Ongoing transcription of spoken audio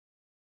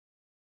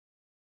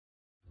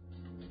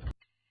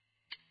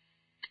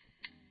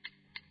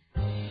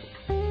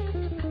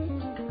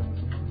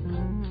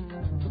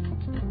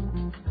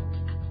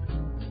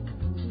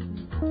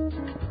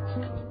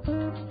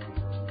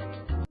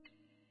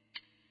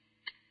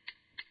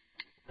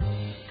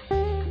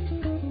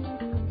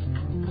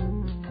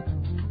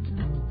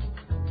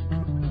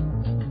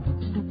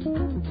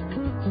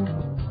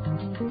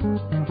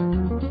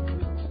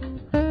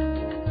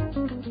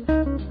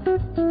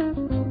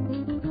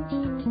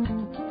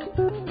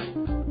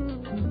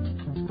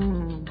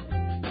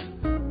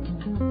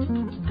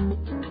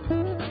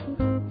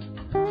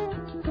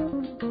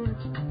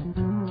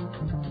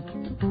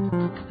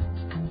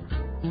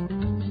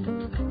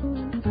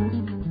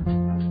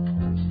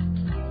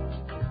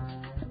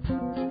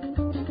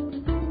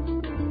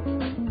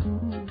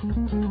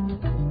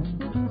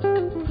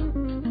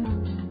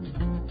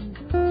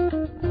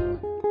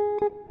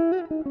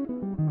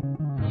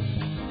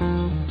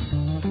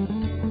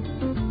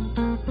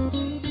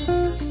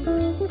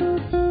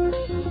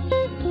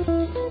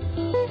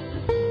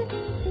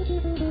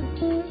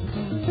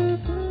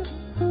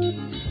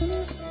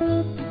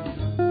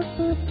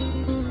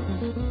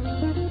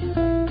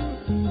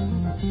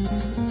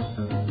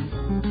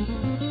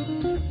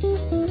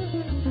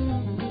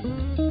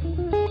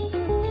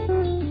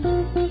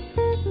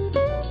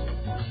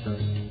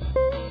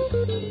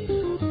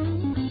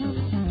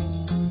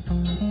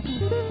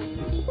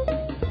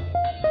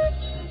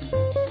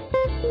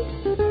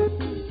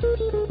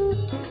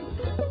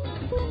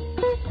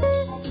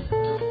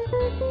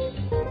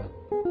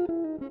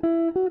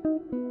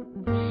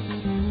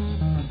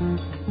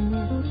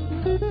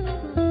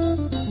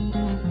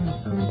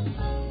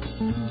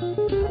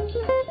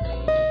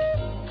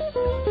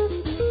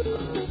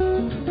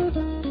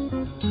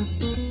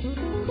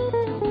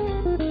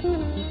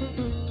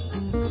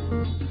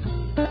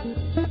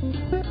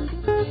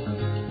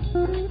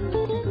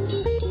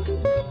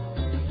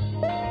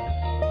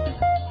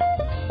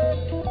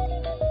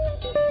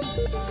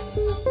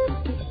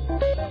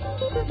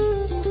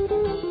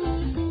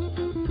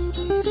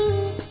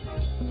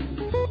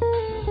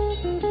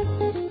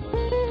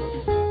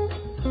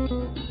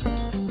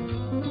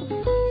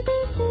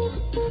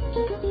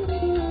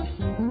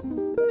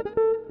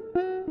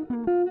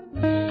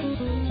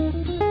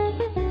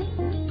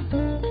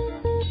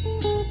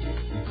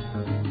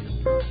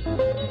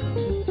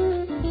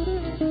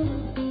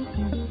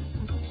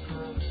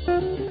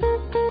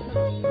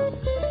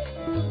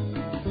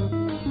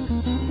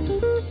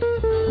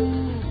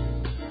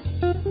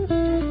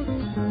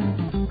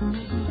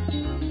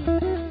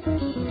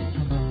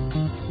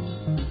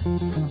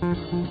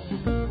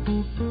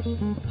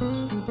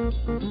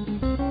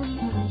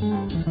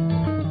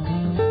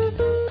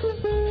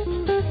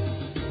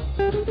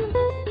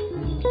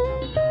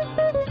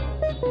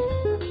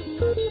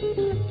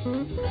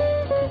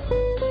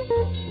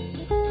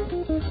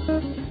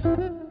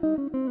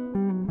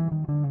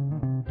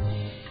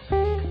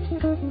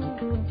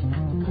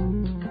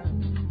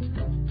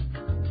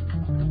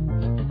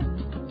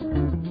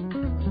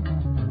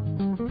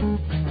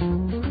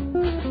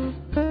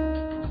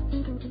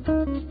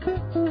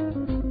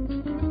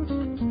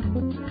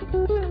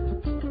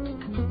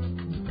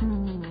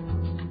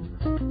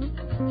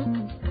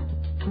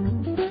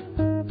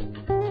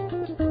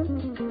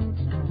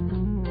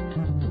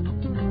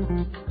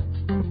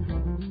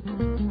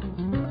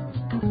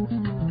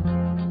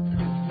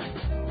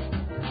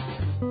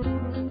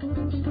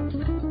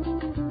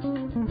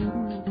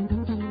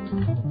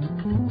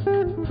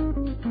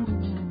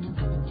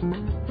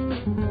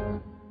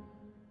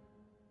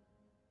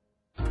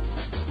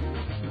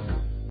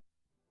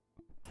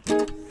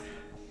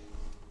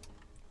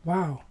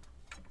Wow.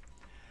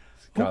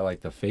 It's got like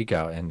the fake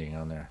out ending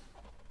on there.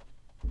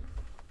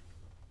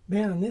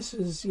 Man, this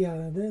is,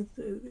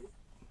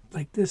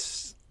 like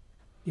this,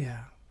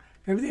 yeah.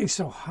 Everything's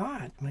so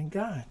hot, my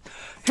God.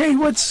 Hey,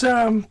 what's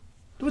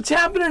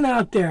happening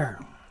out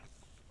there?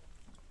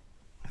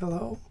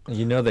 Hello?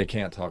 You know they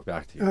can't talk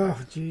back to you. Oh,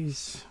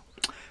 jeez.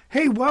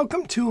 Hey,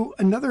 welcome to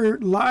another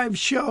live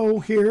show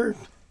here.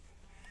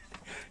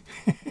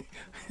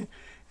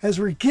 As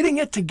we're getting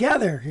it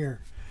together here.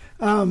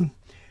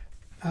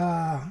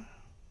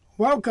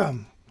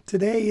 Welcome.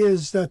 Today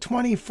is the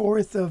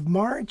 24th of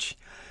March.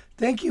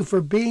 Thank you for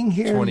being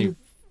here.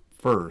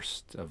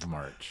 21st of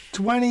March.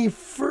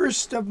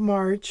 21st of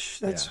March.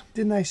 That's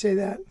Didn't I say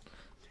that?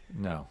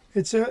 No.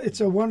 It's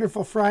a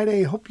wonderful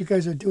Friday. Hope you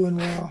guys are doing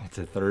well. It's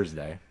a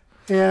Thursday.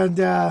 And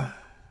yeah.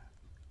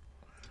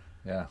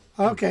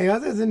 Okay,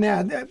 other than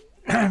that,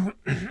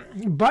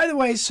 by the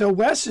way, so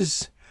Wes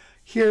is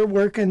here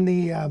working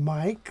the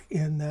mic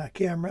and the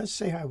cameras.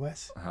 Say hi,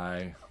 Wes.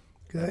 Hi,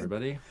 Good.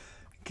 everybody.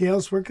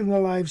 Gail's working the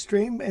live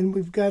stream, and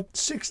we've got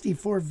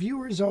 64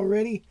 viewers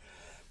already.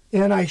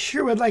 And I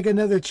sure would like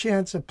another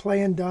chance of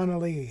playing Donna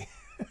Lee.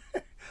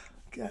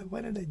 God, why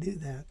did I do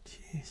that?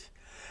 Jeez.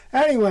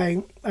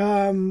 Anyway,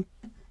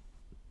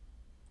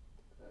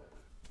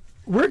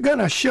 we're going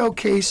to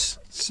showcase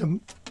some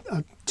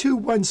two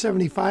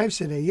 175s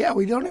today. Yeah,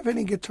 we don't have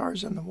any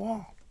guitars on the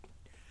wall.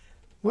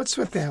 What's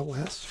with that,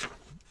 Wes?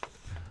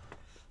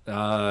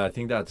 I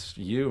think that's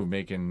you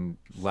making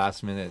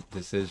last-minute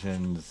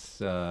decisions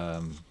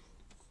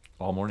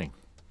all morning.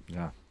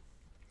 Yeah.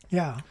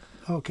 Yeah.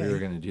 Okay. We were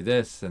going to do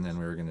this, and then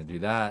we were going to do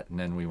that, and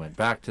then we went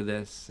back to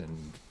this,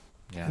 and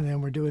yeah. And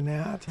then we're doing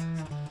that.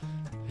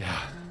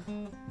 Yeah.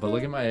 But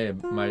look at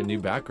my new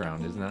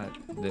background.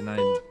 Didn't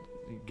I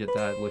get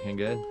that looking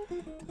good?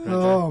 Right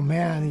there?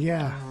 Man,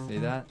 yeah. See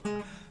that?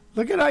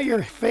 Look at how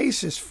your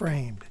face is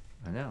framed.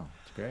 I know.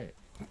 It's great.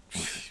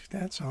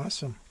 That's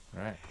awesome.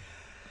 Right.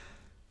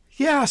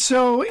 Yeah,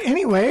 so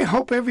anyway,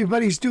 hope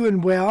everybody's doing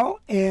well.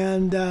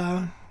 And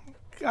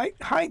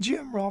hi,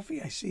 Jim Rolfe.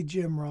 I see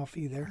Jim Rolfe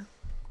there.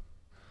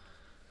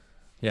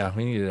 Yeah,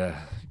 we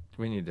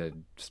need to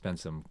spend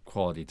some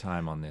quality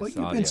time on this. Well, you've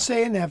audio. been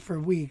saying that for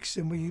weeks,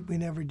 and we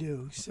never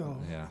do. So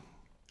yeah.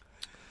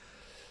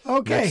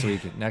 Okay.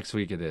 Next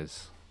week it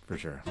is for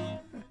sure.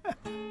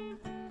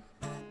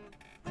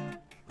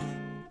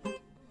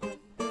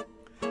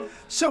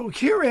 So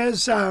here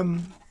is.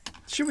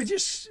 Should we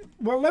just?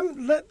 Well,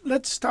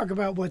 let's talk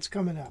about what's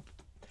coming up.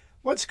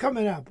 What's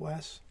coming up,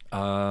 Wes?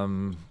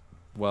 Well,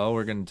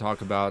 we're going to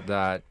talk about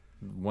that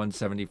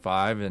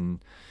 175,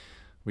 and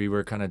we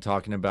were kind of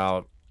talking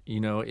about,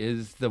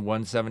 is the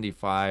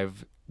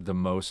 175 the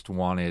most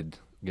wanted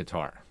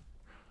guitar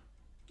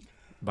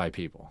by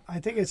people? I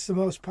think it's the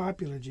most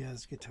popular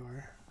jazz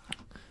guitar.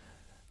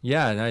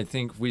 Yeah, and I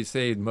think we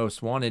say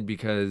most wanted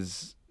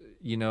because,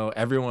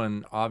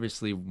 everyone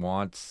obviously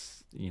wants,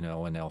 an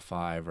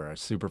L5 or a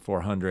Super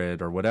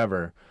 400 or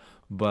whatever,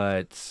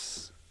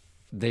 but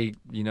they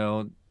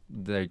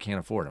can't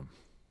afford them.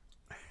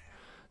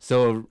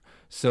 So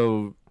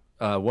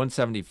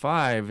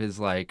 175 is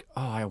like,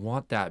 oh, I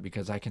want that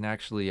because I can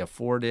actually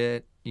afford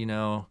it.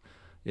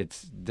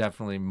 It's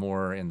definitely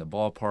more in the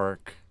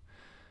ballpark.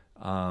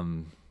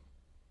 And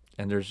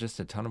there's just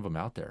a ton of them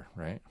out there,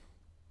 right?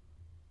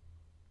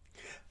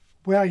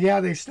 Well, yeah,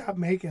 they stopped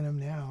making them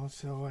now,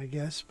 so I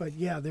guess. But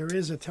yeah, there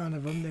is a ton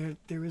of them.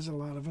 There is a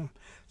lot of them.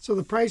 So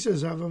the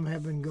prices of them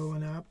have been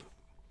going up.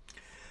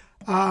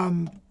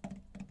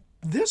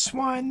 This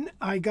one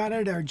I got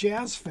at our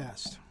Jazz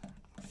Fest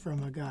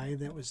from a guy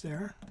that was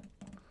there.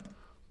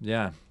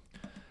 Yeah.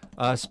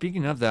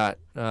 Speaking of that,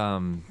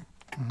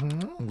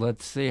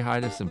 let's say hi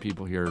to some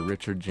people here.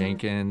 Richard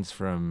Jenkins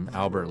from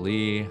Albert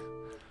Lee.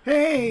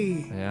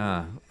 Hey!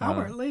 Yeah.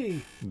 Albert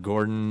Lee.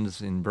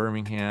 Gordon's in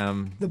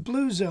Birmingham. The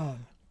Blue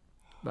Zone.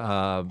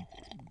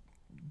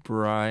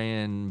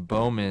 Brian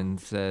Bowman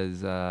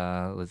says,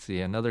 let's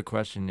see, another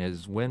question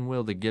is, when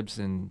will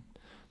Gibson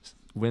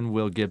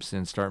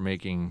start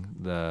making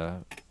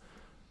the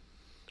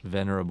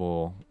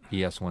venerable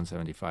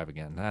ES-175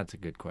 again? That's a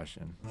good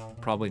question.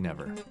 Probably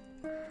never,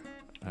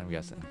 I'm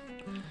guessing.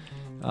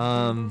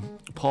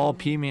 Paul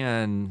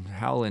P-Man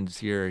Howland's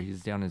here.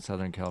 He's down in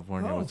Southern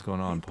California. What's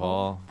going on,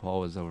 Paul?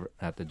 Paul was over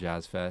at the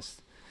Jazz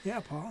Fest.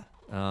 Yeah, Paul.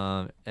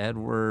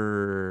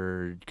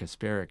 Edward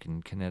Kasparik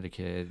in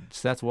Connecticut.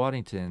 Seth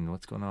Waddington,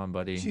 what's going on,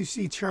 buddy? Did you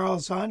see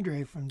Charles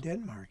Andre from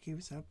Denmark? He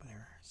was up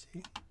there.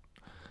 See?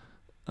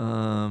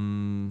 Yeah.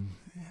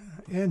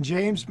 And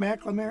James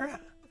McLemara?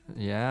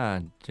 Yeah,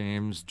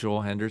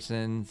 Joel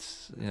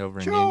Henderson's over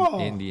Joel!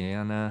 in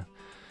Indiana.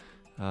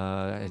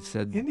 It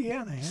said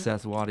Indiana, yeah.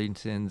 Seth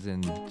Waddington's,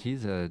 and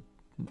he's in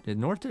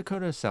North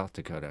Dakota, South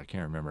Dakota. I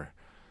can't remember.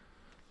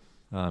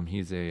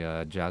 He's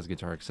a Jazz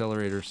Guitar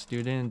Accelerator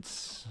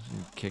student,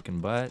 kicking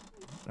butt,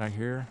 I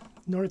hear.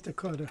 North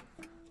Dakota.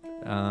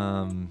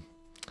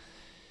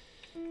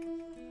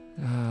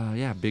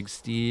 Yeah, Big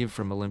Steve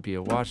from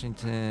Olympia,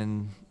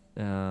 Washington.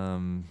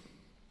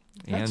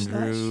 That's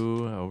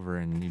Andrew over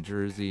in New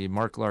Jersey.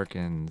 Mark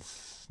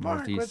Larkins, Mark,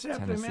 what's Northeast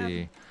happening,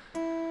 Tennessee.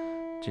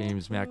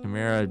 James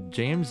McNamara.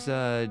 James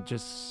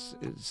just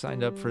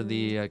signed up for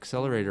the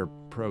accelerator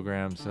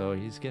program, so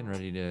he's getting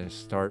ready to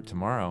start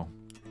tomorrow.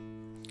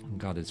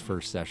 Got his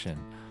first session.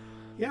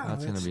 Yeah,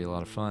 That's going to be a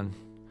lot of fun.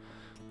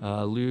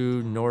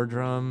 Lou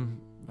Nordrum,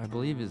 I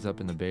believe, is up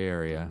in the Bay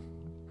Area.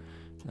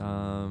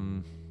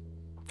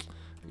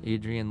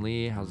 Adrian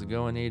Lee, how's it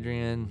going,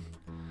 Adrian?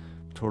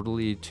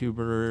 Totally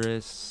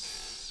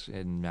tuberous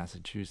in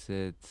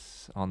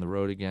Massachusetts, on the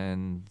road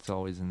again. It's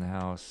always in the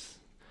house,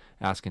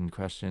 asking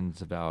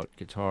questions about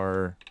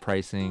guitar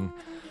pricing.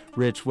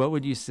 Rich, what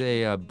would you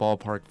say a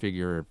ballpark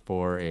figure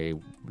for a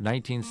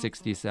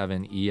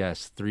 1967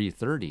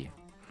 ES-330?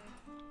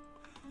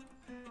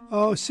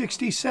 Oh,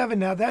 67.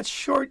 Now that's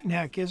short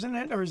neck, isn't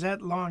it? Or is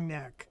that long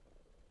neck?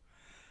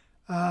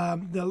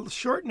 The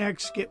short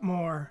necks get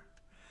more.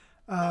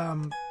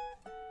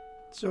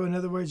 So in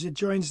other words, it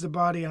joins the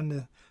body on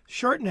the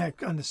short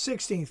neck on the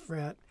 16th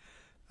fret.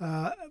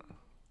 The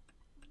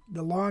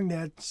long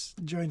neck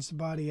joins the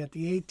body at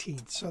the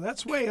 18th. So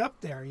that's way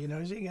up there, you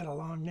know, so you got a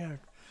long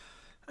neck.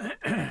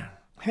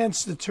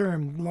 Hence the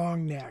term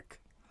long neck.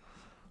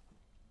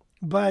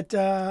 But,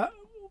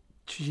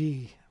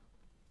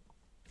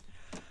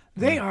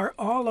 they are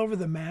all over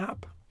the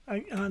map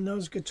on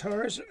those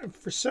guitars.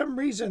 For some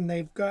reason,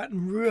 they've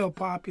gotten real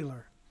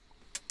popular.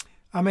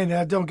 I mean,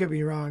 don't get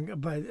me wrong,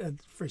 but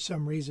for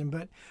some reason.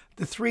 But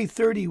the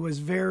 330 was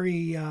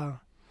very,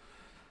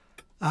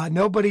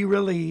 nobody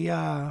really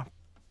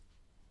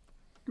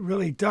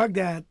dug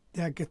that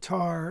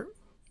guitar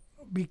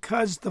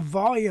because the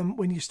volume,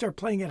 when you start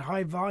playing at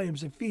high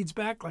volumes, it feeds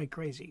back like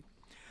crazy.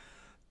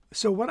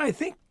 So what I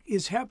think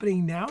is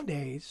happening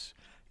nowadays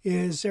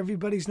is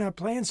everybody's not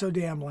playing so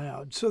damn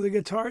loud. So the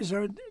guitars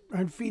aren't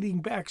feeding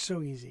back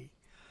so easy,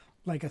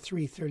 like a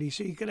 330.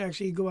 So you could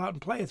actually go out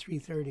and play a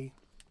 330.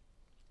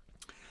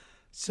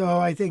 So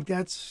I think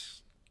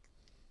that's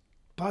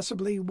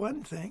possibly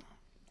one thing.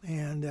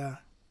 And,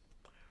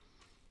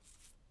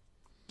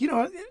 you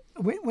know,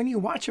 when you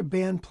watch a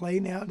band play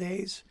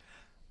nowadays,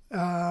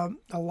 a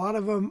lot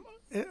of them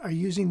are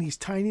using these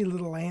tiny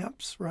little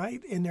amps,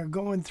 right? And they're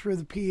going through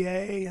the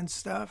PA and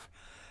stuff.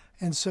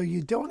 And so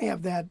you don't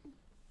have that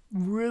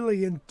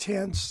really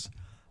intense,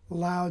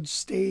 loud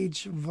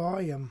stage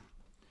volume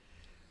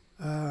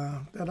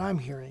that I'm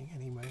hearing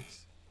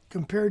anyways,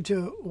 compared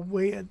to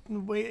the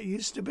way it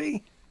used to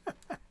be.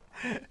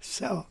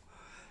 So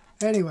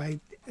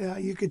anyway,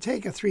 you could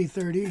take a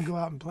 330 and go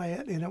out and play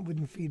it, and it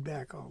wouldn't feed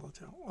back all the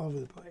time, all over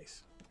the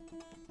place.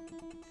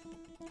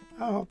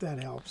 I hope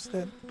that helps.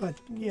 But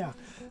yeah,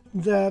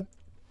 the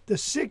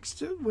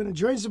sixth, when it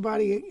joins the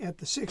body at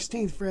the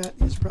 16th fret,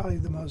 is probably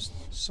the most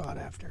sought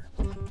after.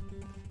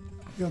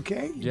 You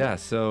okay? Yeah.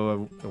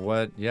 So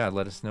what? Yeah.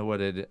 Let us know what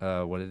it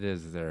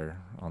is there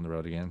on the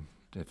road again.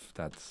 If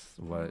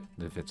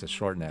it's a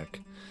short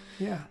neck.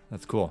 Yeah.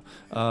 That's cool.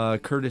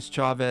 Curtis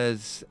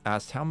Chavez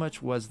asked, how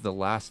much was the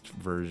last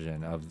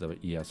version of the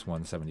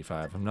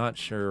ES-175? I'm not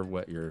sure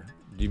do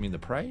you mean the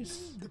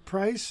price? The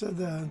price of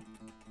the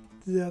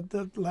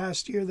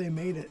last year they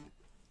made it.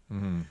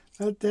 Mm-hmm.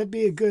 That'd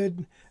be a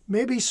good,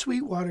 maybe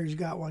Sweetwater's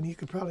got one. You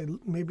could probably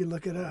maybe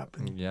look it up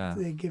and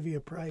they give you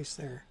a price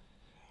there.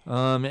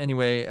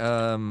 Anyway,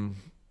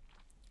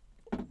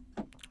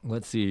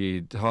 let's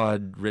see.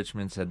 Todd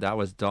Richmond said that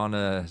was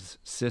Donna's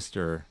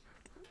sister,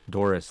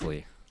 Doris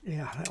Lee.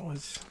 Yeah, that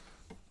was.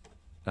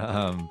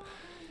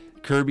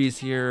 Kirby's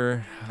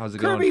here. How's it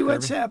going, Kirby?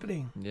 What's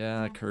happening?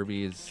 Yeah,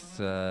 Kirby's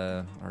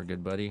our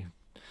good buddy.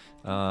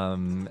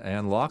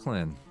 And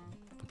Lachlan.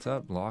 What's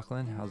up,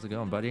 Lachlan? How's it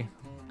going, buddy?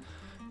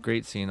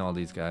 Great seeing all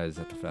these guys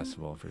at the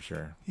festival for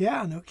sure.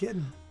 Yeah, no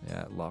kidding.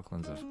 Yeah,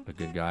 Lachlan's a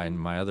good guy. And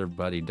my other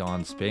buddy,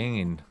 Don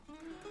Spain,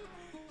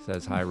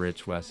 says, hi,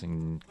 Rich, Wes,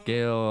 and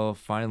Gail.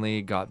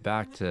 Finally got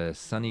back to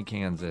sunny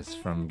Kansas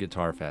from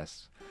Guitar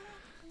Fest.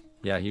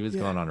 Yeah, he was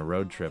going on a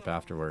road trip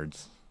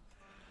afterwards.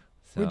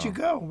 So, where'd you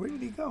go? Where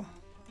did he go?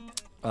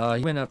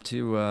 He went up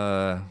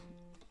to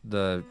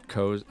the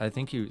coast. I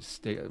think he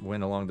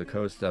went along the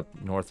coast up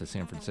north of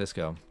San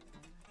Francisco.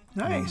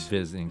 Nice.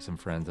 Visiting some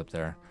friends up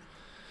there.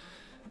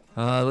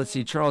 Let's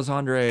see. Charles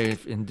Andre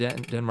in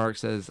Denmark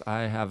says,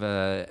 I have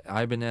a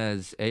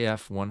Ibanez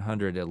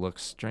AF100. It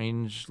looks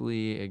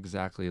strangely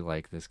exactly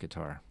like this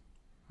guitar.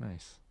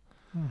 Nice.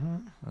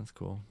 Mm-hmm. That's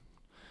cool.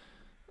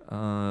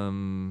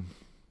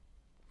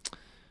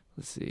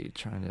 Let's see.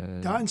 Trying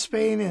to. Don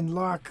Spain and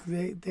Locke,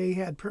 they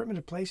had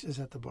permanent places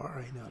at the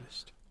bar, I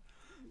noticed,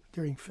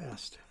 during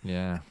Fest.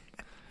 Yeah.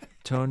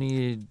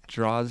 Tony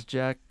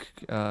Drozjek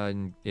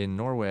in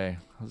Norway.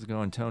 How's it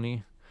going,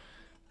 Tony?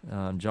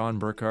 John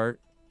Burkhart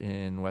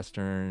in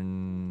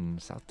western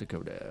South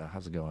Dakota.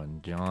 How's it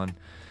going, John?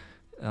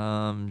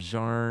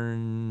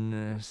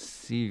 Jarn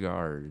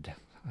Seagard.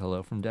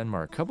 Hello from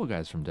Denmark. Couple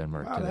guys from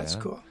Denmark today. Wow, that's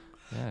cool.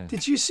 Yeah.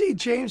 Did you see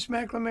James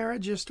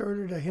McNamara just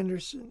ordered a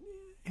Hendrickson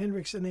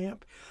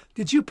amp?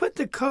 Did you put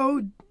the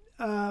code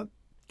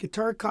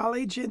Guitar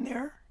College in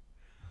there?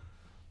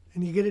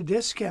 And you get a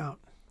discount.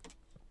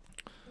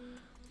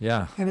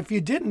 Yeah. And if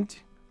you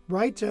didn't,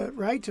 write to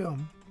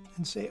them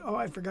and say, "Oh,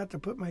 I forgot to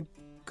put my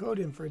code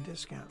in for a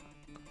discount."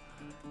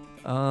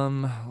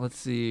 Let's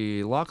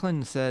see.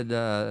 Lachlan said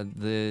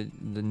the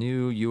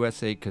new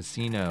USA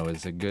Casino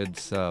is a good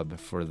sub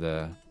for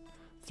the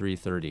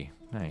 330.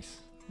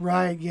 Nice.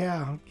 Right,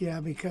 yeah,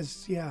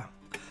 because,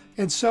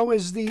 and so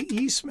is the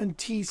Eastman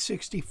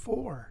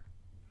T64.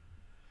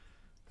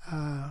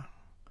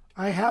 I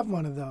have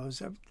one of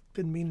those. I've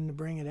been meaning to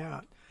bring it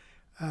out.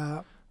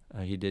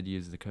 He did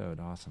use the code.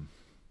 Awesome.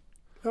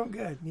 Oh,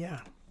 good, yeah.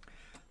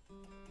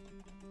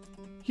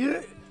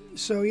 Yeah,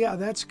 so yeah,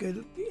 that's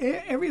good.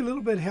 Every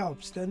little bit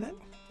helps, doesn't it?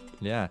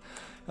 Yeah.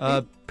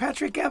 Hey,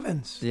 Patrick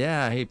Evans.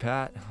 Yeah. Hey,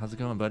 Pat. How's it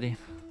going, buddy?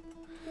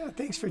 Yeah,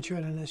 thanks for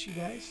joining us, you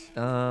guys.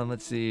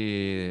 Let's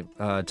see.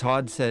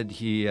 Todd said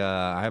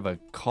I have a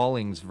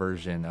Collings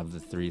version of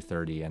the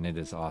 330, and it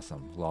is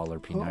awesome. Lawler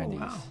P90s. Oh,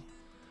 wow.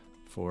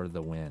 For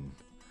the win.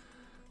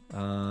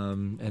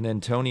 And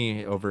then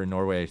Tony over in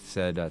Norway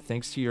said,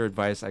 thanks to your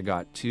advice, I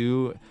got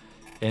 2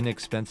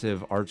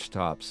 inexpensive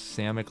Archtops,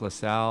 Samick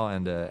LaSalle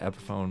and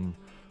Epiphone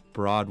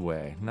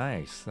Broadway.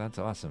 Nice. That's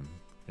awesome.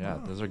 Yeah,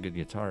 Those are good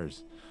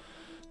guitars.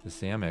 The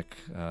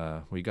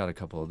Samick, we got a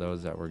couple of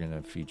those that we're going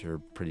to feature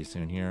pretty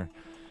soon here.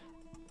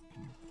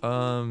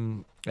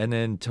 And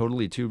then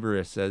Totally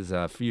Tuberous says,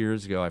 a few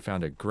years ago I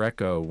found a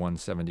Greco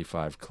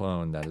 175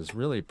 clone that is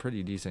really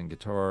pretty decent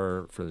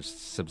guitar for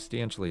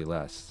substantially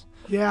less.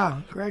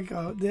 Yeah,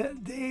 Greco.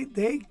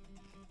 They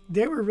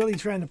were really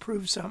trying to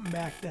prove something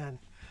back then.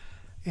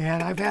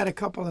 And I've had a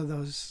couple of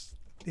those,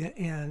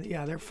 and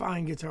yeah, they're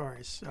fine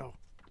guitars. So,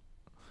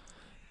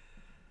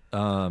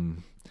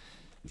 John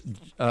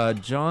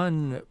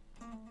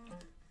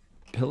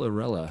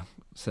Pillarella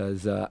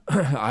says,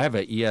 I have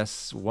a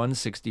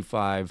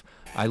ES-165.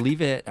 I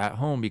leave it at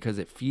home because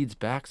it feeds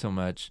back so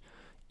much,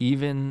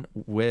 even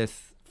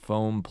with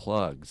foam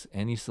plugs.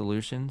 Any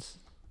solutions?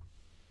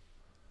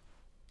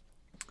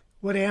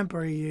 what amp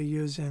are you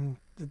using?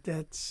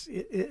 That's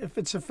if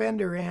it's a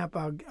Fender amp,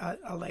 I'll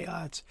lay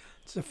odds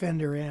it's a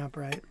Fender amp,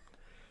 right?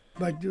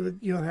 But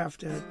you'll have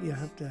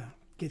to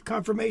get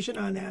confirmation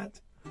on that.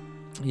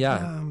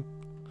 Yeah.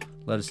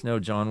 Let us know,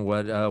 John.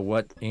 What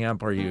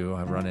amp are you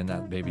running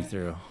that baby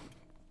through?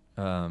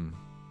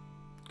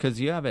 Because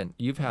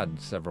you've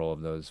had several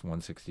of those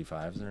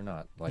 165s. They're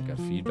not like a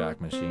feedback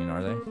machine,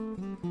 are they?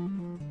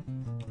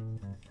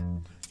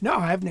 No,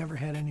 I've never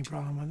had any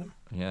problem with them.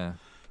 Yeah.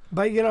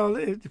 But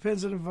it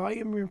depends on the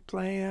volume you're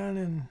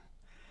playing,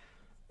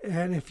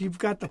 and if you've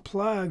got the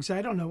plugs,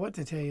 I don't know what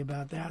to tell you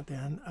about that.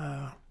 Then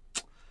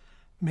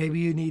maybe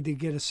you need to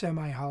get a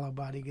semi-hollow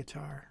body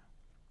guitar.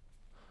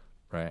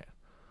 Right.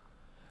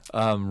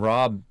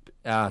 Rob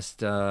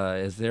asked,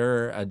 is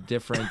there a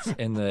difference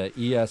in the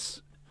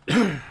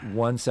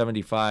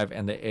ES-175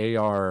 and the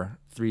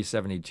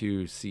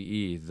AR-372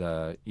 CE,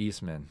 the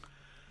Eastman?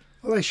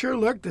 Well, they sure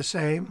look the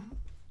same.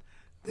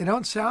 They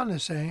don't sound the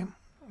same.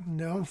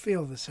 They don't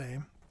feel the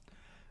same.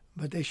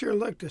 But they sure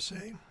look the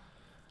same.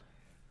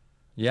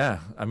 Yeah.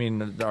 I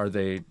mean, are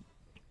they...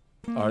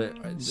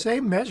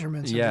 Same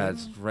measurements. Yeah,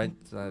 it's right.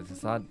 I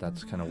thought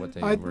that's kind of what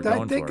they were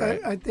going for, right?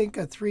 I think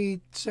a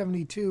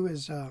 372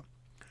 has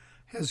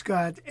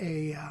got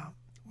a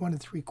 1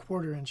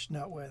 3/4 inch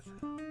nut width.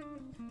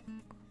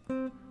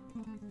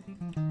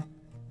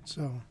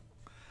 So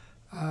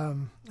I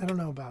don't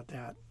know about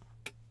that.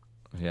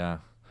 Yeah.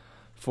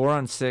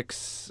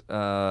 4on6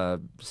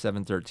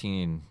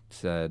 713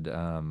 said,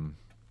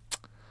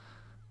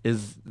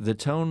 is the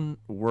tone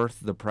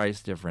worth the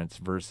price difference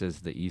versus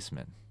the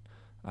Eastman?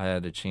 I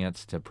had a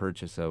chance to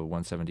purchase a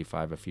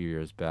 175 a few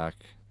years back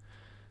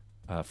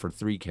for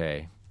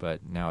 $3K,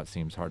 but now it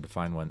seems hard to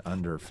find one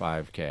under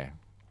 $5K.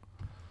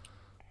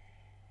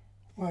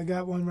 Well, I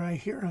got one right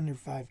here under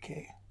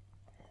 $5K.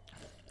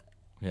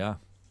 Yeah.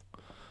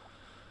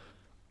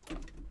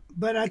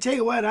 But I tell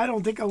you what, I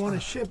don't think I want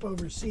to ship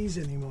overseas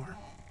anymore.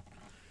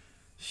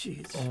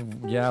 Jeez.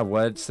 Yeah,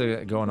 what's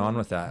going on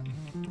with that?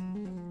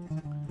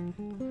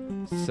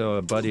 So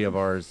a buddy of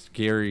ours,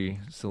 Gary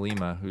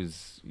Salima,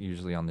 who's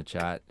usually on the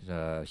chat,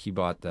 he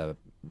bought the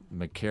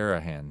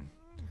McCarahan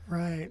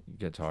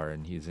guitar,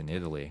 and he's in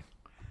Italy.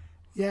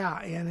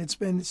 Yeah, and it's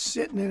been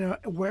sitting in a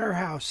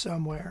warehouse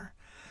somewhere.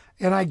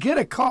 And I get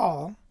a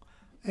call,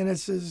 and it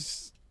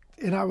says,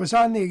 and I was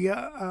on the,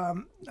 I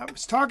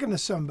was talking to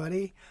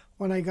somebody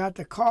when I got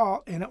the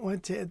call, and it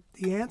went to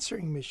the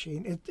answering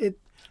machine. It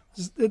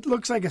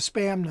looks like a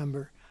spam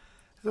number.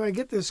 So I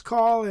get this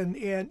call, and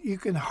you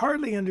can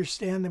hardly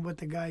understand what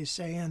the guy's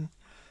saying,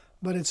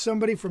 but it's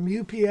somebody from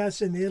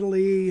UPS in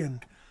Italy,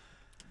 and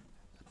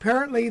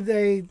apparently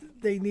they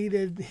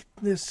needed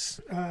this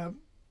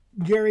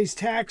Gary's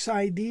tax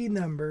ID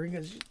number,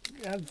 because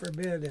God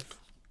forbid if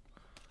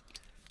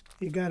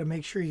you got to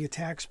make sure you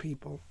tax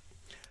people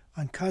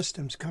on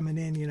customs coming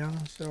in,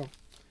 So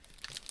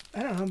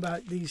I don't know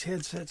about these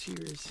headsets of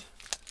yours.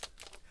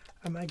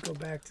 I might go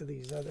back to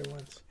these other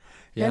ones.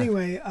 Yeah.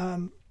 Anyway,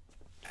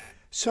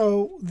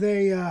 so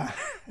they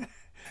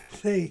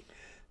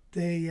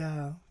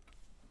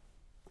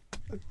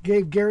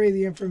gave Gary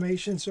the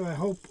information, so I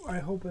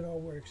hope it all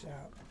works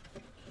out.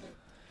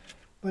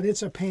 But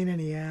it's a pain in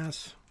the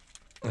ass.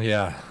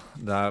 Yeah,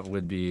 that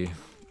would be.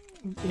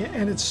 Yeah,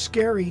 and it's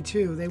scary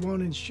too. They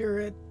won't insure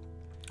it.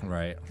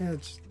 Right. And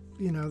it's,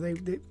 you know,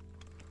 they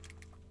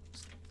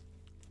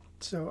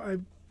so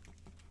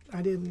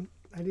I didn't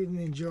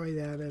enjoy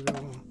that at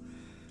all.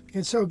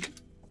 And so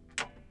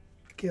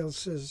Gil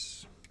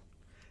says,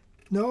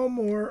 no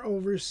more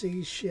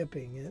overseas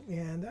shipping,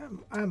 and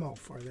I'm all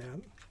for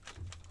that.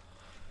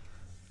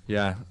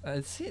 Yeah,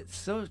 it's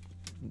so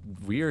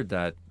weird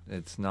that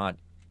it's not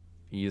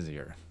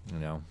easier, you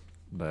know,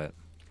 but.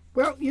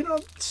 Well, you know,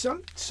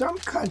 some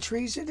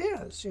countries it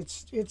is.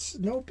 It's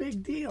no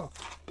big deal.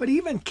 But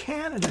even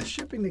Canada,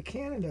 shipping to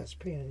Canada is a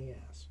pain in the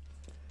ass.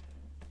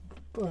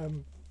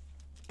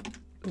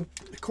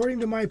 According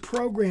to my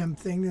program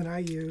thing that I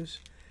use,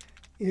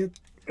 it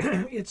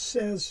it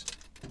says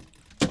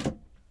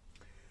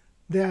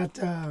that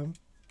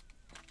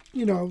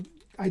you know,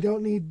 I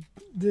don't need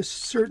this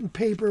certain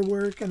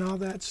paperwork and all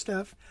that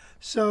stuff.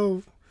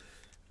 So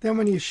then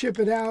when you ship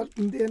it out,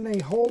 and then they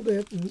hold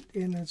it,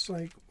 and it's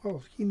like,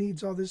 oh, he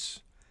needs all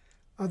this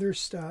other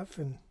stuff,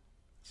 and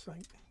it's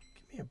like,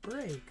 give me a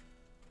break.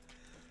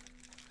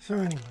 So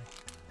anyway,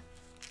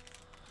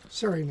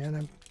 sorry, man,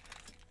 I'm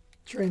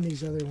trying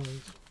these other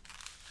ones.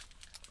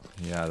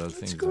 Yeah, those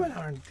things. What's going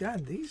on?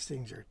 God, these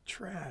things are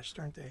trashed,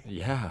 aren't they?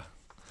 Yeah.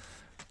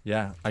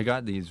 Yeah, I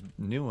got these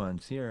new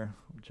ones here,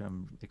 which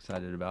I'm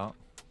excited about.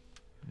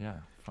 Yeah,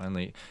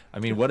 finally. I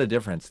mean, what a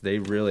difference. They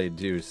really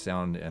do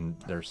sound, and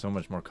they're so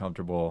much more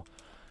comfortable.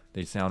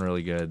 They sound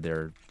really good.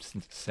 They're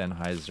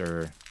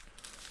Sennheiser.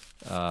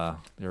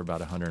 They're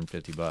about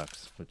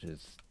 $150, which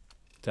is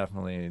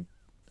definitely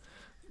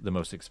the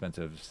most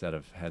expensive set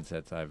of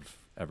headsets I've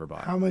ever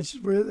bought. How much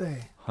were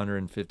they?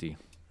 $150.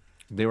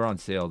 They were on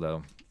sale,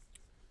 though,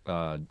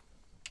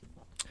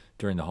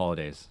 during the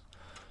holidays.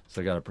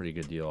 So I got a pretty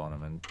good deal on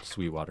them in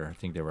Sweetwater. I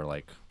think they were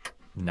like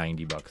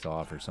 $90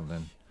 off or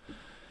something.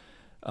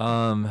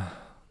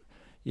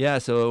 Yeah,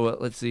 so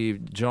let's see.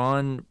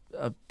 John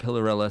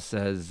Pillarella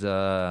says,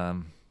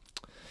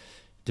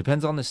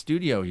 depends on the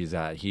studio he's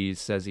at. He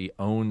says he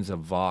owns a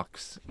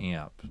Vox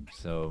amp.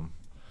 So,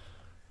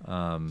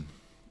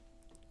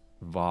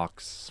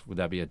 Vox, would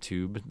that be a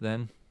tube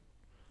then?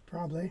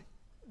 Probably.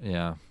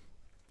 Yeah.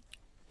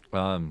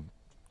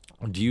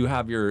 Do you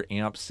have your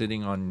amp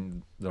sitting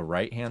on the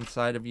right-hand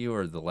side of you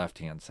or the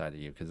left-hand side of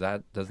you? Because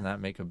doesn't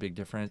that make a big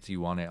difference? You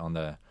want it on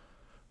the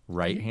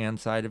right-hand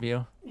side of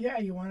you? Yeah,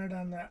 you want it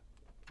on the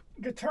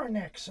guitar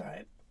neck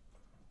side.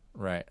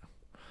 Right.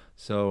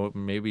 So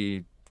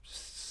maybe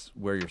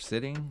where you're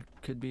sitting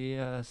could be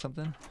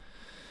something?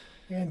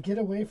 And get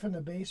away from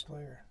the bass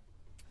player.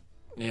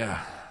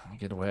 Yeah,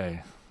 get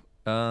away.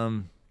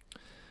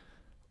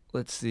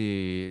 Let's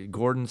see.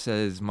 Gordon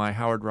says, my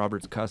Howard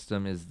Roberts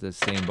Custom is the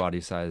same body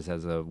size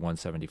as a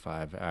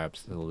 175. I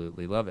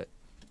absolutely love it.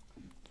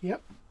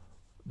 Yep.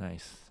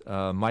 Nice.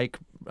 Mike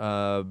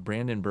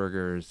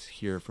Brandenberger's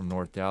here from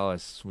North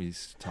Dallas. We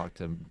talked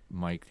to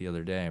Mike the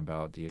other day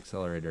about the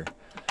accelerator.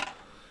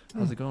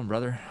 How's it going,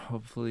 brother?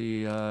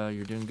 Hopefully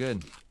you're doing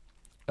good.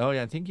 Oh,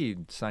 yeah, I think he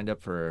signed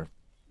up for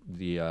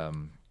the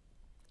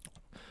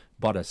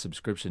bought a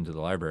subscription to the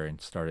library and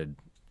started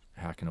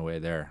hacking away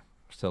there.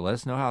 So let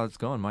us know how it's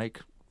going,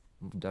 Mike.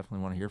 Definitely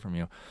want to hear from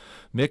you.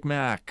 Mick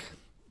Mac.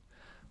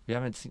 We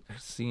haven't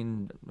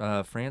seen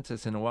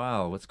Francis in a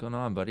while. What's going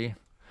on, buddy?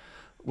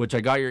 Which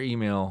I got your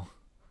email.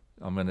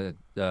 I'm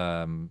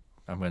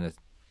gonna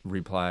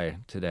reply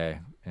today,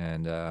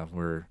 and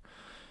we're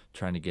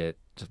trying to get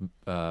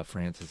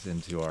Francis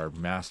into our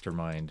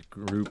mastermind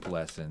group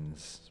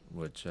lessons,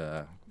 which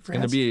it's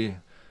gonna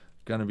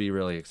be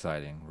really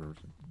exciting.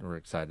 We're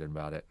excited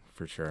about it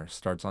for sure.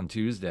 Starts on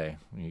Tuesday.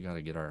 You got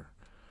to get our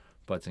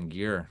butts in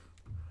gear.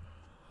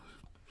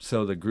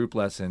 So the group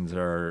lessons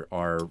are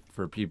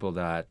for people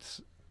that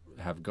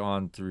have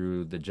gone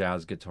through the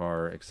jazz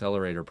guitar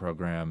accelerator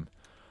program,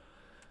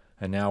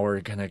 and now we're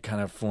gonna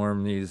kind of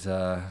form these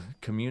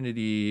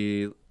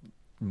community,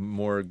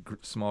 more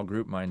small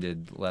group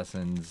minded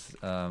lessons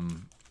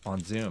on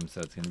Zoom.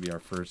 So it's gonna be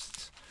our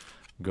first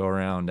go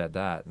around at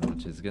that,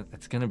 which is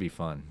it's gonna be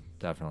fun.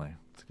 Definitely,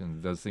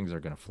 those things are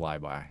gonna fly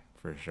by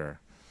for sure.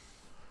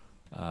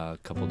 A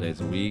couple days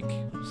a week,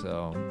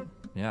 so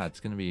yeah, it's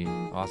gonna be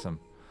awesome.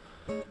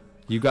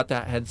 You got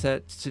that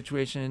headset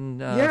situation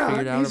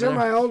figured out? These are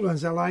my old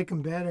ones. I like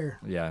them better.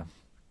 Yeah,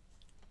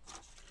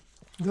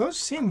 those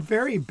seem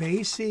very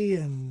bassy,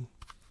 and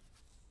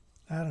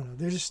I don't know,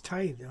 they're just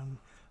tight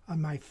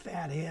on my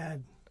fat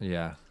head.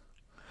 Yeah.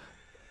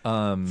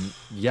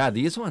 Yeah,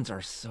 these ones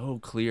are so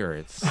clear.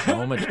 It's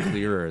so much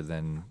clearer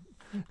than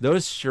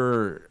those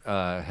Shure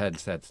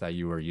headsets that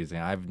you were using.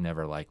 I've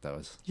never liked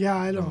those. Yeah,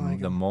 I don't like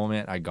them. The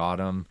moment I got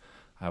them,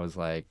 I was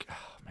like,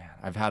 oh, man,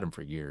 I've had them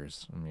for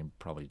years. I mean,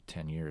 probably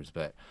 10 years.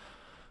 But,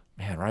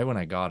 man, right when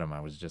I got them, I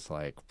was just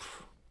like,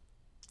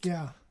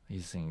 yeah.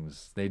 These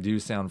things, they do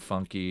sound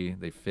funky.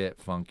 They fit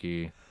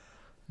funky.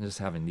 Just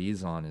having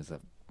these on is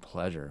a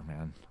pleasure,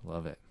 man.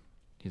 Love it.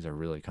 These are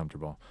really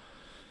comfortable.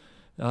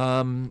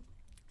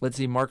 Let's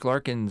see. Mark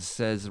Larkins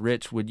says,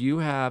 Rich, would you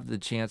have the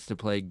chance to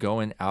play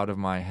Going Out of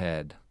My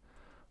Head?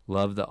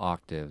 Love the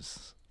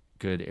octaves.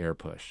 Good air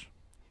push.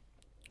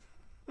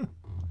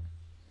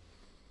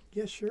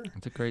 Yeah, sure.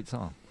 It's a great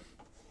song.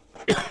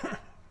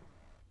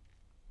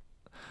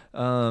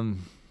 So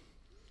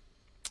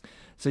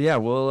yeah,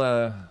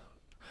 we'll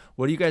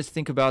what do you guys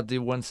think about the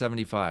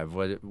 175?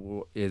 What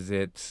is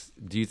it?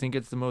 Do you think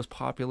it's the most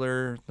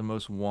popular, the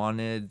most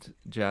wanted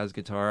jazz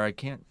guitar?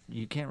 Couldn't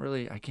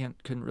really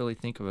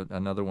think of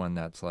another one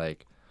that's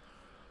like,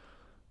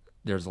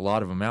 there's a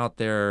lot of them out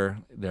there.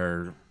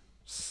 They're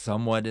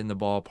somewhat in the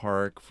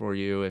ballpark for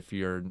you if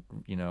you're,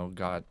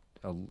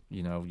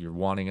 you're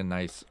wanting a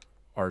nice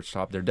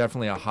Archtop. They're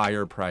definitely a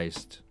higher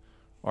priced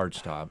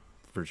Archtop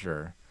for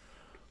sure.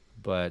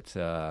 But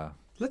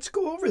let's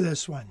go over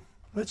this one.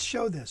 Let's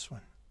show this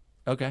one.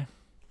 Okay.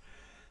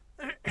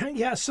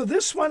 Yeah, so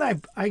this one I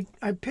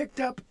picked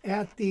up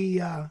at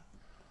the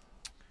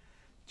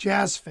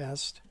Jazz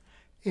Fest,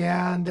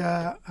 and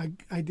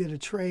I did a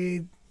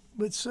trade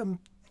with some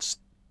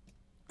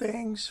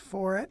things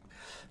for it.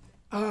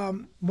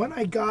 When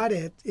I got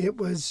it, it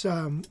was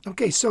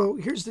okay. So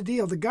here's the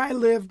deal: the guy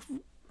lived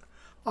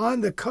on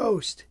the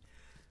coast,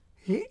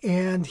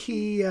 and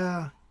he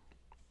a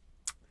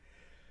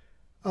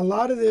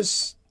lot of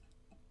this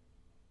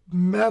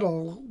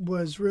metal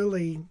was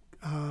really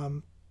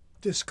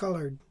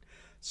discolored.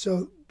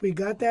 So we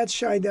got that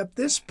shined up.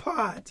 This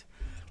pot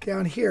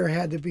down here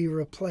had to be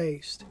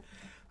replaced.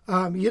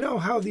 You know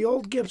how the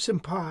old Gibson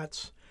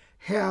pots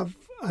have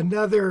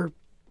another,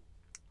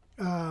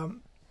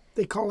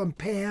 they call them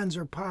pans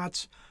or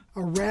pots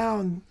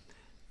around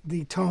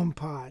the tone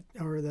pot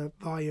or the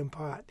volume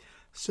pot.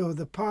 So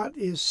the pot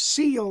is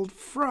sealed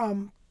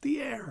from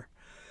the air.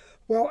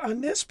 Well,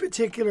 on this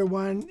particular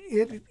one,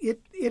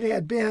 it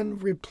had been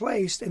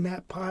replaced and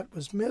that pot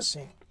was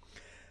missing.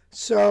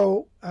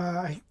 So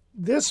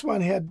this one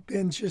had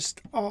been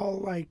just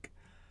all like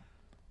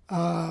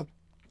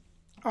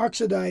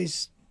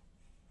oxidized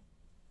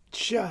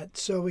shut.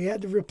 So we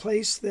had to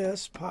replace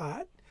this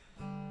pot.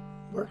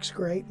 Works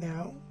great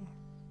now.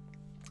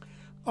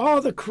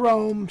 All the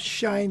chrome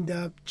shined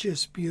up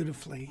just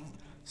beautifully.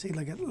 See,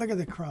 look at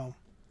the chrome.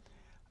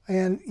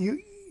 And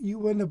you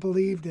wouldn't have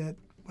believed it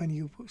when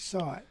you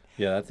saw it.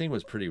 Yeah, that thing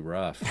was pretty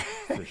rough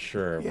for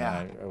sure.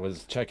 Yeah. When I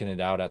was checking it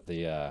out at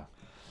the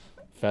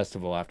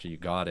festival after you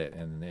got it,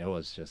 and it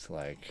was just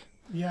like,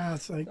 yeah,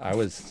 it's like I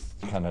was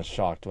kind of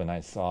shocked when I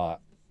saw it.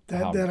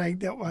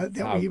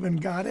 That we even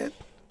got it.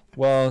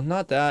 Well,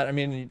 not that. I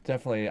mean,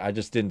 definitely. I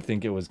just didn't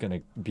think it was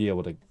gonna be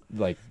able to,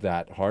 like,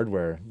 that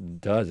hardware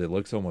does. It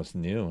looks almost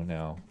new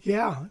now.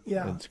 Yeah.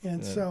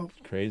 It's So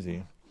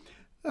crazy.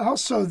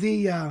 also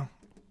the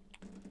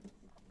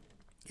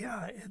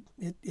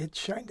it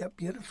shined up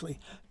beautifully.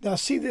 Now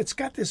see, it's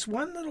got this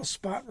one little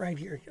spot right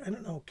here. I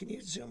don't know. Can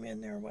you zoom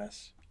in there,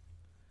 Wes?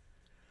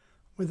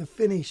 Where the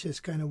finish is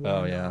kind of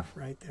worn off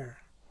right there.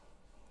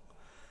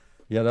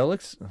 Yeah, that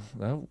looks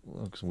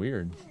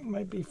weird. It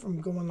might be from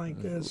going like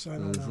this. I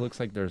don't know. It looks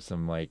like there's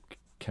some like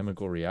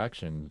chemical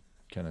reaction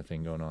kind of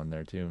thing going on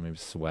there too. Maybe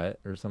sweat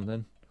or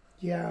something.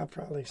 Yeah,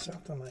 probably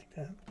something like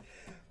that.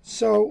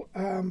 So,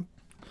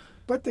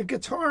 but the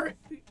guitar,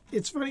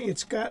 it's funny.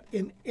 It's got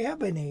an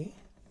ebony.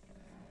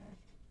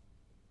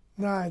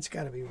 No, it's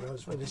got to be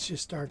rosewood. It's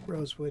just dark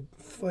rosewood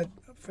foot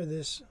for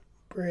this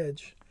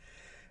bridge.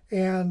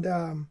 And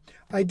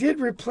I did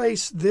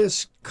replace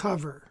this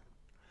cover.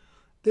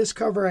 This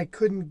cover, I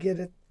couldn't get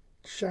it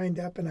shined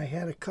up, and I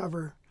had a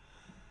cover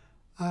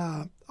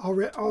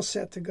all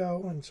set to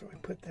go, and so I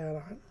put that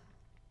on.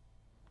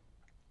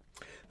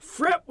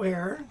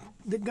 Fretware,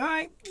 the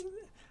guy,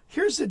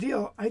 here's the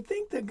deal. I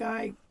think the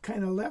guy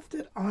kind of left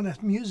it on a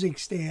music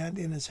stand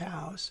in his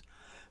house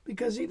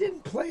because he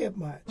didn't play it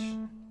much.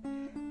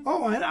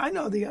 Oh, and I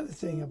know the other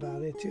thing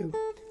about it, too.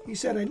 He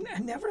said, I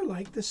never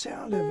liked the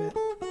sound of it.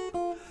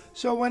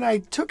 So when I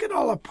took it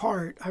all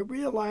apart, I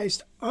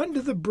realized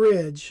under the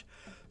bridge,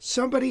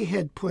 somebody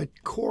had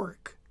put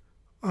cork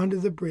under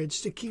the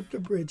bridge to keep the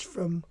bridge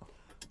from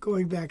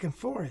going back and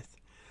forth.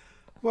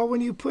 Well,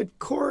 when you put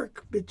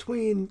cork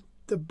between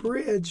the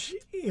bridge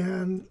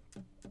and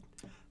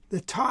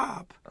the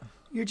top,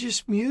 you're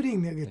just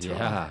muting the guitar.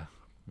 Yeah,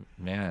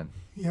 man.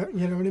 You know what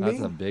I mean? That's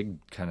a big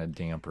kind of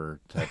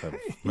damper type of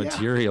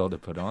material to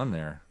put on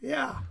there.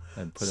 Yeah.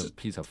 And put a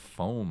piece of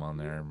foam on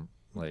there,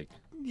 like.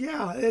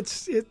 Yeah,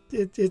 it's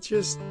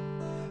just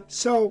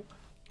so.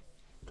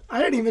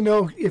 I don't even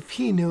know if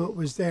he knew it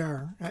was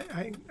there.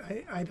 I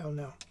don't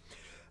know.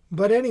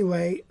 But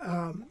anyway,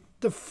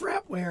 the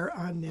fretware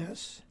on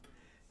this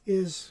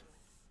is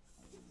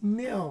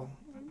nil.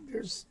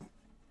 There's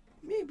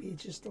maybe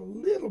just a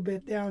little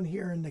bit down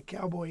here in the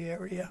cowboy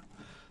area,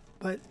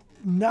 but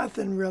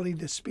nothing really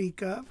to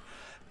speak of.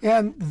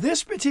 And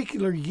this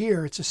particular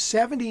year, it's a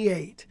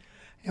 78.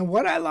 And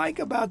what I like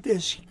about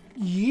this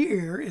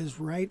year is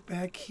right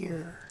back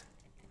here.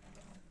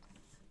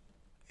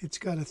 It's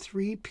got a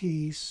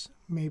 3-piece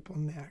maple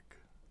neck.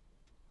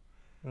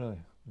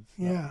 Really?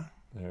 Yeah.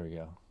 There we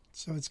go.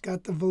 So it's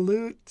got the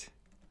volute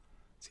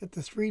It's got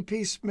the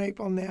 3-piece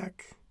maple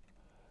neck.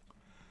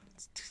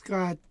 It's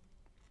got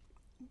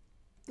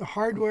the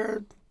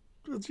hardware,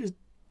 which is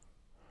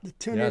the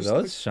tuners. Yeah,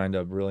 those shined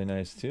up really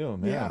nice too,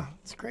 man. Yeah,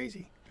 it's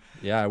crazy.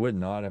 Yeah, I would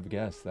not have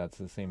guessed that's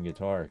the same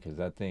guitar, because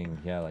that thing,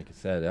 yeah, like I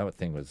said, that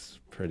thing was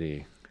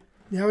pretty.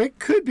 Now, it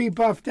could be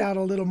buffed out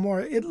a little more.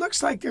 It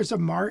looks like there's a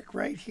mark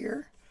right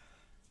here,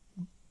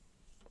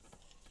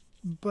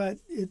 but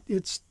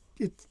it's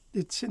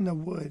in the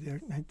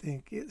wood, I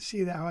think.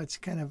 See how it's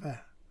kind of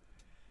a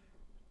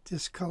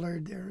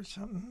discolored there or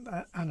something?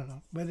 I don't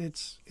know, but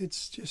it's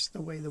just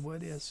the way the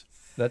wood is.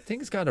 That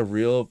thing's got a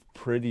real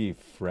pretty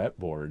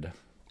fretboard.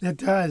 It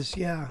does,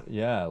 yeah.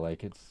 Yeah,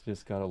 like it's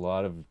just got a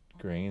lot of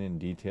grain and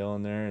detail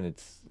in there, and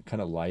it's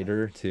kind of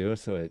lighter too,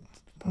 so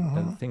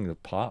that thing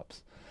that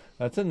pops.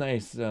 That's a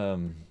nice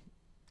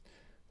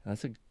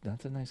that's a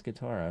nice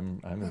guitar.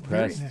 I'm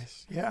impressed. Very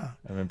nice. Yeah.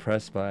 I'm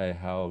impressed by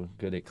how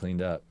good it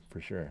cleaned up,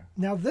 for sure.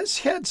 Now this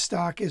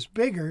headstock is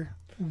bigger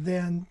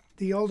than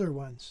the older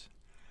ones.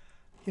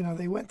 You know,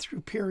 they went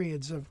through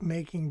periods of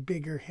making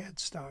bigger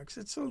headstocks.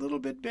 It's a little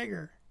bit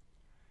bigger.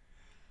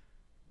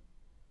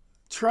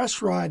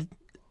 Truss rod,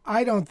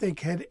 I don't think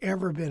had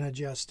ever been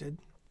adjusted.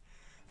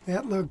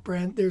 That looked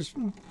there's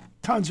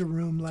tons of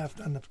room left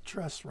on the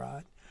truss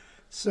rod.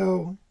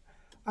 So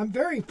I'm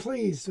very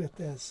pleased with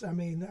this. I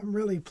mean, I'm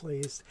really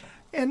pleased.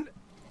 And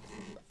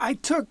I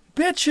took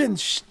bitchin'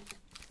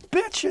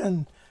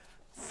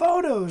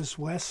 photos,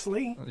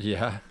 Wesley.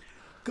 Yeah.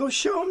 Go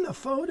show them the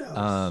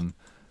photos.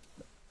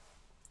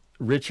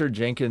 Richard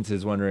Jenkins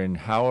is wondering,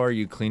 how are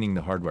you cleaning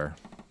the hardware?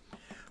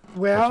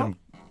 Well,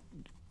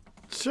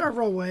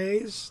 several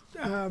ways.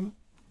 I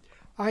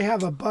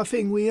have a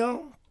buffing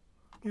wheel.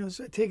 You know,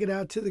 so I take it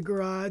out to the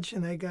garage,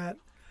 and I got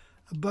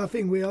a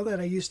buffing wheel that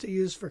I used to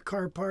use for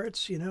car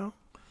parts, you know.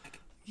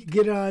 You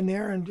get it on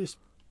there and just,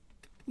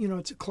 you know,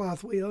 it's a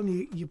cloth wheel,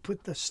 and you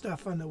put the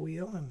stuff on the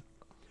wheel and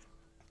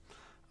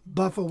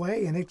buff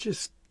away, and it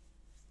just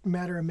a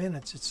matter of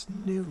minutes. It's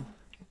new.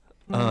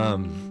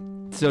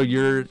 So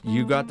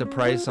you got the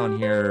price on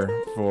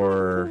here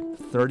for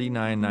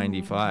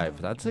 $39.95.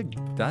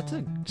 That's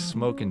a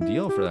smoking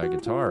deal for that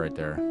guitar right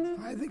there.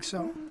 I think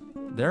so.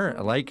 They're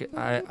like,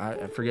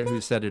 I forget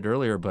who said it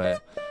earlier,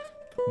 but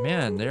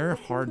man, they're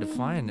hard to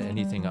find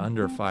anything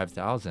under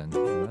 5,000.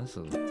 This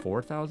is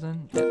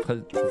 4,000.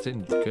 It's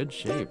in good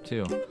shape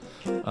too.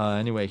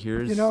 Anyway,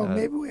 here's, you know,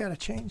 maybe we ought to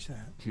change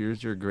that.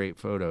 Here's your great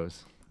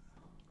photos.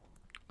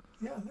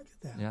 Yeah, look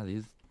at that. Yeah,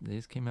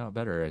 these came out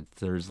better.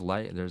 There's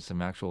light. There's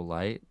some actual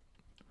light.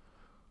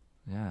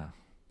 Yeah,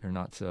 they're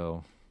not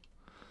so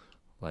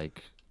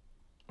like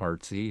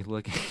artsy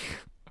looking.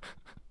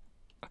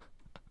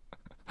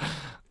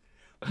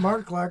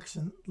 Mark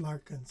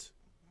Larkins,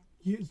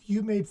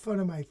 you made fun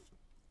of my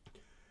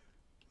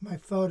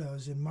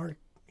photos, and Mark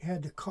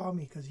had to call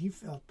me because he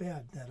felt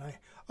bad that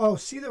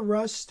see the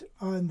rust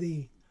on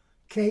the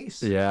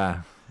case?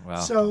 Yeah, wow.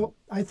 So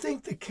I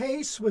think the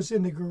case was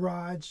in the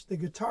garage, the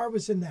guitar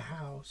was in the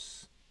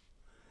house,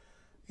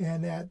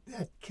 and that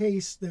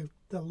case, the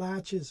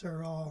latches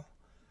are all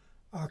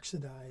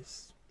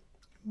oxidized,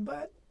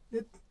 but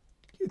it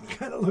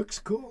kind of looks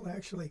cool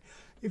actually.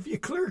 If you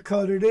clear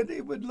coated it,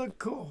 it would look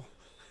cool.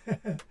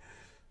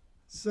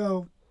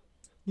 So,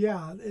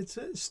 yeah,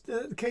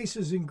 the case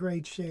is in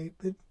great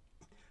shape. It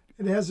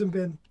hasn't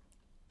been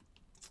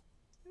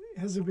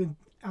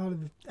out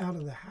of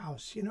the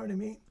house. You know what I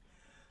mean?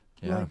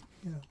 Yeah. Like,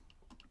 you know.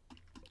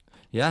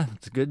 Yeah,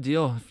 it's a good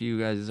deal if you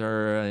guys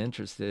are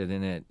interested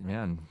in it,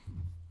 man.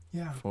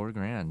 Yeah.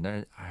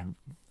 $4,000. I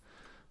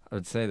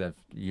would say that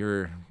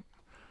there's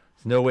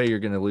no way you're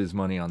gonna lose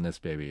money on this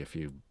baby if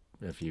you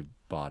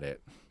bought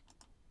it.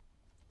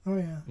 Oh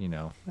yeah. You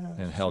know,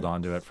 and held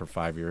on to it for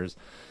 5 years.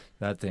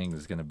 That thing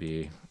is gonna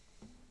be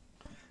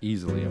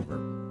easily over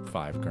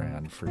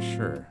 $5,000 for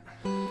sure.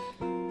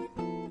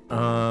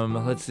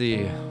 Let's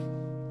see.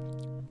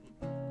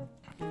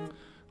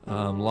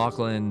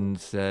 Lachlan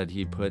said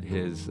he put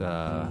his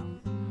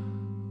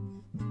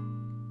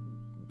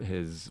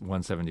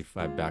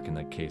 175 back in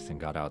the case and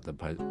got out the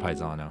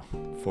Paisano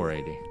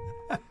 480.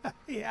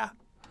 Yeah.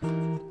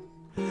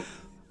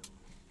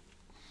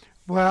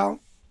 Well,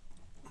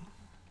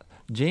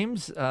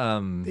 James,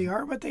 they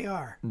are what they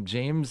are.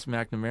 James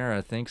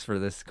McNamara, thanks for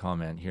this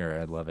comment here.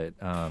 I love it.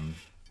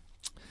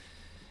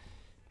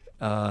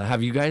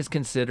 Have you guys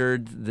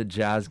considered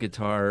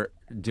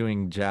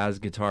doing jazz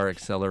guitar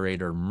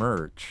accelerator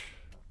merch?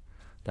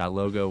 That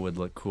logo would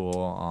look cool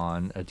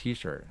on a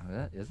t-shirt.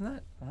 Isn't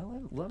that? I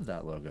love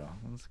that logo.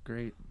 That's a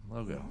great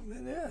logo.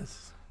 It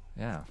is.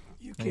 Yeah.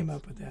 You came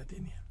up with that,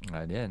 didn't you?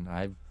 I did.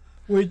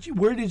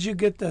 Where did you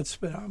get that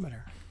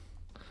speedometer?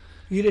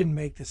 You didn't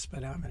make the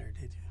speedometer,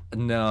 did you?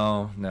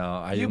 No.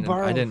 I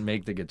didn't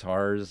make the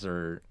guitars,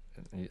 or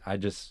I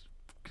just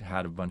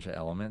had a bunch of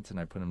elements and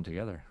I put them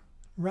together.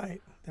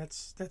 Right.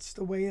 That's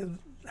the way of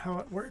how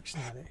it works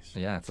nowadays.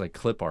 Yeah, it's like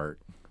clip art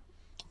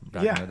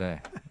back in the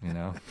day, you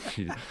know.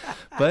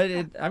 But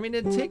it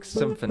takes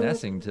some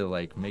finessing to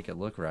like make it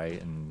look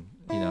right, and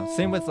you know,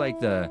 same with like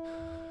the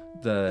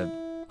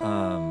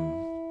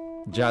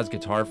Jazz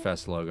Guitar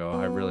Fest logo.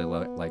 I really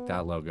like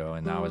that logo,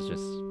 and I was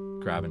just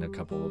grabbing a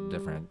couple of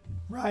different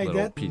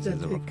little pieces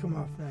that of did come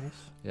off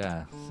nice.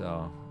 Yeah,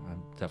 so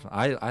I'm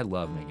definitely I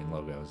love making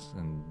logos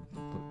and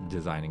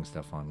designing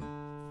stuff on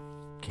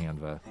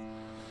Canva.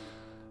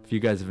 If you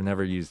guys have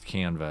never used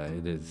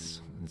Canva,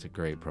 it's a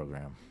great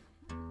program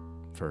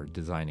for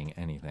designing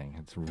anything.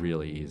 It's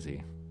really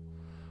easy.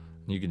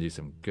 You can do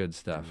some good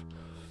stuff.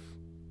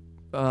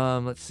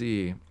 Let's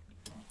see.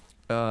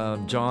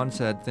 John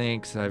said,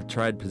 thanks. I've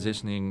tried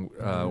positioning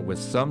with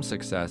some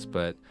success,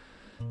 but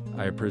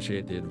I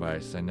appreciate the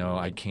advice. I know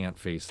I can't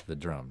face the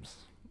drums.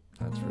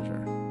 That's for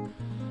sure.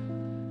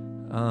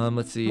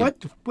 Let's see.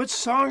 What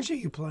songs are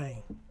you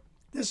playing?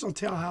 This will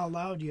tell how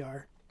loud you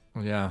are.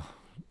 Yeah,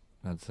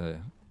 that's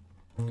a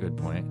good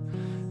point.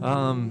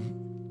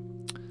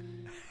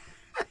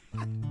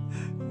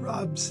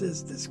 Rob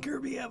says, does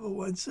Kirby have a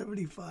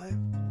 175?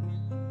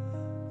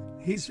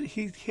 He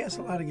has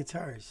a lot of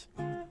guitars.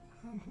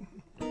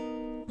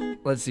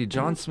 Let's see.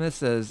 John Smith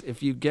says,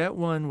 if you get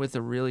one with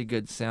a really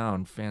good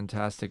sound,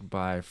 fantastic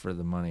buy for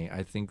the money.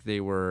 I think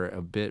they were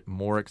a bit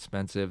more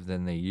expensive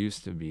than they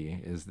used to be.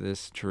 Is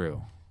this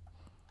true?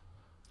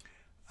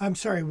 I'm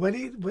sorry, what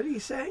did he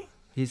say?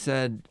 He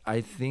said, I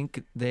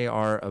think they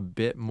are a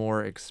bit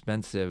more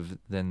expensive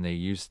than they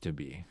used to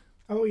be.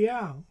 Oh,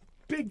 yeah.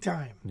 Big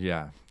time.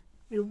 Yeah.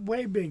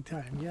 Way big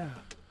time, yeah.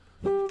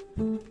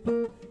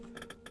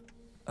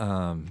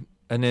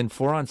 And then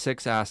 4 on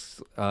 6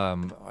 asks,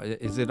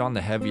 is it on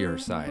the heavier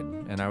side?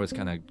 And I was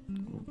kind of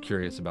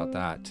curious about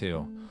that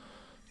too.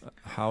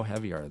 How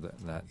heavy are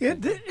that?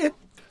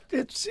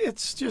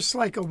 It's just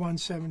like a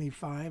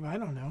 175. I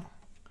don't know,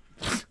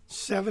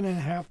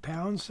 7.5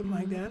 pounds, something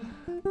like that.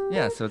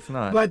 Yeah, so it's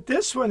not. But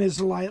this one is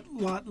a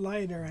lot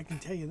lighter. I can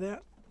tell you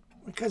that,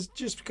 because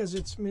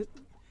it's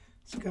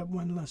got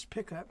one less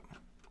pickup.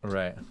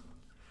 Right.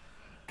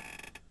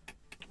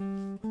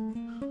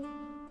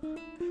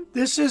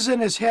 This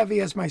isn't as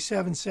heavy as my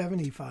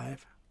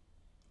 775.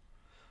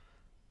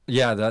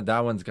 Yeah,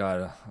 that one's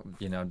got,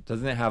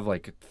 doesn't it have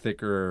like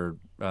thicker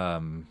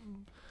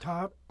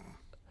Top?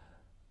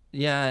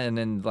 Yeah, and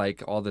then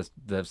like all the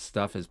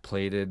stuff is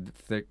plated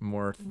thick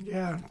more.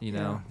 Yeah.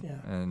 Yeah.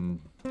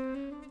 And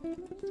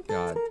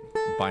got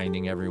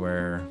binding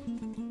everywhere.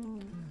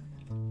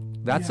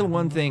 That's the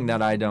one thing that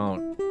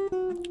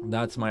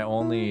that's my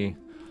only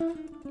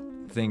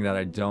thing that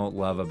I don't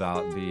love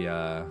about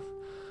the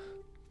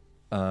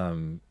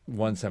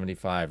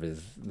 175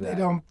 is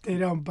that they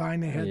don't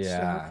bind the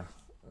headstock.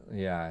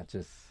 Yeah,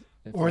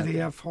 or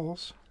the F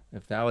holes.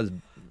 If that was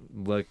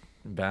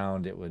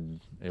bound, it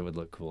would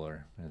look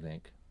cooler, I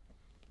think.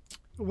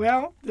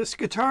 Well, this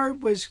guitar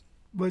was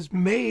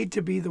made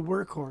to be the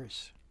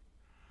workhorse.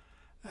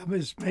 It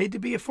was made to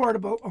be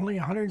affordable, only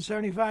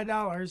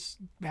 $175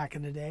 back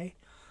in the day,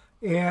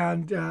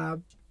 and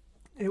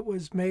it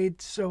was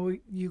made so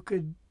you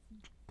could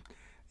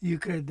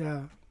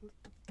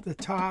the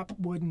top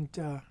wouldn't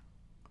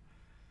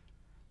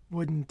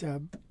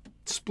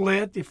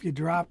split if you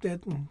dropped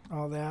it and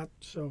all that.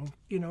 So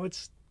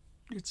it's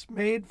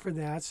made for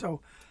that.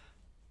 So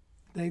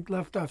they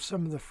left off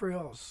some of the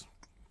frills.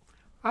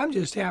 I'm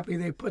just happy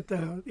they put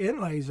the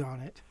inlays on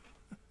it.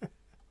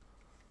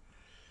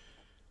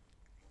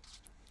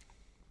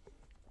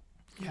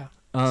 Yeah.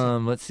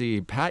 Let's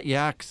see. Pat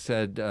Yak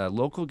said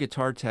local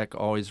guitar tech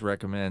always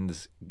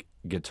recommends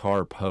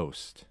guitar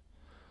post.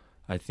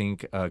 I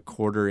think a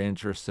 1/4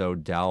 inch or so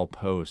dowel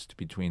post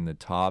between the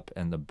top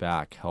and the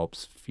back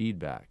helps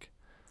feedback.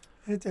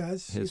 It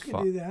does. You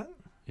can do that.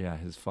 Yeah,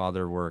 his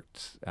father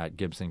worked at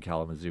Gibson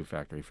Kalamazoo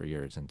factory for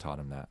years and taught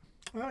him that.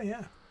 Oh,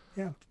 yeah.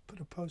 Yeah,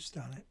 put a post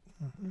on it.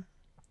 Mm-hmm.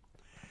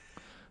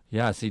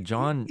 Yeah, see,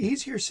 John...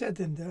 Easier said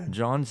than done.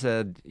 John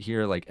said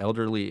here, like,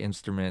 Elderly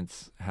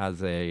Instruments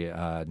has a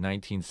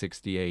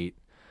 1968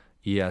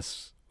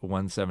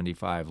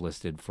 ES-175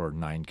 listed for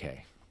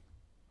 $9K.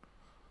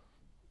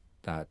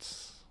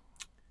 That's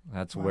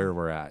wow. Where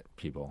we're at,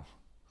 people.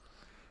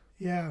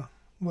 Yeah.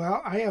 Well,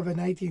 I have a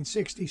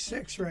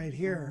 1966 right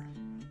here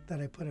that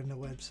I put on the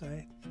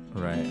website.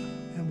 Right.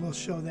 And we'll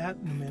show that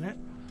in a minute.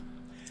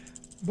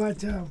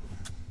 But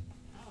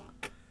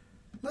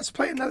let's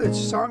play another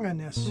song on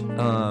this. Do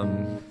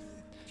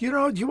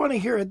you want to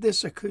hear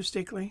this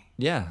acoustically?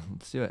 Yeah,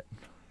 let's do it.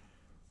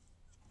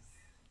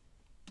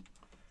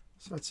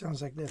 So it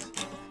sounds like this.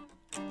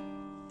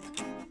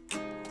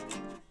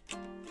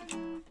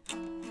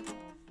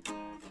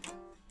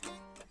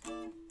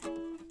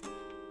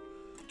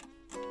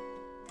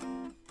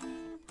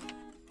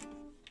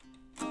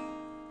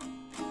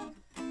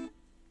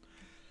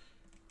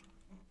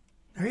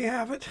 There you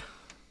have it.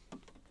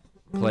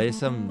 Play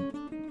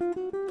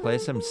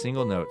some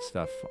single note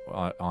stuff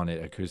on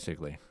it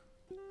acoustically.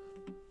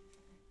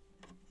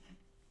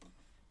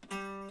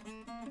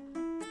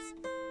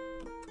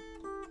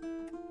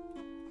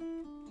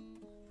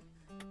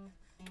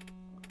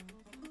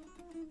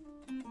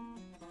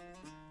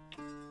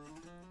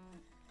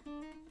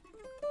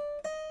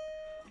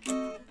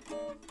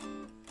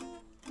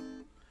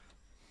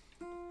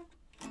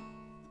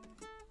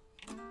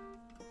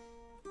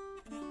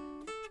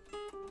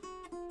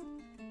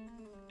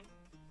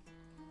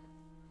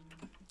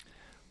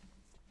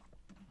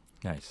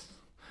 Nice.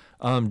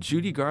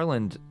 Judy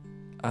Garland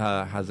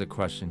has a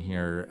question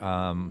here.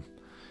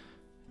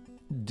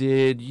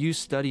 Did you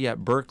study at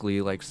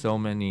Berklee like so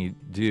many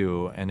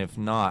do? And if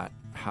not,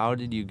 how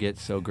did you get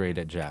so great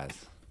at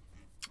jazz?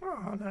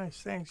 Oh,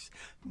 nice. Thanks.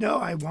 No,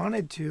 I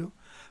wanted to.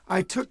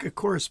 I took a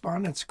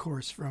correspondence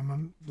course from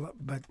him,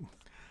 but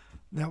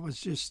that was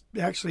just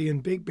actually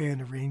in big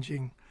band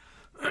arranging,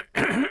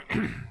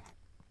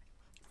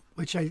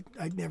 which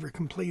I'd never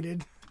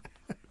completed.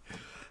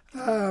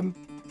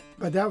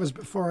 But that was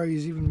before I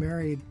was even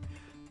married.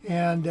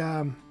 And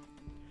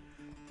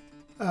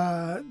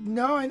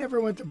no, I never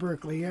went to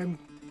Berklee.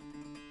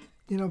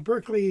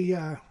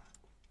 Berklee,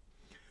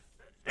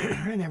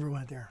 I never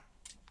went there.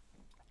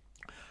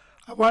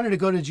 I wanted to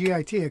go to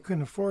GIT. I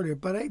couldn't afford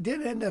it, but I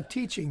did end up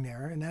teaching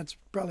there, and that's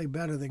probably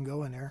better than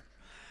going there.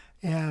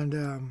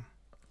 And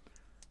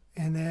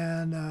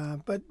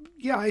then, but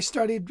yeah, I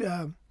studied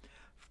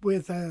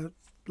with a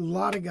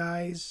lot of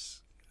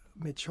guys: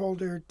 Mitch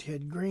Holder,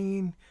 Ted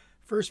Green,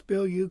 first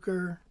Bill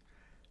Euchre,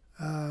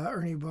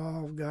 Ernie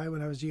Ball guy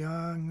when I was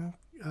young,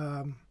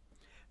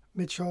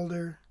 Mitch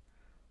Holder,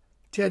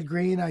 Ted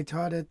Green. I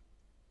taught at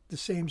the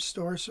same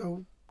store,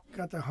 so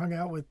got to hang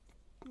out with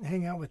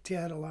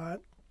Ted a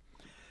lot.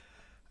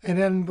 And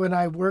then when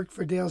I worked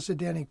for Dale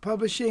Zdenek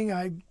Publishing,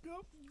 I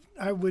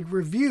would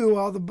review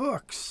all the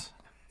books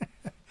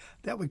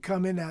that would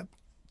come in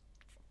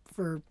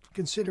for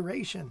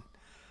consideration.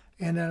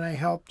 And then I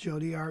helped Joe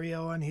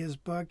DiArio on his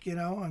book,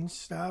 and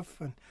stuff.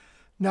 And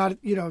not,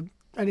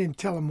 I didn't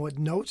tell him what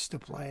notes to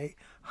play.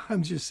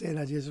 I'm just saying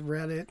I just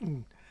read it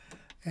and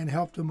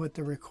helped him with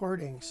the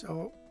recording.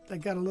 So I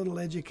got a little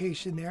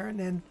education there. And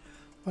then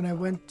when I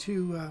went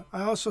to,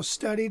 I also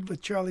studied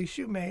with Charlie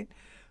Shoemate,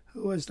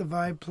 who was the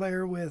vibe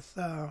player with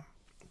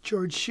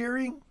George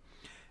Shearing.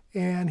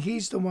 And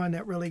he's the one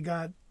that really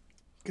got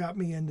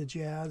me into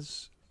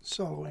jazz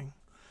soloing.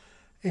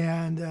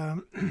 And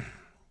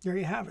there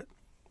you have it.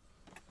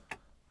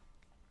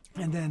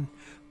 And then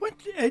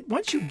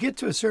once you get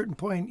to a certain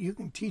point, you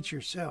can teach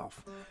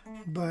yourself.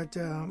 But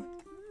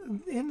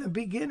in the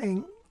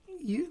beginning,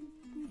 you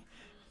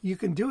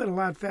can do it a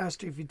lot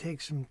faster if you take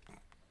some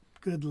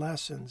good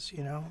lessons,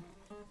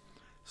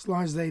 as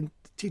long as the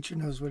teacher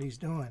knows what he's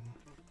doing.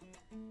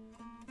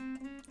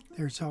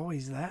 There's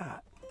always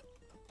that.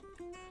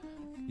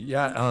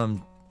 Yeah.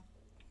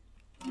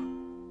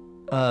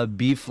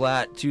 B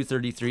flat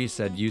 233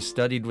 said you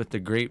studied with the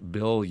great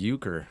Bill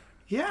Euchre.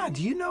 Yeah.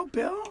 Do you know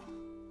Bill?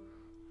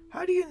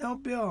 How do you know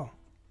Bill?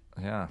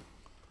 Yeah.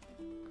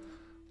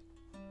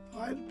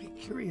 I'd be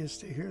curious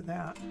to hear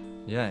that.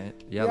 Yeah.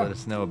 Let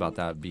us know about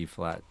that, B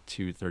flat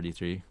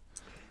 233.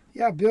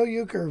 Yeah, Bill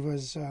Euchre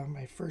was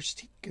my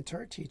first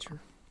guitar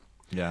teacher.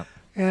 Yeah.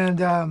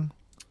 And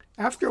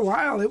after a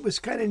while, it was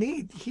kind of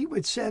neat. He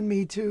would send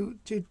me to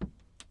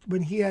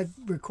when he had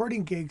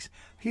recording gigs,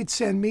 he'd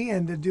send me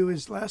in to do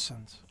his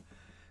lessons.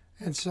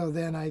 And so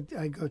then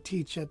I'd go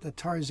teach at the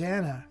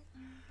Tarzana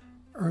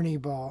Ernie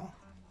Ball.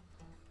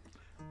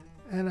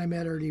 And I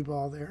met Ernie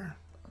Ball there.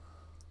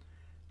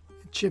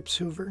 Chips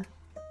Hoover.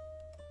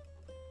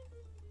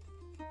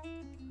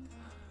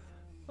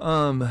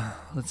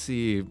 Let's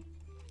see.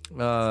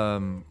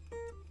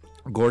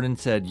 Gordon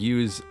said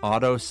use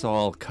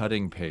Autosol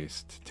cutting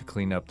paste to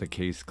clean up the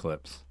case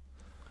clips.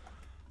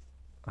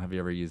 Have you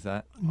ever used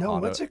that? No,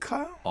 what's it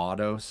called?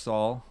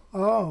 Autosol.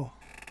 Oh.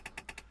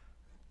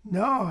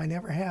 No, I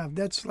never have.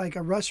 That's like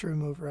a rust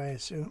remover, I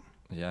assume.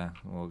 Yeah,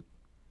 well,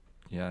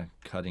 yeah,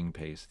 cutting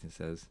paste, it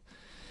says.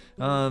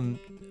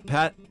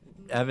 Pat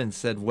Evans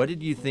said, what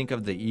did you think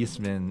of the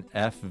Eastman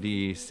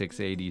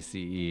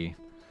FV680CE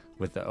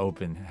with the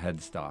open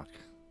headstock?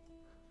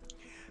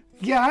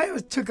 Yeah,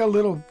 it took a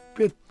little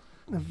bit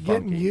of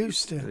getting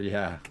used to.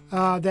 Yeah.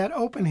 That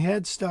open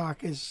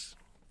headstock is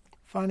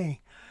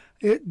funny.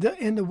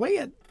 And the way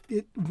it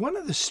one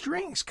of the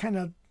strings kind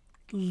of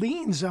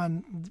leans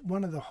on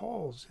one of the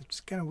holes.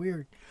 It's kind of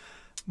weird.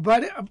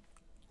 But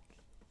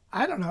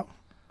I don't know.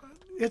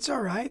 It's all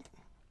right.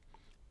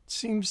 It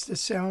seems to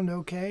sound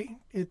okay.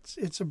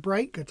 It's a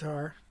bright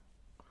guitar,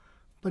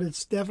 but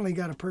it's definitely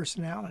got a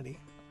personality.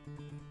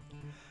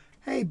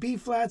 Hey, B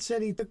Flat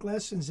said he took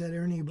lessons at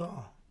Ernie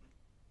Ball.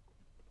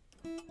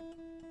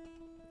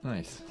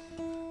 Nice.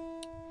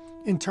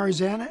 In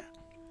Tarzana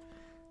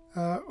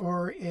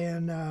or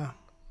in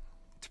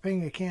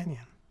Topanga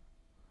Canyon.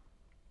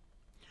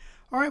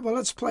 All right, well,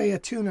 let's play a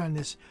tune on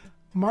this.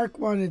 Mark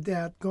wanted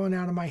that going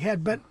out of my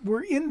head, but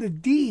we're in the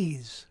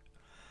D's.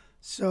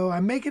 So I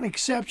make an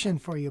exception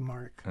for you,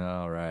 Mark.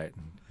 All right.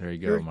 There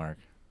you go, Mark.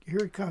 Here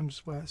it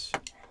comes, Wes.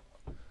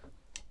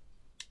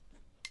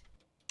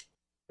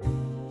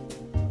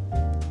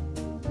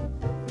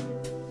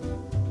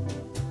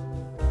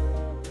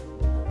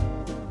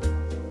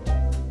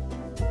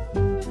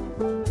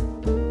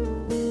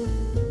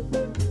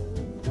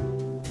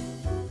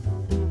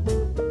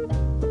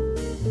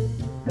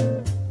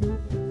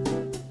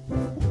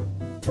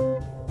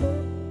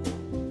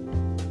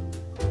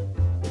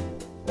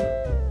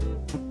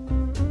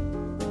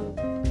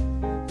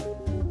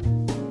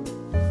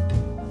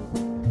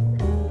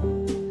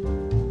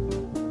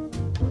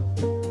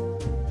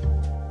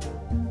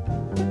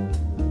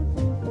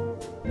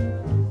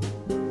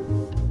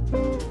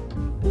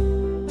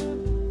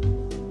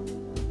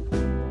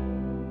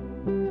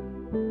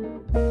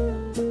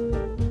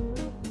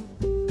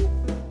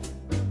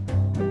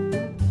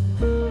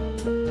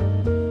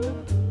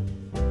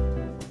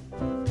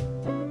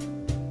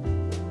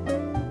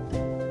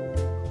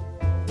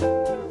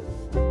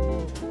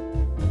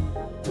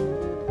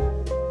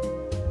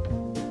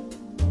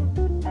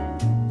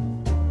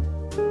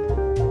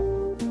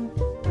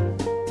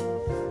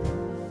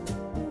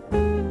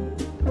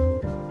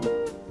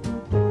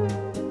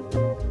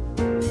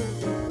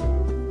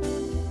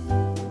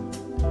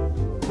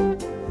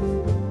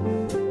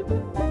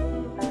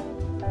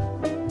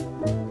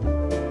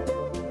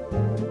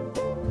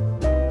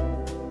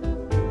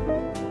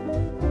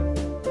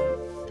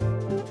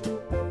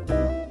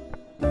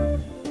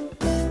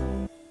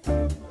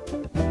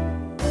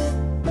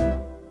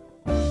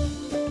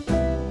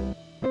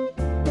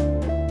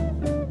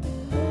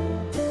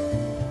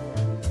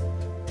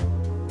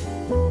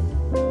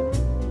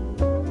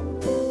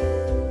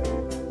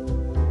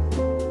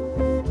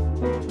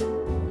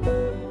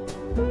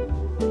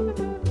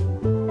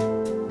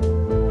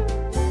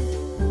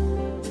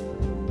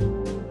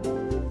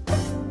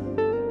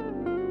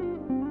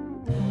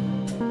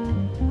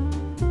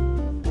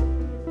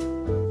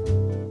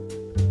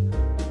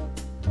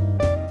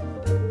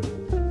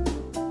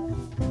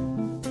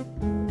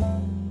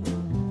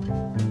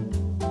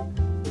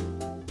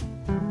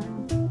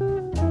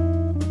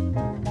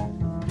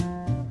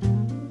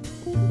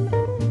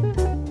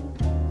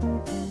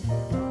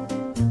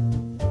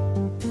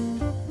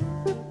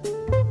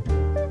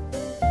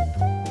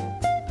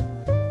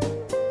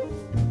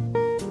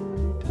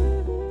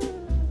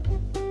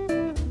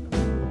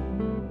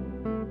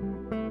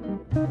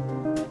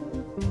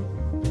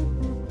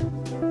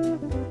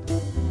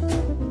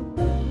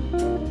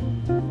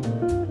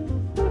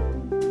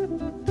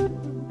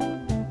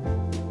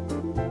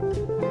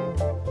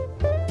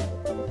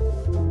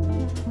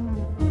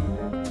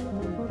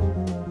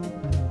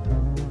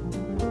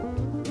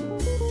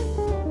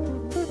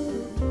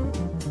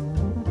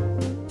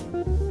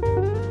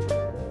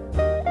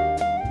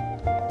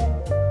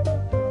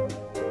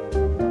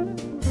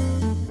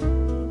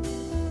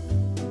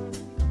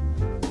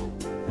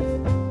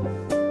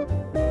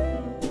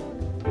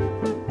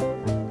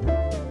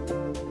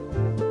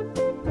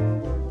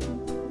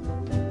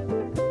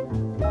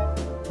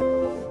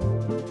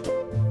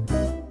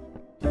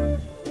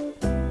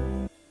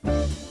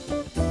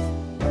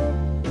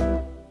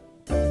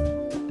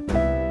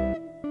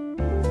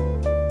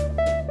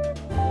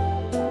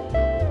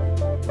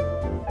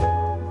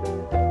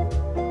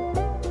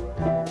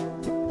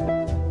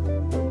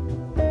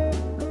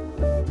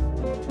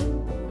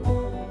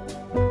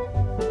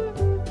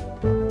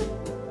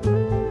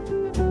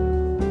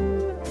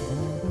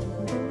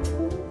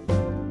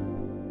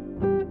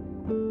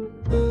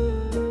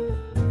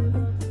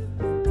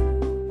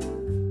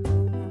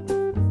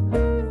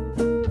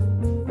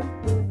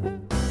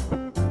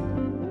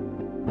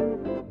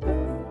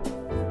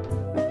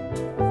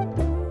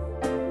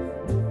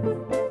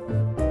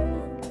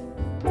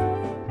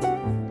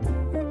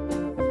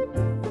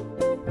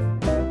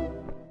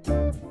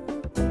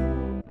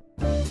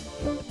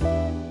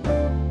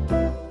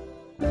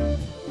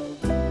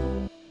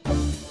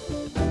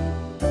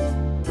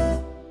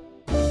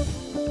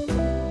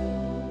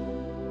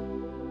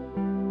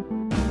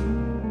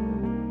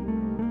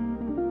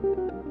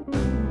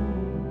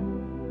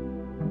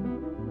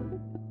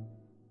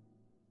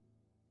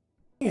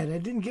 it, I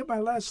didn't get my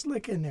last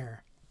lick in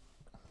there.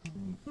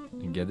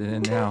 You get it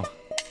in now.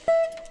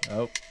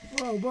 Oh.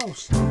 Whoa, whoa.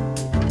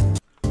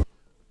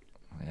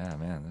 Yeah,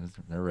 man,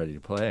 they're ready to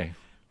play.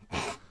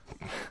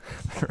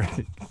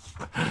 Ready.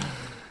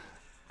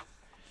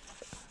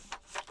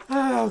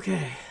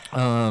 Okay.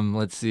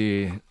 Let's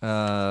see.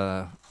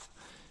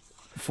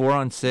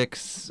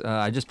 4-on-6.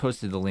 I just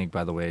posted the link,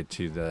 by the way,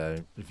 to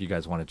the, if you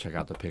guys want to check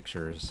out the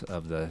pictures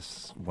of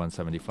this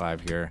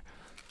 175 here,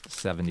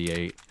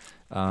 78.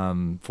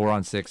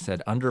 4-on-6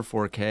 said under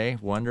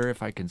 4K. Wonder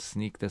if I can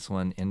sneak this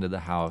one into the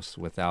house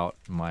without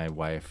my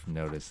wife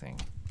noticing.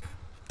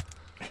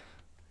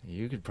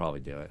 You could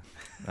probably do it.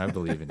 I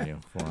believe in you.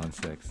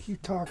 4-on-6. You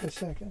talk a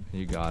second.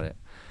 You got it.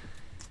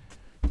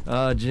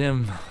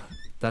 Jim,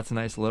 that's a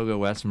nice logo,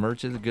 Wes.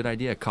 Merch is a good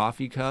idea.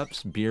 Coffee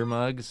cups, beer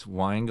mugs,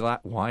 wine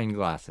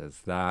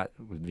glasses. That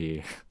would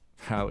be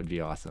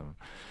awesome.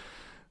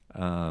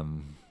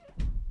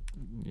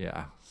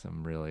 Yeah,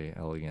 some really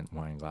elegant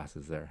wine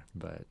glasses there,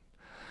 but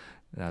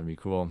that'd be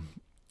cool.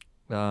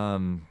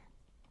 Let's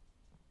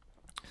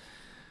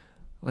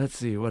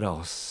see what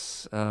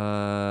else.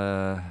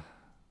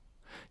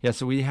 Yeah,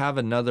 so we have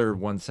another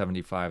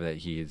 175 that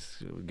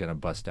he's gonna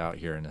bust out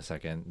here in a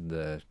second.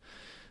 The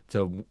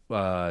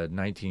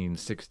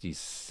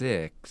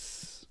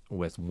 1966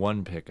 with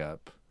one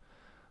pickup.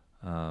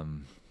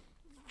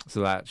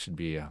 So that should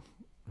be. I'm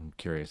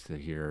curious to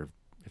hear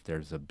if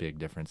there's a big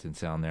difference in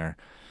sound there.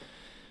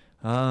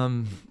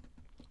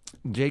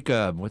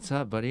 Jacob, what's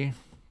up, buddy?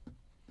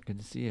 Good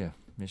to see you.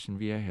 Mission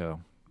Viejo.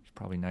 It's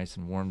probably nice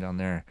and warm down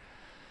there.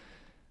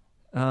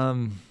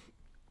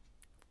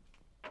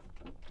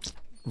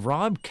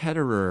 Rob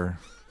Ketterer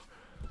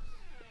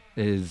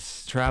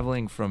is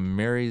traveling from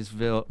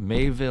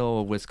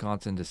Mayville,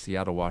 Wisconsin to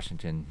Seattle,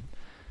 Washington,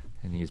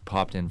 and he's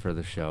popped in for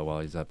the show while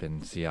he's up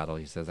in Seattle.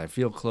 He says, I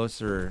feel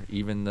closer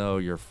even though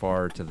you're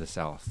far to the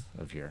south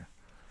of here.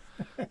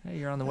 Hey,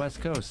 you're on the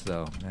West Coast,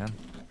 though, man.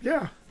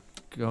 Yeah.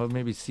 Go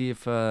maybe see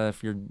if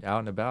you're out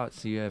and about,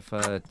 see if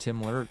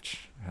Tim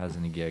Lurch has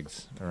any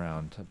gigs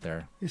around up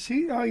there. Is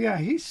he? Oh, yeah,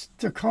 he's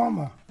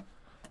Tacoma.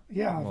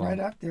 Yeah, Well, right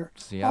up there.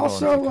 Seattle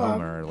Also, and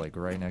Tacoma are like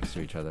right next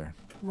to each other.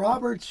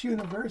 Roberts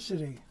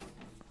University.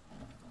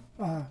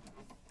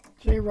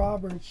 Jay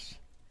Roberts.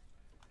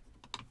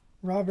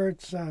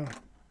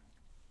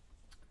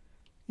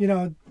 You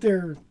know,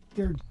 they're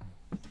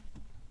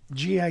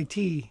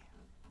GIT.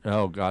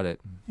 Oh, got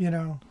it. You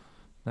know.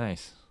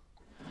 Nice.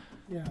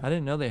 Yeah. I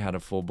didn't know they had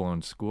a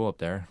full-blown school up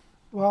there.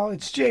 Well,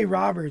 it's Jay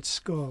Roberts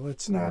School.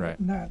 It's not Right.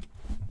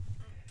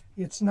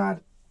 It's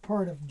not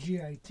part of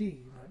GIT.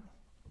 But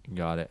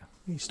Got it.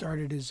 he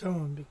started his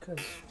own because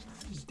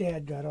his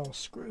dad got all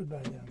screwed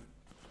by them.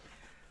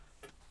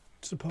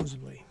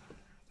 Supposedly.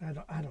 I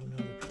don't know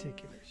the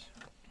particulars.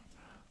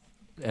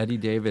 Eddie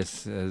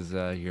Davis is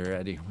here.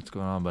 Eddie, what's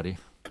going on, buddy?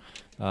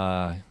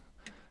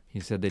 He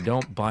said they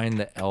don't bind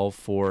the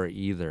L4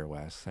 either,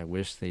 Wes. I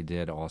wish they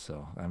did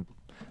also. I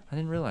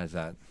didn't realize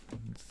that.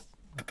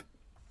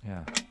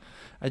 Yeah.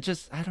 I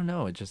don't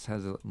know. It just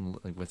has,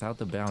 like, without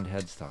the bound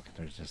headstock,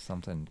 there's just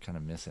something kind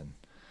of missing.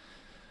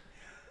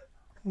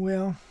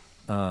 Well.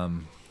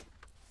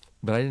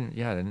 But I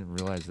didn't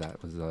realize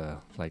that was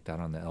like that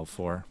on the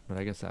L4. But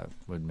I guess that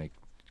would make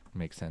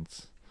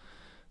sense.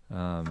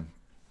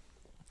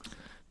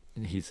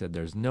 He said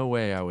there's no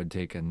way I would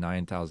take a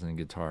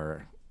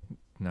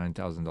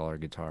 $9,000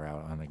 guitar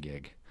out on a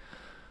gig.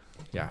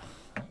 Yeah,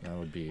 that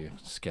would be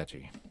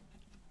sketchy.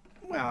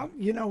 Well,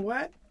 you know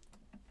what?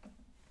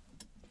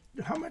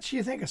 How much do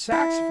you think a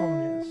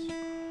saxophone is?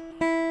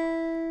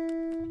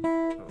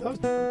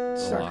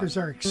 Those suckers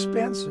are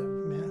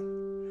expensive,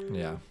 man.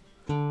 Yeah.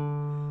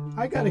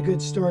 I got a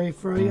good story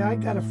for you. I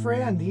got a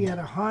friend. He had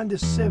a Honda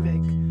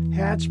Civic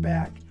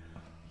hatchback.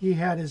 He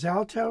had his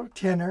alto,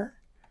 tenor,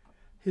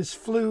 his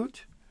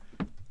flute,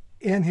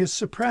 and his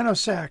soprano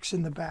sax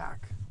in the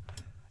back.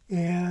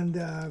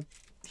 And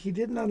he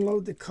didn't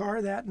unload the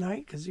car that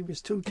night because he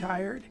was too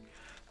tired.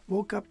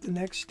 Woke up the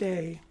next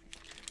day.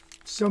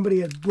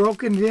 Somebody had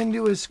broken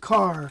into his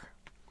car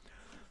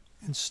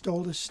and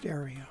stole the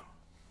stereo.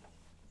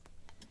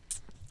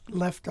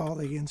 Left all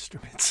the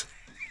instruments.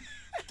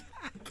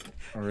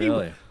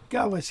 Really?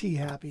 God, was he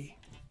happy.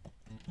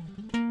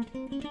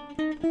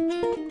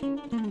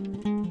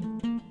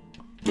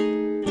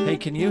 Hey,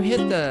 can you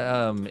hit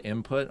the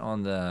input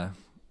on the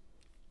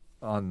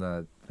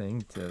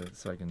thing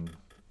so I can?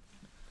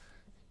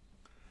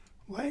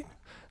 What?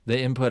 The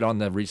input on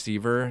the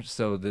receiver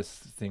so this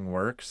thing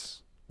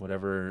works.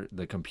 Whatever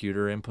the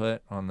computer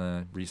input on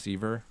the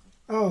receiver.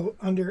 Oh,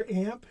 under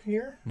amp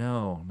here?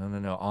 No.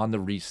 On the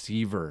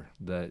receiver.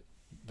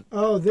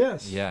 Oh,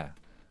 this? Yeah.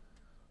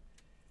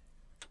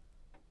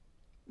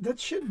 That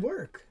should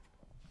work.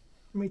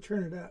 Let me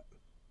turn it up.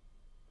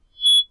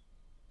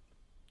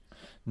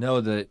 No,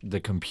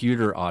 the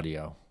computer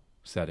audio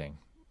setting,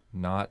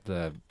 not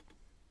the.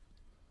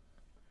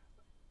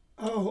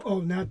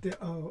 Not the.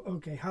 Oh,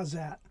 okay. How's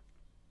that?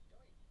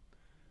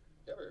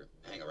 Ever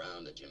hang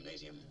around the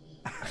gymnasium?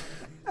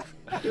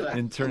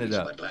 And turn it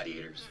up.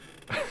 Gladiators.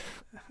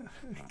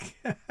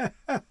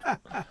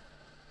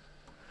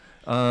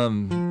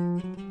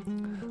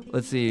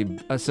 Let's see.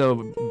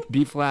 So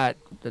B flat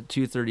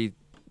 230,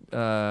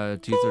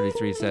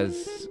 233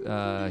 says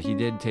he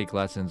did take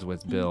lessons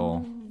with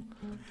Bill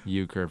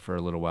Euchre for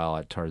a little while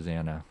at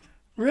Tarzana.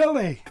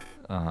 Really?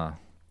 Uh-huh.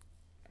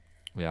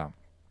 Yeah.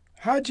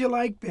 How'd you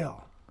like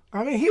Bill?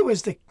 I mean, he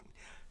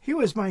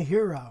was my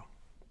hero.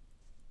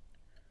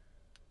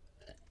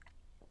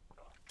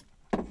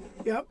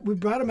 Yep, we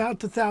brought him out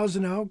to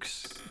Thousand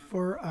Oaks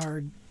for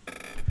our,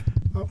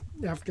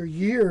 after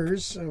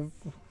years of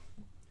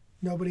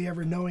nobody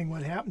ever knowing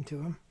what happened to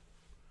him.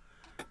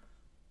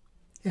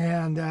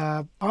 And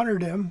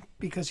honored him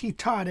because he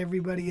taught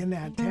everybody in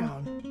that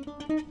town.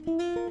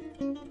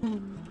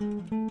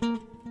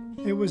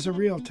 It was a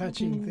real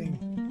touching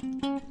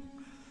thing.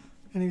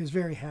 And he was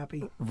very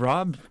happy.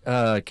 Rob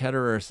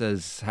Ketterer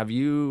says, have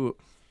you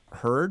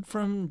heard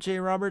from Jay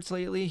Roberts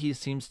lately? He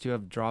seems to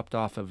have dropped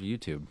off of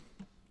YouTube.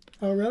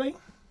 Oh, really?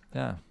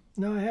 Yeah.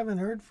 No, I haven't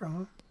heard from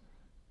him.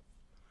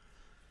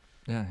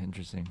 Yeah,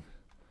 interesting.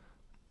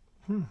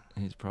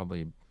 He's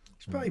probably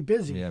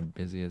busy. Yeah,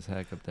 busy as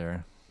heck up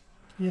there.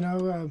 You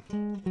know,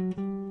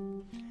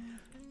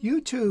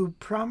 YouTube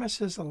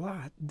promises a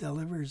lot,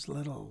 delivers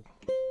little.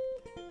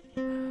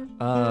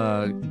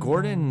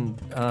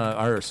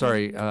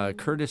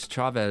 Curtis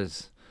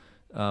Chavez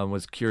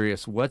was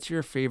curious. What's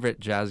your favorite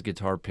jazz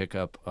guitar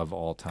pickup of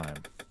all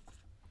time?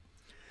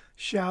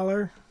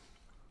 Schaller.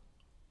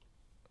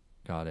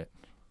 Got it.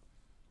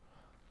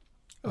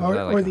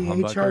 Or the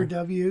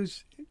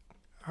HRWs,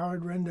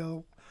 Howard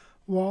Rendell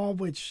Wall,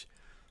 which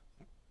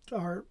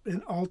are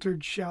an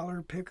altered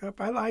Schaller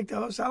pickup. I like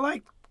those. I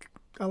like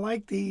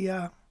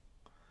the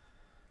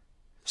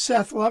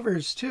Seth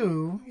Lovers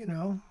too. You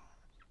know,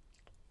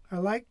 I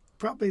like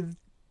probably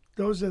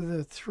those are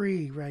the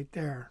three right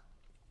there.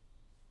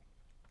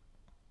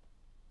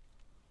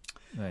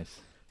 Nice.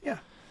 Yeah.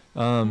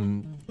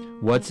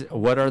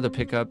 What are the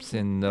pickups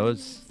in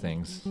those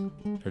things?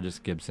 Or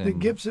just Gibson? The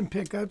Gibson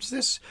pickups.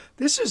 This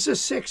is a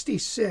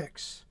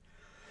 66,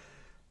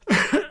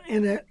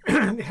 and it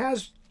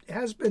has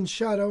been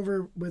shot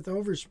over with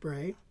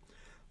overspray,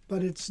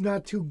 but it's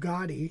not too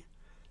gaudy,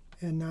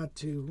 and not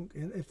too.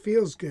 It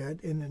feels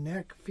good, and the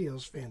neck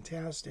feels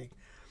fantastic.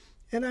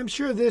 And I'm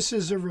sure this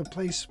is a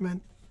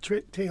replacement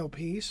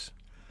tailpiece.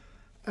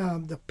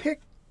 The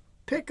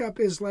pickup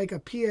is like a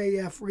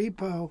PAF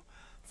repo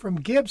from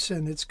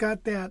Gibson. It's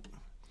got that,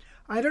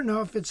 I don't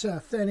know if it's an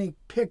authentic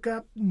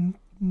pickup,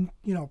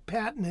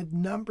 patented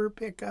number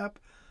pickup,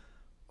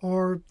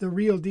 or the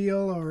real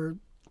deal, or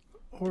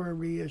a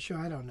reissue.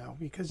 I don't know,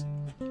 because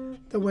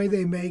the way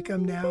they make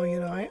them now,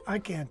 I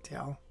can't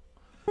tell.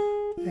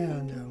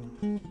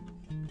 And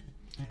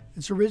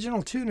it's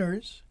original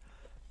tuners,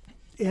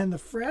 and the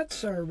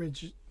frets are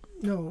original.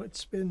 No,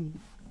 it's been,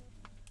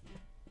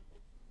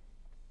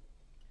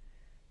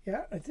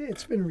 yeah, I think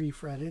it's been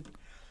refretted.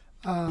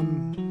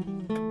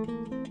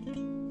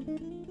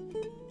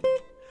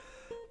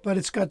 But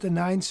it's got the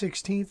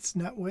 9/16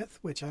 nut width,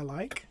 which I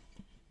like.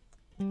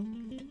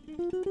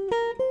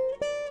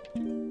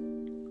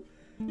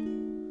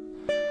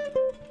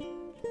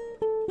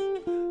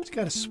 It's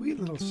got a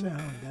sweet little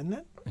sound, doesn't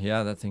it?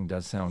 Yeah, that thing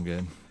does sound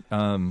good.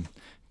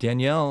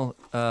 Danielle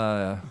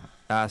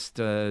asked,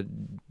 do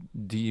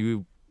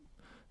you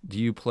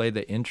play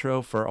the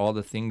intro for All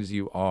the Things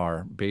You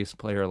Are? Bass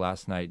player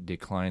last night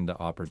declined the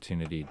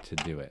opportunity to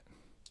do it.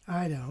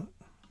 I don't.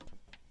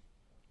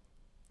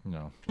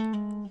 No.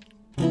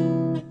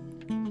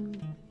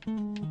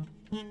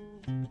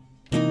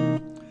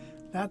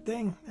 That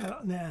thing?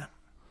 Nah.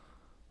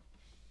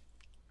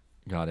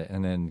 Got it.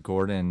 And then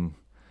Gordon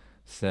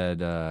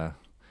said,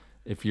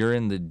 if you're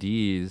in the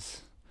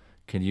D's,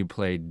 can you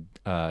play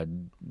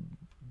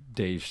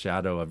Dave's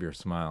Shadow of Your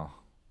Smile?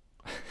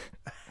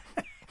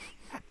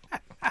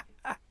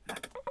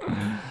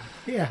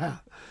 Yeah.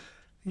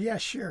 Yeah,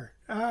 sure.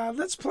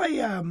 Let's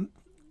play,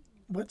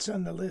 what's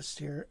on the list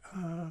here?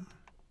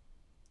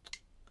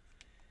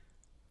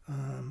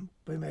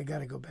 But I got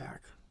to go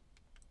back.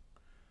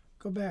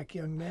 Go back,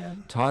 young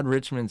man. Todd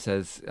Richmond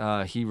says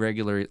he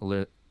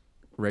regularly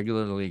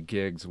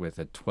gigs with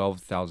a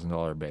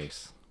 $12,000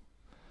 bass.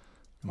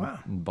 Wow.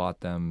 And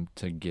bought them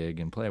to gig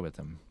and play with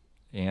them.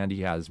 And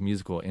he has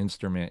musical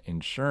instrument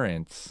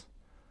insurance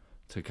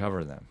to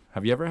cover them.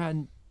 Have you ever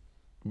had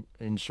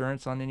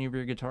insurance on any of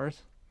your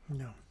guitars?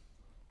 No.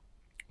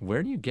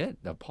 Where do you get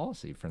a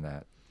policy for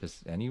that?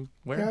 Just anywhere?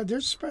 Yeah,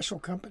 there's special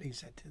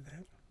companies that do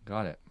that.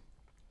 Got it.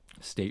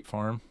 State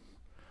Farm?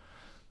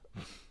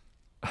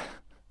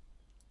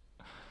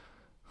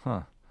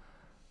 Huh.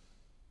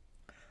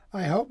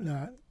 I hope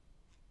not.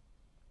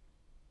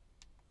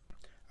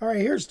 All right,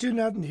 here's Do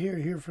Nothing to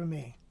Hear from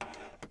me.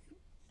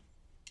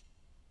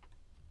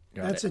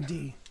 That's a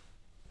D.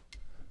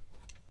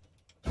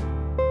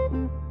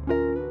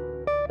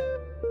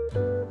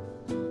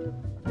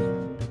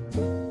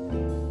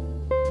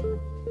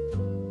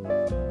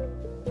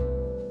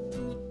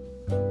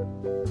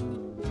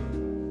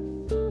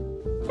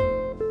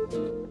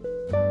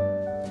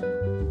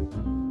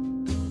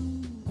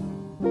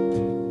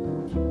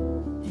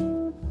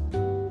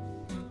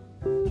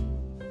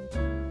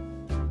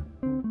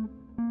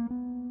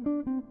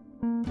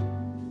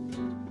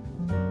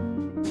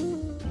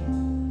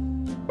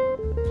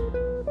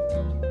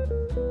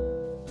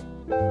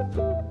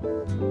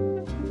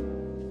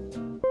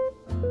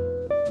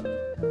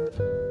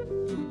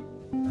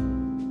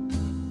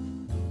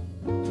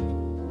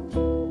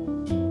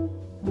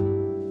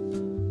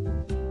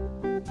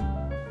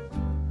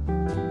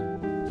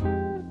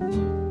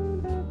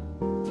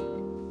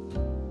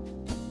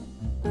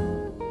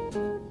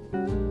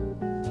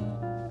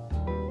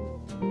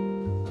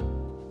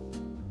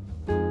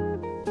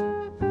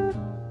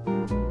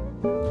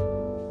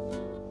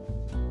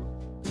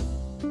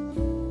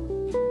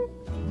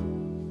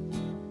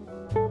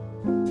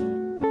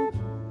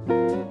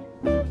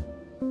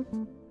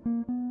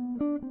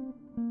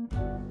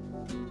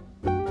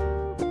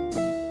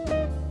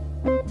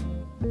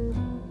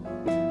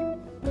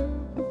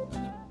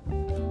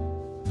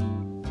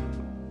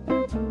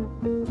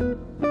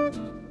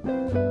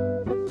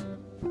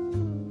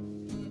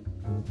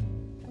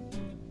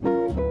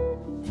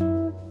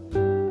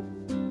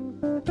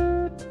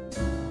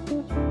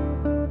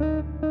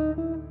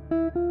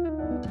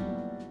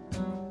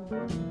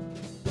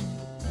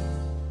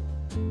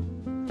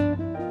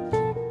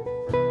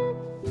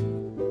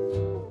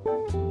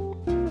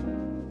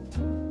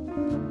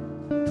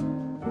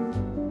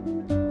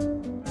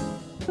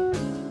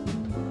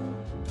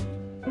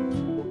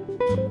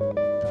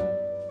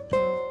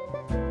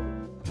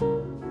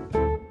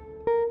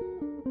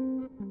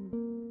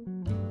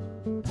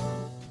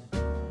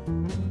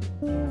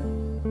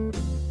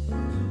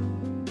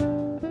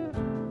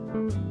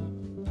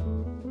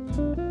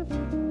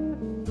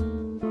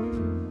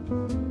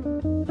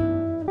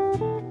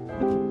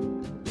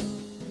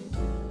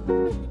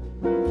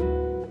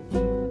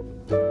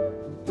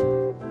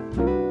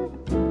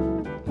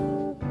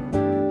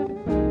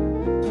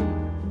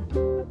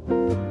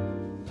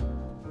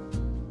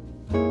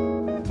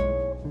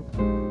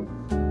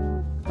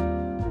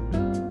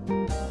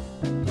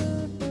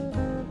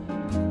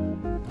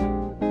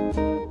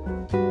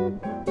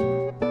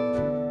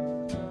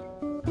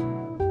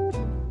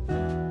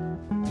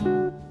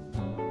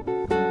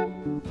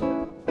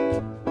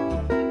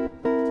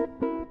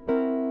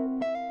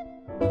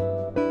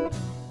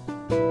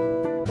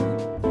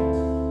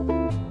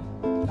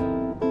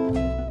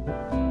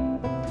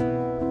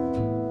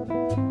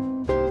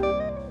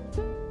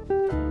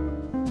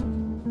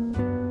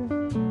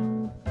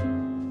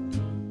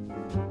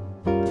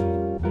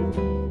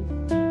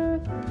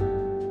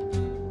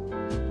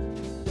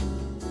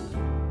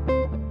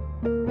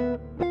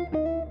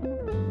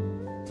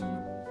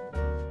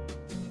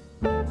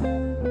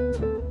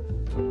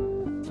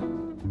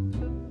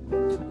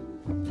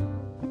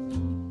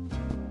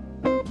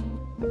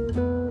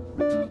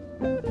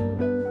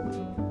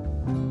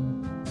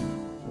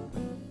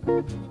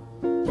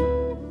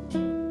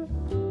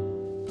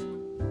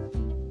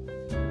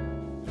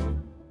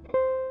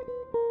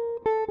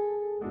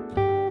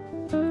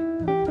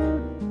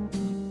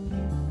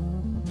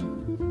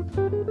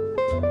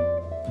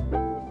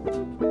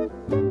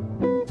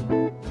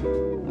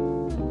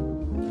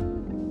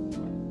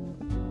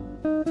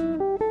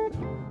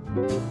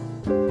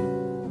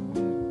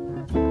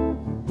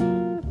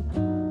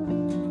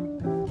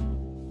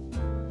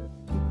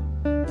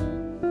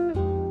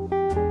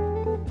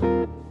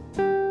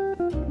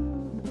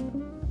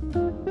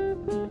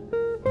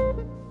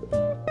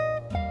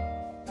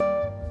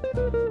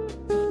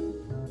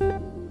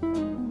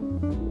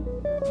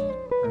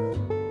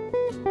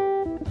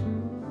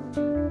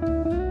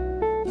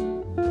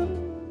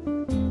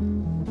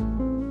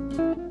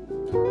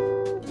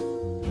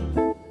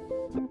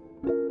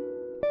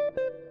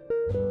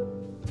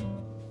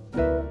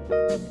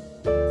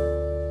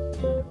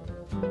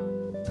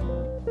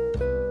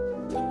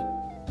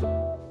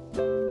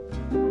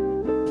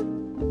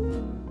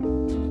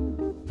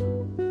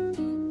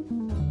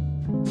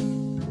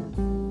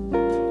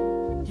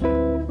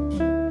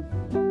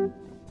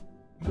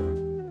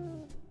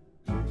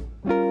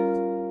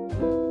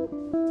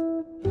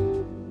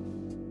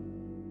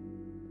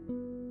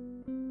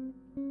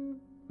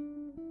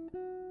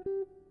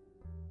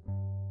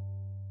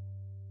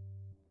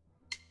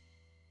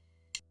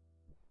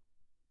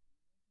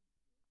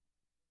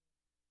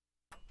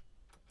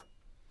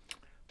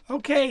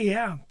 Okay,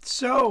 yeah.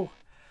 So,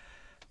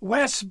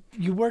 Wes,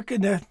 you work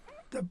in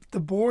the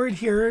board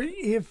here.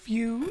 If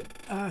you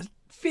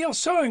feel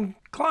so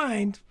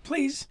inclined,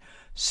 please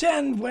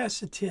send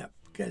Wes a tip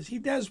because he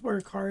does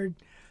work hard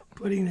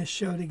putting this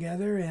show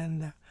together,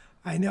 and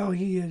I know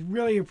he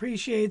really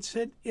appreciates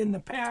it in the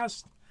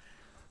past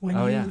when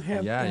Oh you yeah,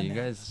 have yeah. done You it.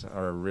 guys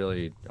are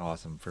really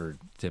awesome for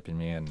tipping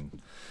me,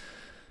 and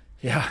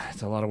yeah,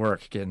 it's a lot of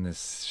work getting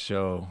this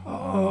show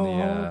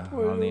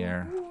on the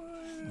air.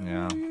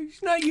 Yeah,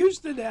 He's not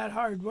used to that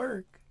hard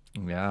work.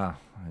 yeah,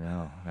 I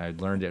know. I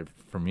learned it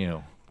from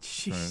you.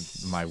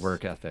 Jeez. My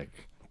work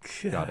ethic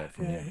got it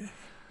from Yeah. you.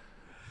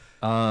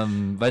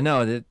 But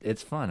no,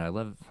 it's fun. I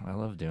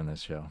love doing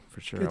this show for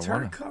sure.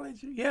 Guitar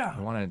college, yeah.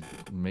 I want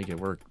to make it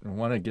work. I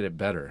want to get it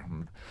better.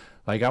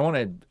 Like I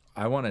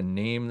want to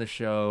name the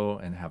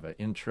show and have an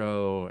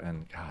intro,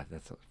 and God,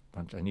 that's a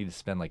bunch. I need to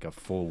spend like a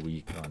full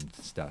week on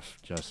stuff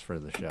just for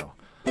the show,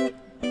 which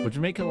would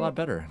make it a lot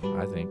better.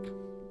 I think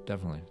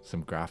definitely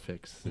some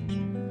graphics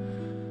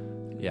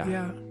and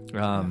yeah.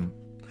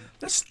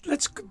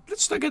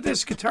 Let's look at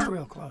this guitar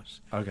real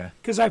close Okay.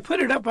 because I put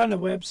it up on the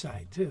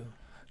website too.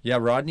 Yeah,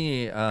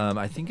 Rodney.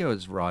 I think it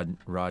was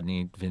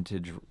Rodney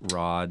Vintage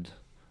Rod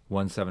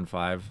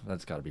 175.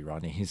 That's got to be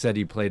Rodney. He said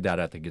he played that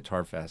at the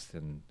Guitar Fest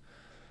and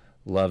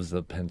loves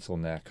the pencil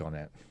neck on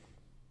it.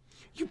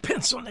 You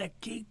pencil neck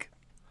geek.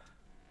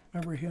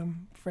 Remember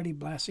him, Freddie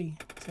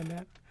Blassie said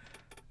that.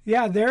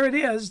 Yeah, there it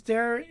is.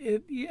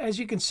 As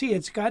you can see,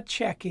 it's got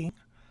checking.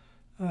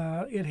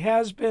 It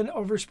has been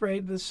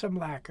oversprayed with some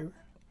lacquer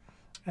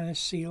and has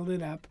sealed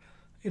it up.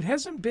 It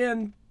hasn't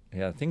been.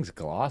 Yeah, the thing's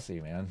glossy,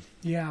 man.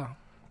 Yeah.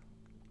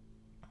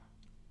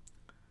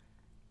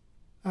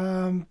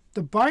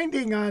 The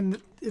binding on,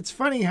 it's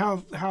funny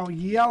how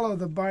yellow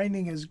the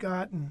binding has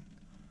gotten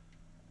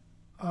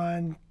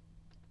on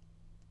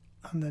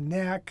the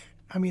neck,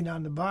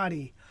 on the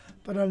body,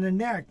 but on the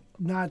neck,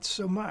 not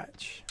so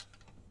much.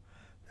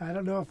 I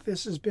don't know if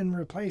this has been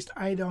replaced.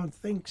 I don't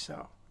think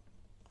so.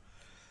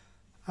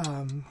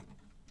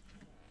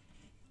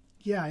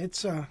 Yeah,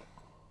 it's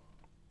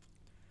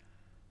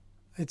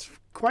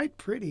quite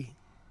pretty.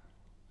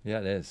 Yeah,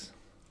 it is.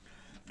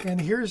 And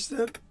here's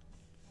the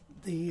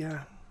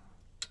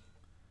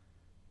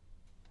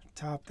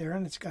top there,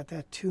 and it's got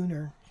that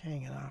tuner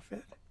hanging off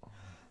it.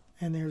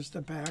 And there's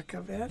the back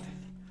of it.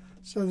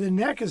 So the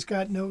neck has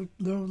got no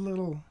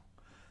little.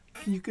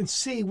 You can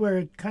see where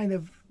it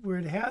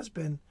has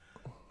been,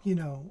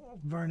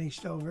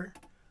 varnished over.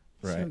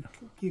 Right. So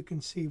you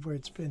can see where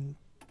it's been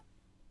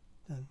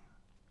done.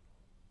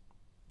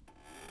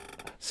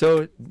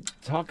 So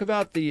talk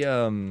about the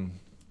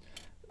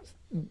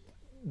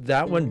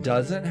that one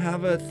doesn't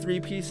have a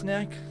 3-piece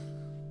neck.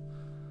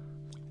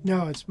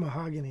 No, it's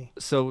mahogany.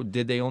 So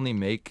did they only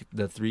make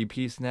the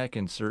 3-piece neck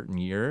in certain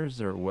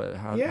years, or what?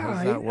 How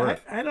does that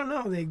work? I don't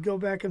know. They go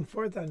back and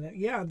forth on that.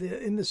 Yeah,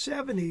 in the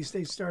 70s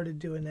they started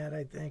doing that,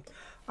 I think.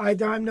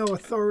 I'm no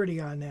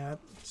authority on that.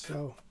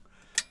 So,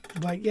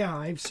 but yeah,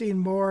 I've seen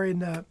more in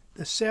the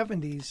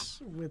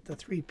 70s with the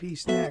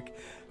 3-piece neck,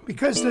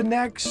 because the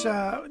necks,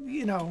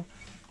 you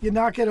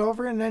knock it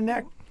over and the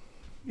neck,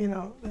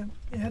 the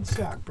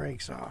headstock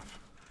breaks off.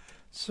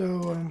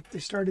 So they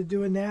started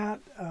doing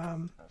that.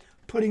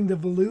 Putting the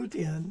volute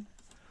in,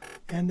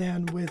 and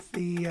then with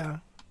the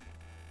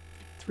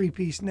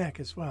 3-piece neck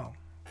as well.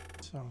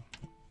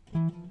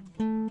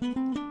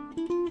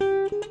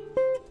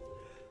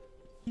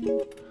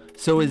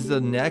 So is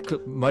the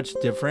neck much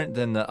different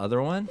than the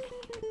other one?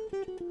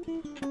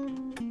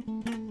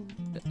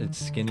 It's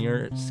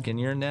skinnier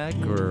neck,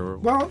 or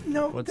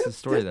no. What's the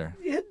story there?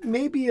 It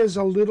maybe is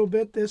a little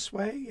bit this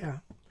way, yeah,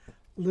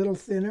 a little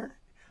thinner,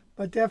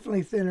 but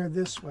definitely thinner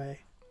this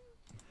way.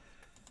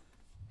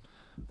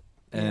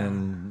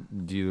 And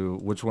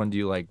which one do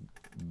you like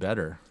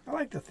better? I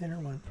like the thinner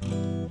one.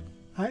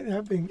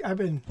 I've been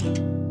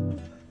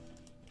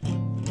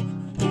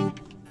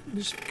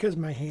just because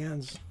my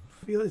hands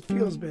it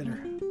feels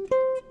better.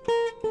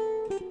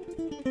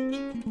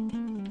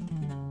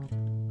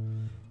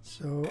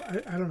 So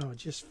I don't know, it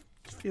just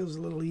feels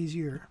a little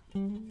easier.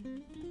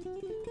 And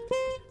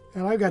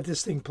I've got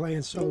this thing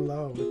playing so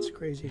low, it's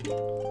crazy.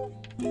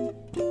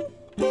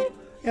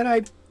 And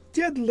I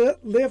did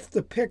lift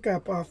the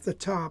pickup off the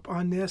top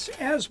on this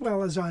as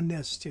well as on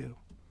this too.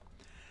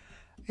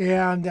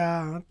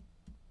 And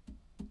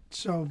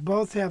so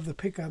both have the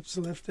pickups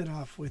lifted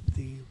off with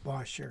the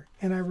washer.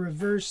 And I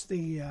reversed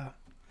the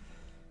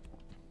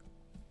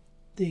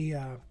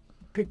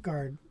pick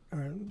guard,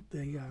 or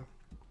the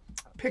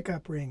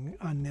pickup ring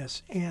on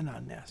this and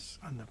on this,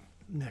 on the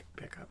neck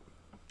pickup.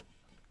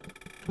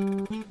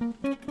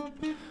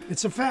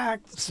 It's a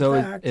fact.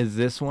 Is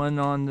this one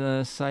on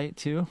the site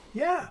too?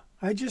 Yeah,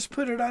 I just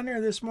put it on there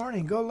this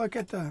morning. Go look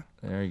at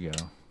There you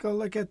go. Go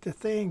look at the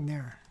thing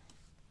there.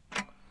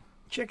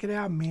 Check it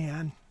out,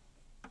 man.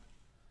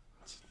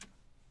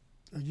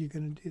 Are you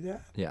going to do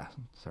that? Yeah,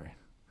 sorry.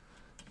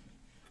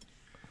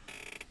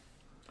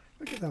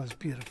 Look at those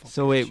beautiful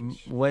So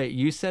pictures. wait,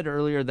 you said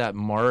earlier that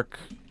Mark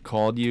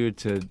called you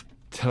to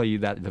tell you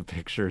that the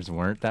pictures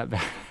weren't that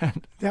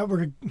bad.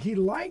 He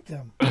liked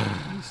them.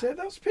 He said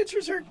those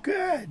pictures are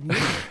good.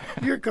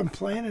 You're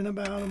complaining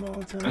about them all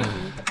the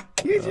time.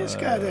 You just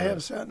got to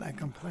have something I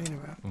complain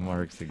about.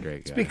 Mark's a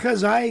great guy. It's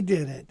because I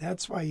did it.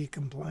 That's why you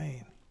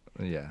complain.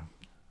 Yeah.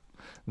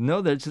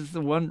 No, there's just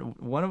the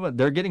one of them.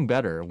 They're getting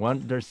better.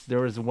 There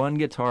was one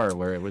guitar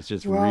where it was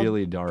just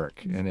really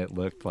dark, and it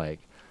looked like.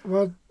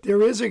 Well, there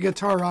is a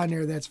guitar on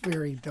there that's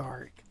very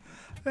dark.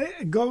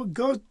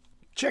 Go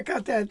check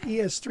out that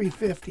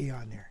ES-350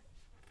 on there.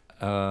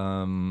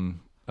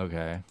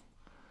 Okay.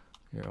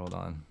 Here, hold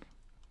on.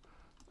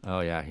 Oh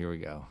yeah, here we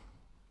go.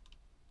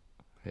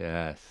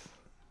 Yes.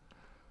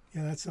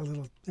 Yeah, that's a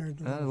little.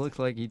 It looks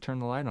like you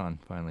turned the light on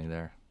finally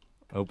there.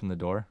 Open the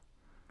door.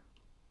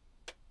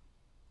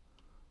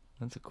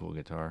 That's a cool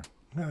guitar.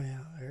 Oh yeah,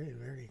 very,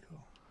 very cool.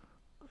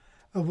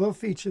 Oh, we'll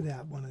feature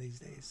that one of these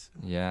days.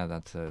 Yeah,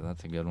 that's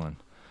a good one.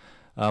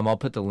 I'll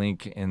put the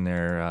link in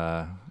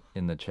there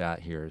in the chat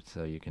here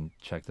so you can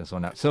check this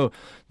one out. So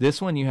this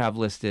one you have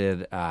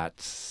listed at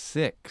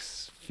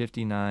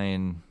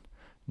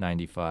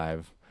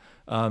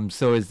 $659.95.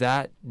 So is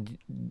that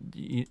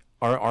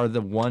are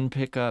the one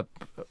pickup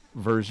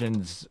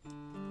versions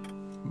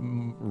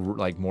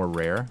like more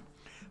rare?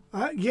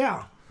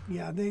 Yeah.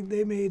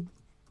 They made.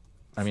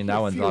 I mean,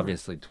 that one's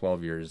obviously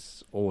 12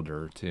 years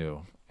older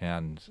too,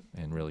 and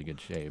in really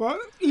good shape. Well,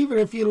 even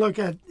if you look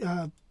at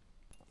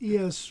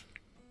ES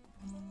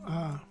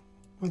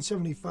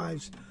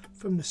 175s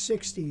from the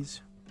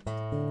 60s,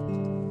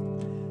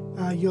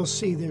 you'll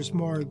see there's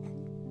more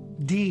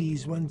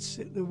Ds,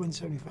 the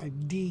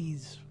 175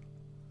 Ds,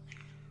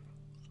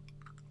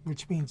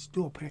 which means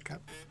dual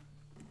pickup.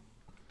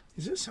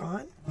 Is this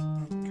on?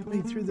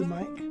 Coming through the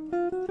mic?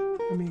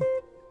 I mean,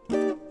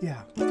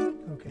 yeah.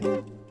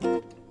 Okay.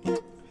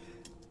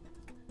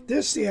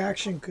 The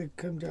action could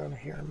come down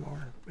here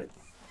more, but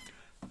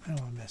I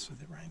don't want to mess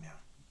with it right now.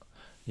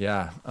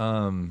 Yeah.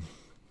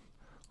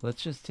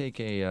 Let's just take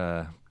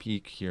a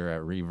peek here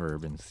at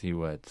Reverb and see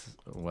what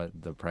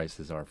the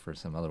prices are for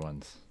some other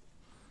ones.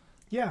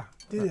 Yeah,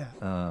 do that.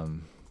 Are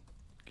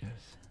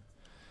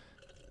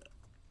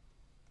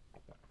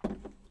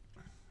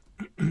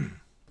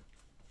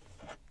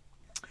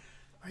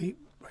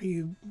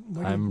you?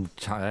 I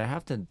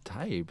have to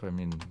type. I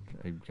mean,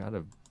 I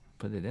gotta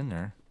put it in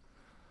there.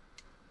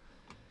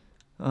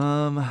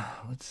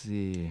 Let's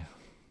see.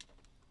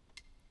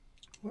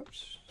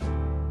 Whoops.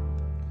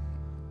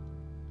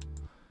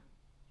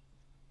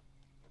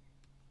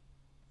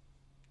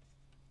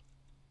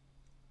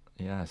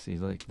 Yeah, see,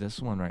 like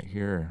this one right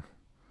here.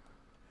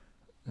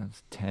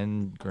 That's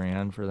 10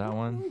 grand for that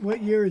one.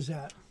 What year is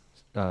that?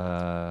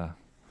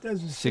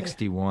 Doesn't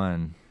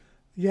 61. Say.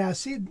 Yeah,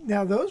 see,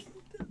 now those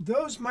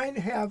might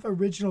have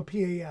original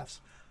PAFs.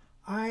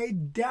 I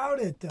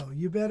doubt it though.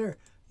 You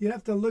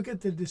have to look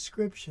at the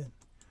description.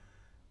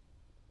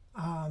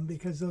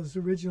 Because those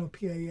original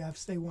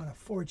PAFs, they want a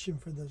fortune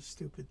for those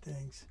stupid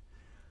things.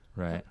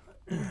 Right.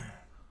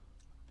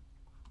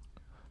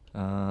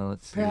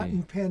 Let's see.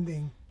 Patent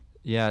pending.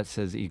 Yeah, it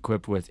says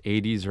equipped with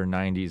 80s or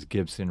 90s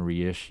Gibson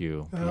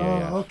reissue. Oh,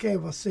 PAF. okay.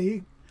 Well,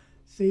 see,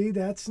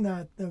 that's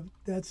not an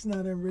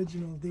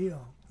original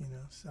deal,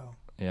 So.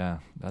 Yeah,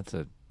 that's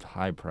a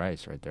high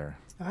price right there.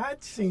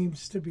 That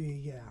seems to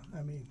be, yeah.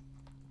 I mean.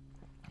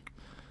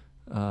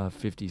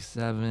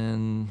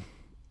 57.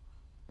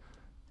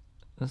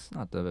 That's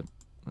not a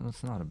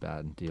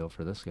bad deal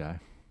for this guy.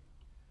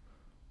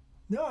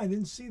 No, I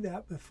didn't see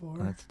that before.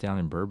 That's down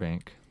in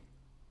Burbank.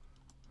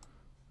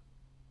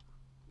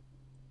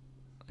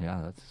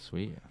 Yeah, that's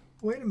sweet.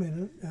 Wait a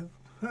minute.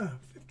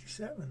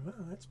 57. Wow,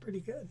 that's pretty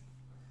good.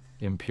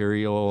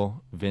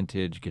 Imperial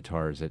vintage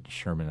guitars at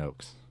Sherman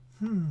Oaks.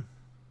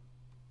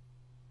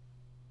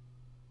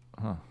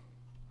 Huh.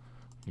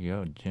 Here you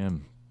go,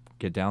 Jim.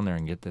 Get down there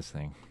and get this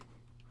thing.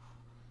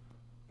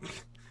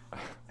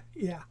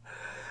 Yeah.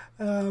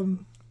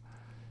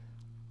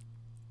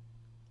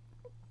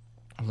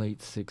 Late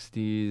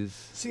 60s.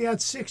 See,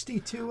 that's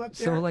 62 up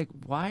there. So, like,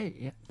 why?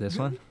 Yeah, this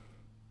one?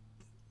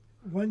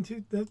 One,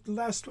 two, the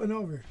last one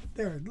over.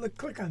 There, look,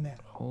 click on that.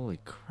 Holy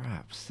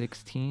crap.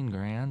 16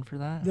 grand for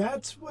that?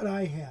 That's what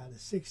I had, a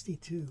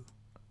 62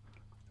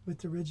 with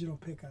the original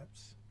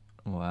pickups.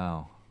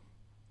 Wow.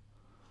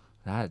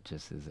 That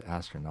just is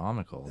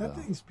astronomical, That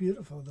thing's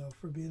beautiful, though,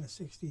 for being a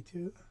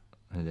 62.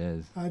 It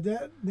is.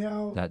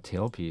 That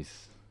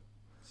tailpiece.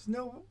 Is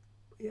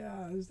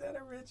that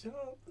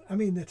original? I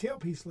mean, the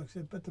tailpiece looks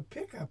good, but the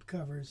pickup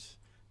covers,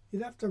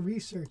 you'd have to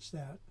research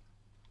that.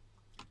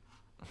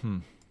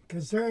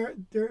 Because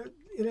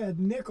it had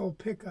nickel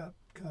pickup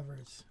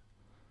covers,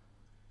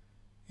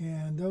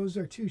 and those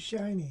are too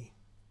shiny.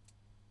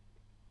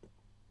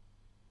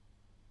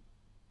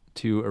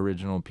 2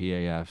 original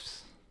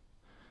PAFs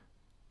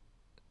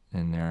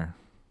in there.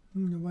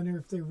 I wonder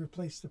if they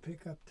replaced the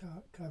pickup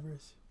top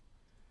covers.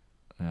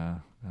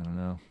 Yeah, I don't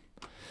know.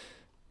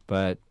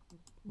 But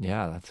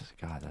yeah, that's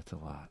a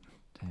lot.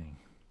 Dang.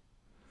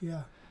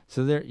 Yeah.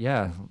 So they're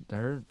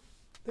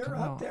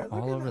up there.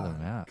 all over the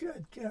map.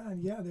 Good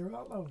God, yeah, they're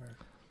all over.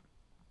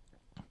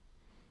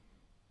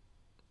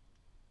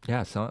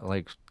 Yeah, some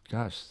like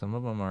gosh, some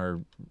of them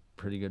are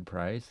pretty good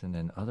price, and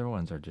then other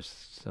ones are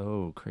just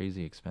so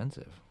crazy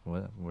expensive.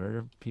 Where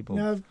do people?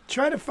 Now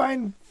try to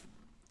find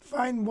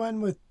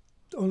one with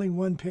only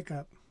one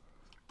pickup.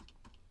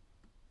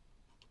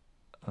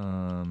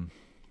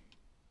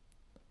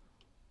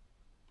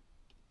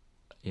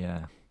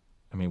 Yeah,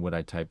 I mean, would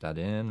I type that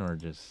in or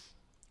just?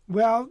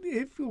 Well,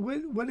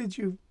 what did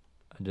you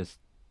I just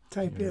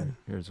type in?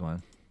 Here's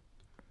one.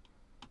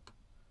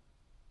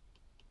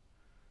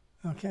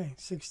 Okay,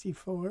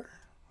 64.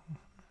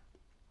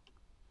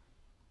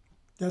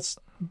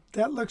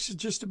 That looks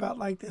just about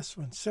like this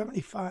one.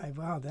 75.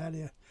 Wow, that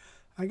is.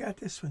 I got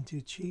this one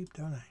too cheap,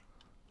 don't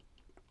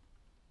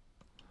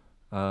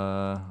I?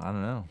 I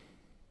don't know.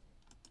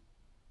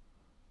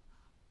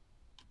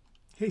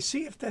 Hey,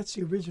 see if that's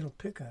the original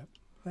pickup.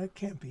 That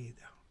can't be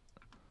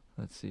though.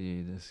 Let's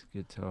see, this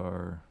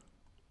guitar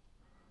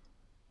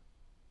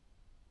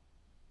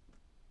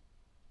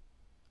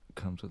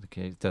comes with a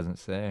case. Doesn't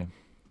say.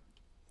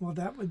 Well,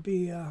 that would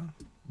be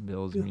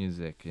Bill's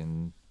Music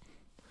in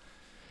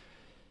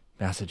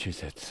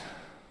Massachusetts.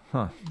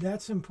 Huh.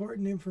 That's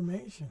important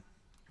information.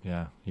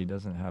 Yeah, he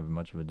doesn't have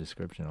much of a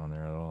description on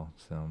there at all.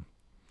 So,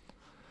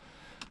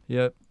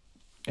 yep.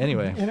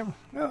 Anyway. Oh,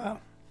 well.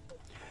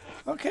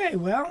 Okay,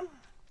 well.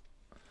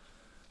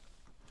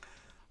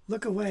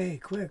 Look away,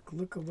 quick,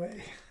 look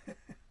away.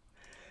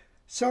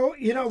 So,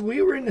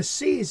 we were in the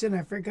season.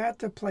 I forgot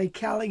to play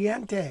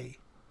Caliente.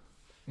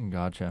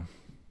 Gotcha.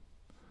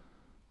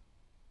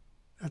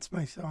 That's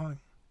my song.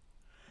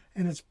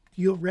 And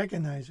you'll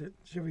recognize it.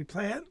 Should we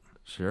play it?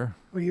 Sure.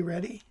 Are you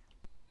ready?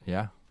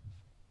 Yeah.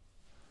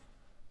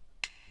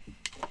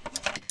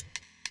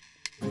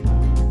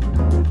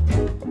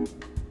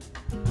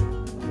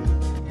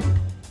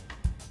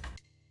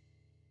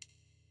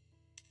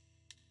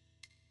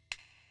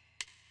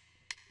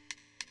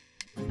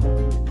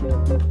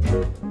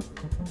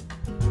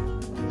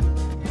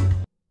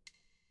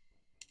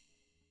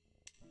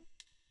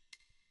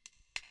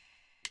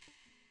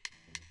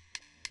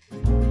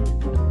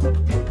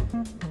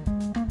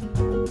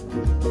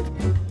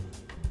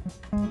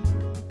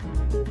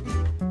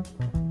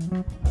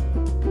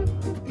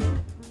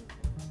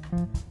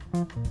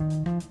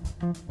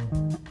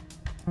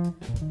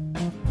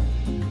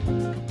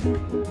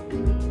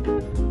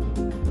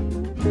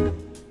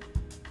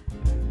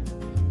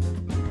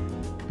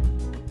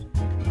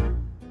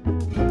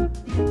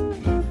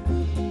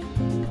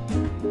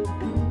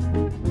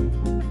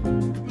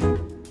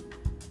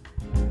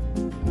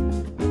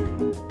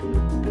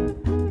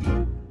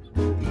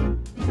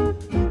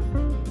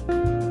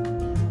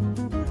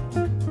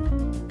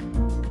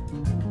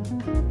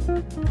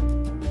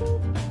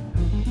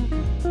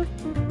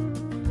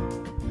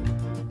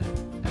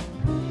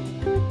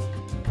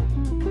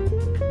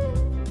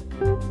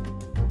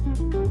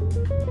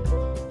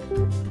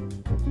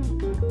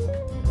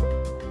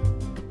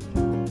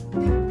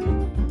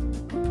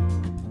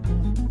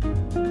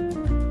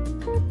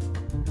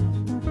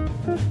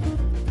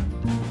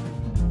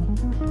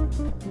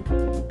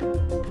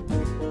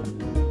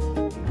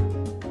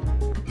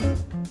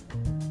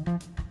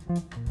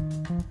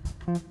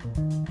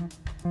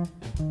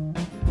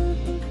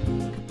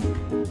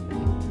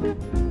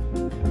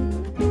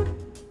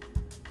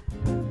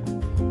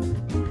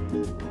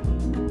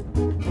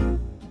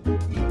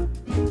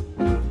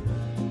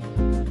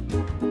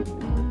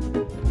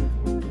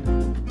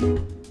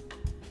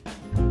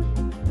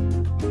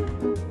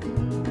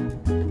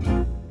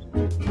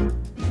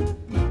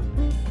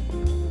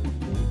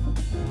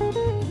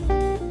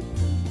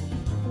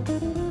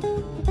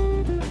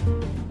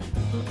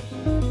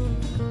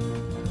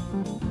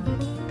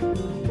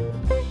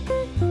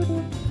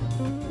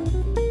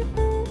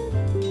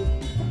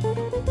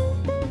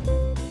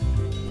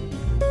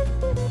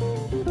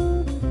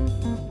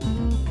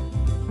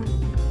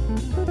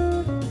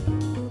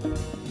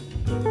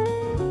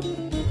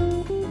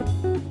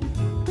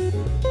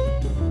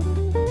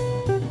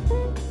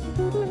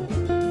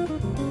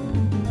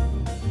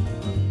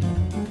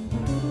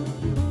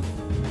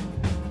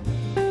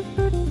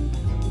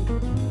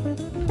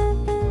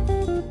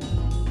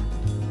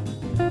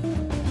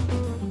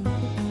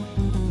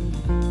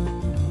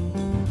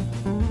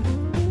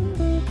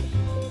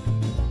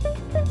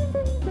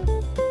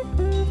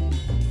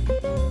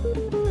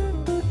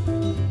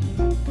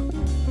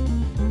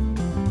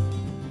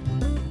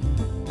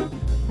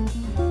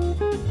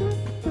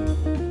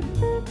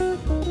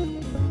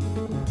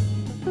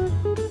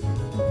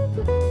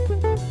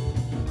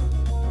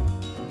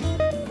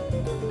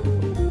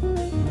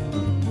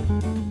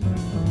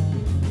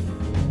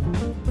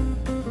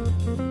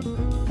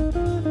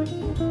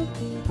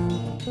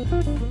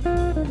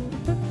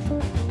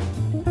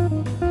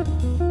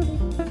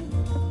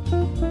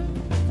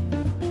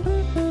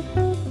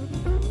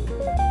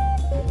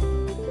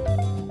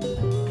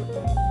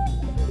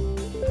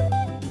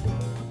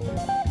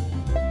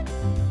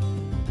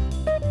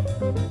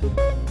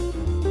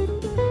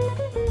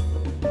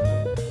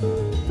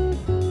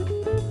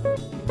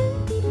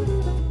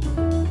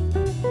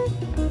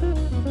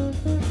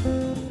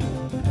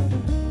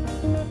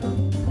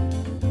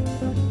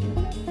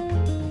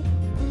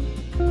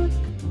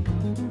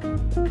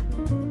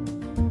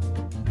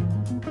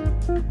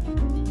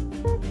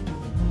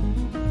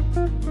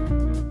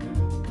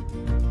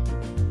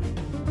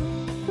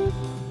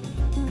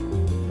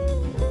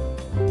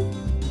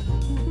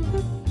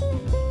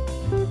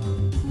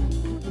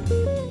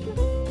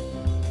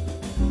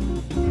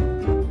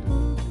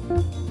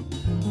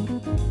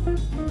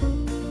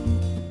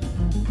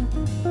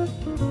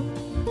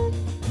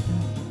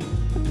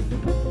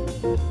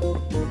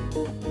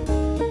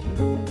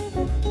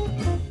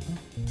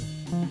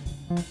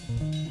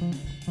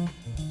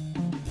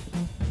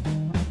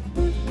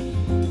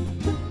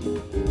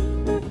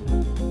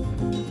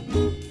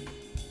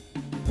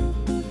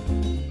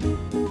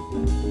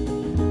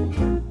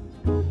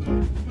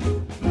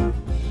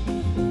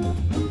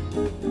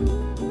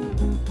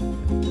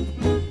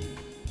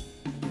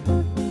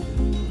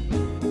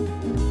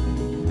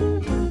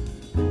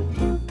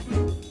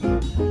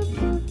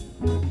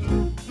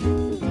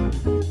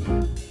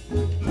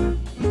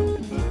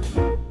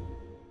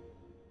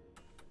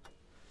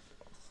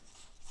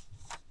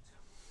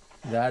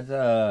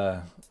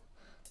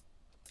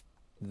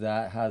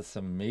 that has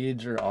some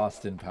major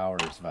Austin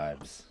Powers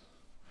vibes.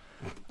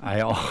 I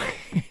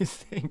always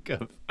think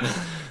of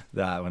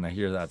that when I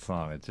hear that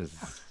song. It just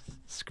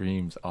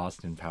screams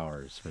Austin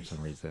Powers for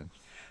some reason.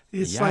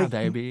 It's yeah, like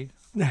baby.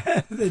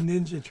 the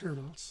Ninja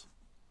Turtles.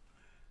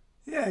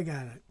 Yeah, I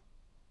got it.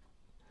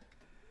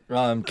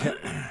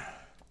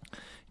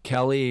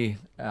 Kelly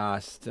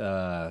asked,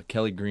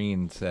 Kelly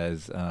Green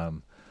says,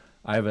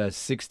 I have a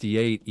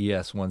 68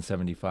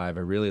 ES-175. I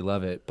really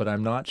love it, but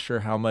I'm not sure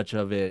how much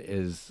of it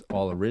is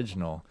all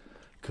original.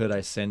 Could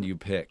I send you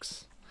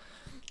pics?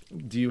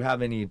 Do you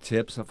have any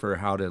tips for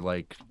how to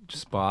like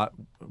spot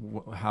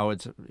how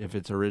if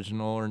it's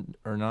original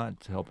or not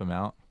to help him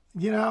out?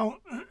 You know,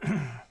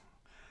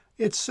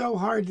 it's so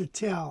hard to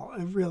tell,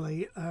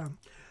 really.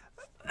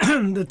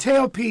 The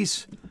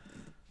tailpiece,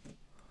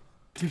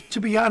 to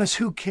be honest,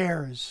 who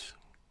cares?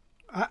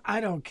 I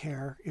don't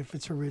care if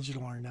it's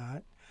original or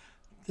not.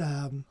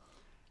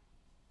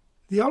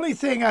 The only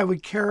thing I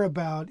would care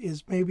about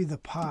is maybe the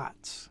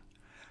pots.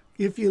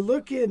 If you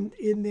look in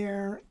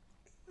there,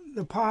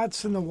 the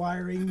pots and the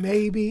wiring,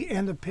 maybe,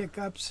 and the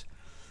pickups,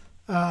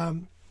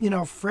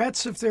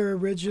 frets if they're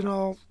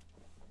original,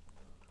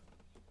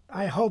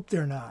 I hope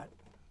they're not.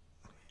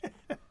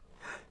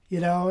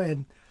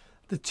 And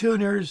the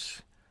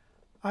tuners,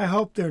 I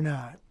hope they're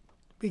not,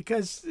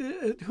 because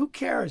who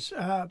cares?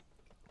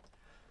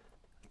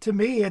 To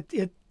me,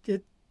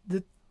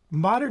 the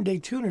modern day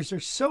tuners are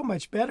so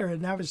much better.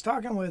 And I was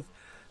talking with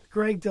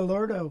Greg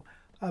DeLorto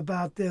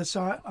about this,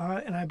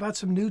 and I bought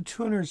some new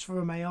tuners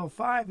for my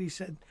L5. He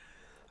said,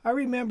 I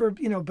remember,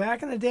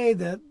 back in the day,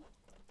 the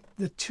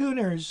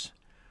tuners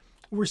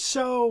were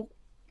so,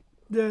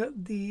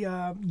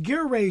 the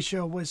gear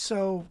ratio was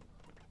so,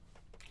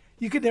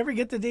 you could never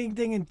get the ding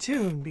ding in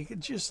tune because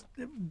just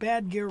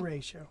bad gear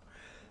ratio.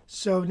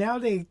 So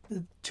nowadays,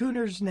 the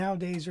tuners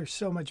nowadays are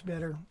so much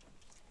better.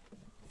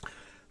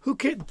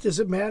 Does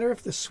it matter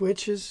if the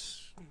switch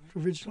is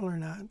original or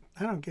not?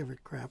 I don't give a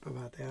crap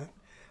about that.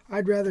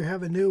 I'd rather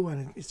have a new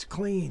one. It's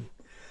clean.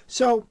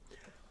 So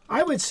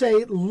I would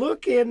say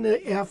look in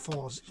the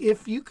F-holes.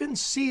 If you can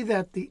see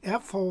that the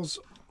F-holes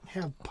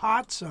have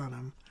pots on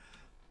them,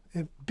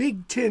 and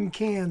big tin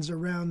cans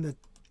around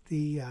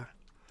the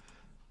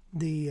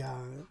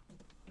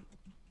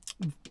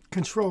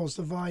controls,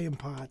 the volume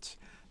pots,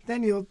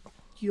 then you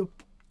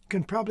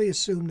can probably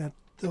assume that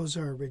those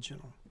are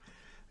original.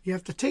 You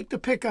have to take the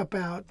pickup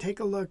out, take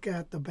a look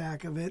at the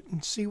back of it,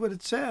 and see what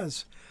it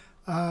says,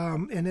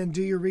 and then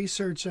do your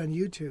research on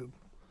YouTube.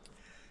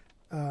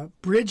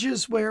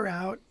 Bridges wear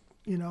out,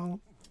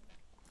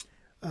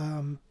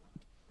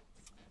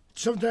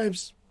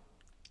 sometimes,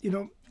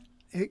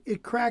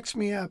 it cracks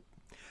me up.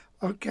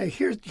 Okay,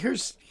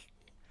 here's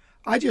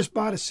I just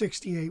bought a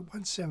 68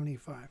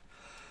 175,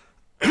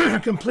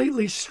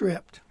 completely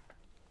stripped.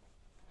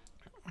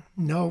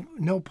 No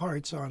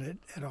parts on it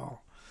at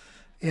all.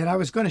 And I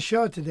was going to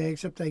show it today,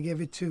 except I gave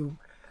it to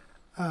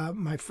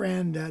my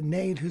friend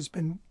Nate, who's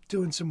been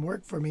doing some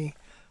work for me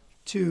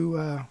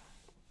to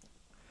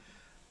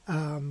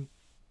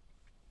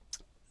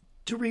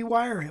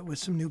rewire it with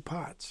some new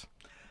pots.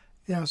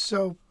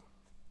 So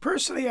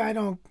personally, I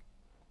don't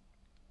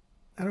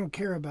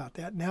care about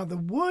that. Now the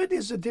wood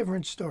is a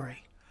different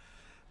story.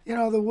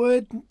 The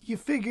wood, you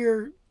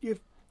figure if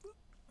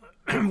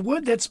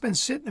wood that's been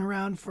sitting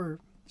around for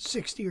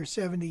 60 or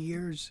 70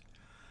 years,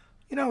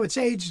 it's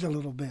aged a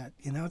little bit.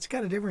 It's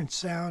got a different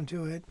sound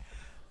to it.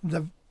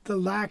 The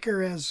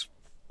lacquer has,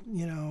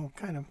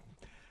 kind of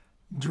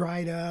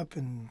dried up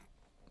and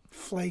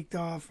flaked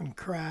off and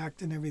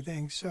cracked and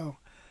everything. So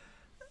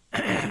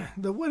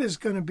the wood is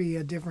going to be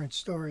a different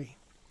story.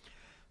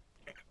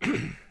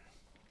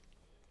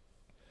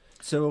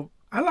 So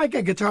I like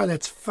a guitar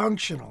that's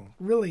functional,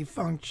 really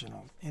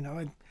functional.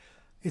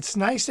 It's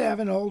nice to have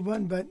an old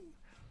one, but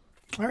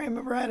I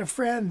remember I had a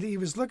friend, he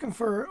was looking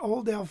for an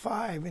old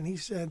L5, and he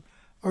said,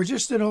 or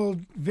just an old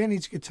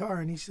vintage guitar,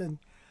 and he said,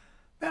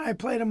 man, I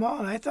played them all,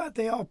 and I thought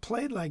they all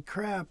played like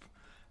crap.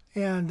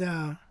 And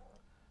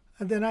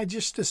then I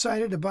just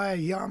decided to buy a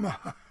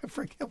Yamaha. I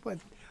forget what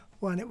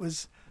one. It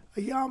was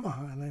a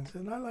Yamaha, and I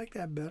said, I like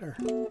that better.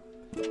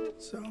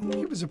 So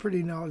he was a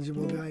pretty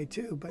knowledgeable guy,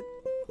 too, but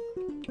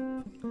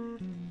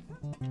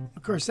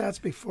of course, that's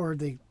before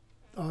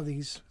all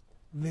these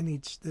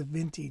the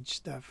vintage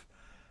stuff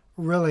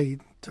really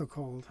took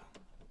hold.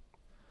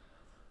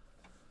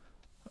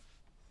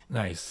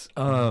 Nice.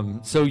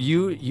 So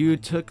you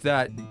took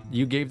that,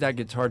 you gave that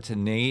guitar to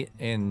Nate,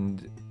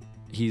 and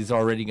he's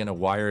already gonna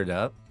wire it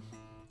up.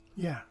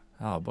 Yeah.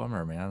 Oh,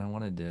 bummer, man. I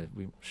wanted to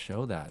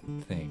show that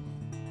thing,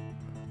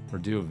 or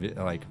do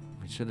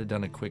we should have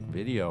done a quick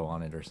video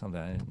on it or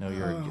something. I didn't know you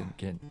were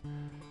getting.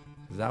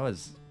 Because that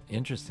was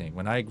interesting.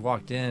 When I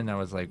walked in, I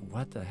was like,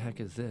 "What the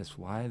heck is this?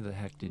 Why the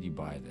heck did you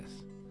buy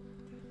this?"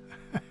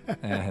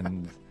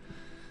 And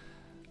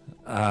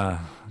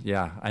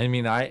yeah, I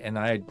mean,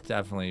 I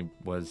definitely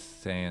was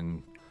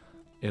saying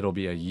it'll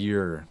be a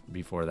year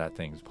before that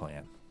thing's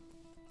playing.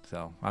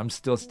 So I'm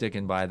still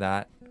sticking by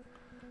that.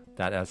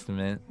 that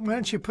estimate. Why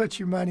don't you put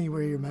your money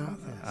where your mouth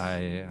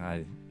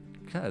is?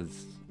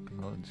 Because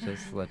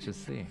let's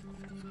just see.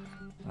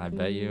 I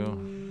bet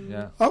you,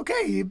 yeah.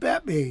 Okay, you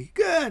bet me.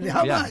 Good.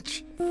 How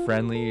much?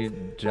 Friendly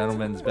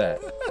gentleman's bet.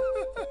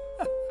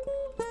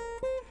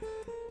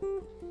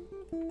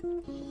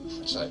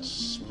 What's that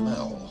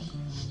smell?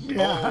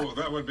 Yeah. Oh,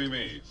 that would be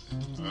me.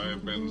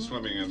 I've been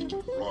swimming in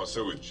raw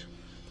sewage.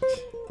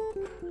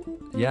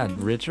 Yeah,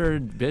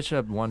 Richard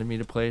Bishop wanted me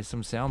to play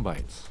some sound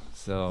bites.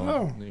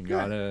 So I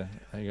gotta,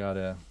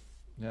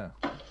 yeah.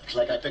 Looks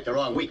like I picked the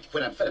wrong week to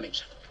quit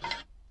amphetamines.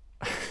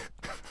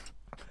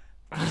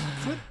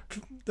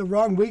 The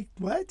wrong week,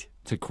 what?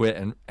 To quit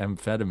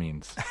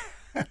amphetamines.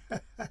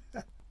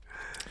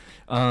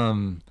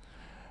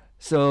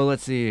 So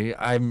let's see.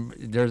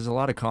 There's a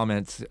lot of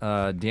comments.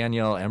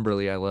 Danielle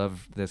Emberly, I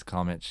love this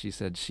comment. She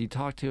said she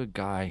talked to a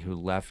guy who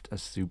left a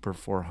Super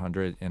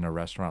 400 in a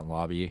restaurant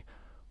lobby,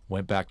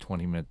 went back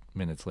 20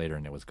 minutes later,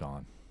 and it was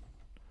gone.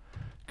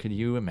 Could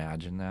you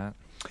imagine that?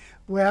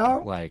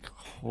 Well, Like,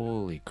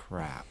 holy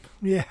crap.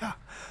 yeah.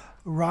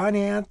 Ron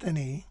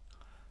Anthony,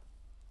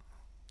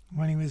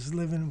 when he was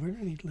living, where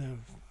did he live?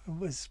 It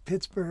was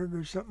Pittsburgh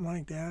or something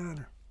like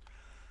that.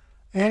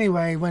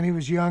 Anyway, when he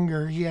was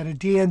younger, he had a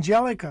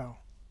D'Angelico,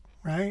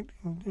 right?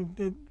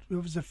 It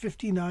was a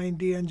 59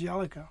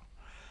 D'Angelico.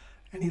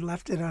 And he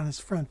left it on his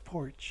front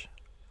porch.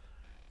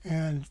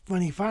 And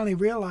when he finally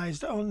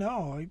realized, oh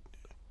no,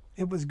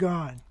 it was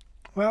gone.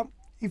 Well,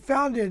 he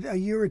found it a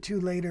year or two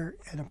later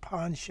at a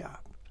pawn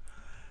shop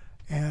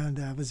and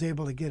was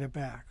able to get it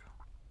back.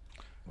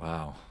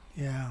 Wow.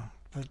 Yeah,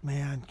 but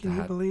man, can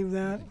you believe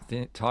that?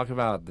 Talk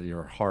about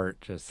your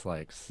heart just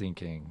like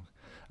sinking.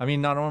 I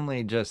mean, not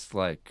only just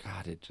like,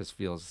 God, it just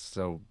feels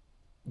so,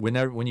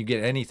 when you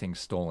get anything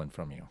stolen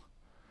from you,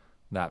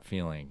 that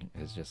feeling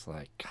is just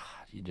like,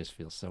 God, you just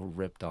feel so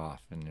ripped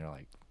off and you're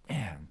like,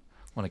 man,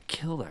 I want to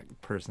kill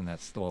that person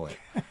that stole it.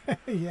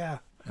 Yeah.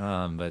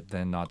 But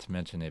then not to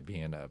mention it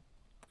being that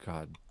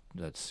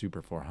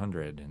Super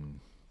 400 and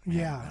man,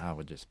 Yeah. I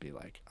would just be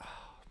like,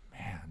 oh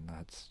man,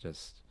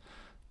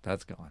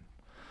 that's gone.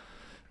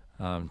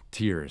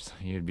 Tears.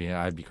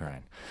 I'd be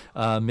crying.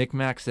 Mick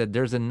Mac said,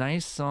 there's a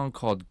nice song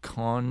called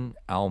Con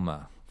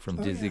Alma from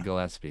Dizzy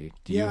Gillespie.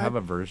 Do you have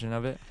a version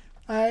of it?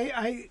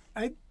 I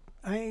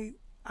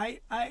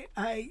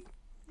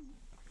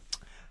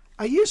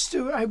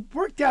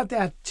worked out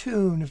that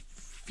tune a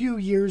few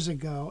years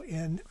ago,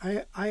 and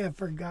I have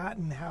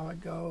forgotten how it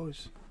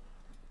goes.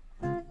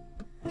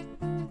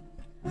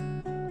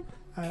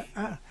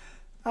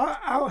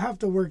 I'll have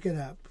to work it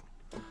up.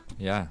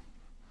 Yeah.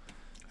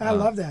 I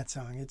love that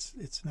song.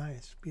 It's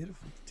nice,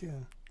 beautiful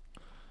tune.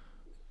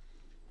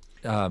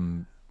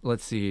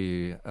 Let's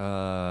see.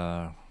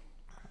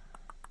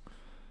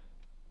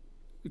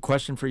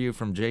 Question for you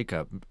from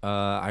Jacob.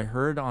 I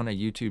heard on a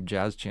YouTube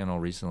jazz channel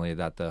recently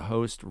that the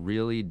host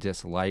really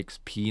dislikes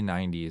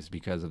P90s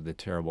because of the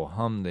terrible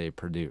hum they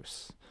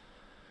produce.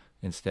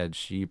 Instead,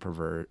 she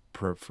prefers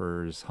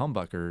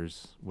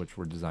humbuckers, which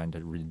were designed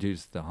to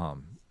reduce the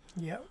hum.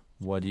 Yep.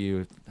 What are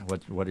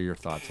your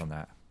thoughts on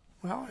that?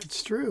 Well,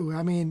 it's true.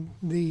 I mean,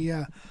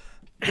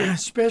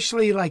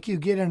 especially like you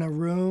get in a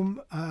room.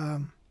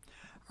 I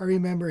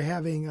remember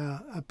having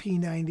a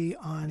P90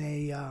 on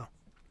a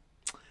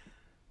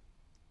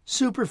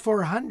Super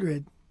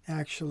 400,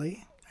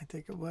 actually, I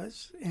think it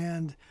was.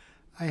 And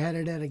I had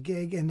it at a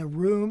gig, and the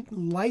room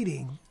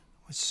lighting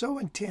was so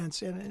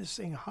intense, and this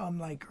thing hummed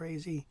like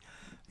crazy.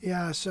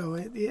 Yeah, so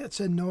it's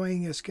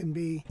annoying as can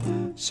be.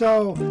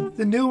 So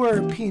the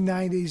newer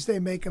P90s, they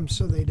make them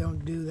so they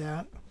don't do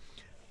that.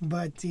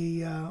 But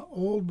the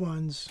old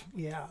ones,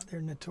 yeah,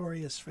 they're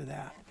notorious for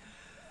that.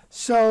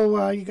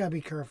 So you got to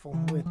be careful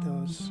with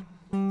those.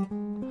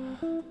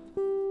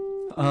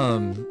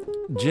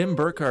 Jim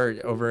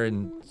Burkhart over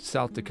in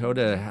South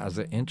Dakota has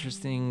an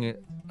interesting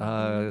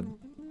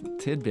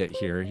tidbit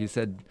here. He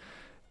said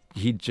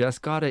he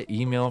just got an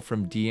email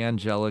from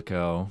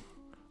D'Angelico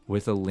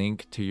with a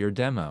link to your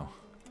demo.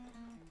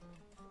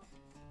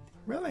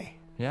 Really?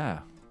 Yeah.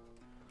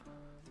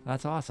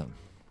 That's awesome.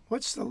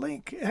 What's the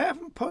link? Have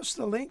them post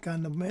the link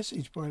on the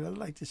message board. I'd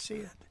like to see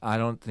it. I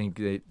don't think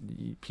that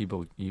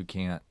you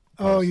can't.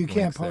 Oh, you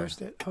can't there.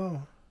 post it.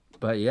 Oh.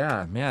 But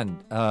yeah,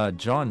 man,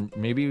 John,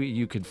 maybe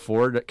you could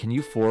can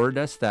you forward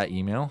us that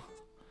email?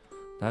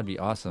 That'd be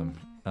awesome.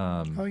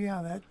 Oh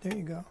yeah, there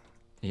you go.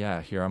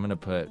 Yeah, here, I'm going to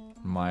put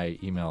my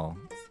email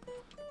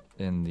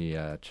in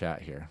the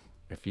chat here.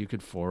 If you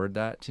could forward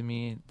that to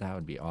me, that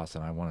would be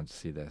awesome. I wanted to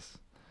see this.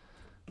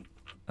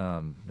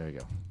 There you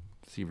go.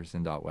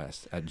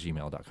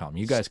 severson.west@gmail.com.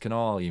 You guys can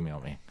all email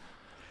me.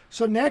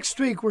 So next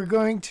week we're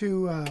going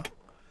to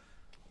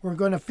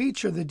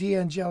feature the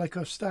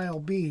D'Angelico Style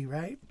B,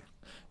 right?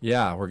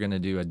 Yeah, we're going to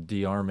do a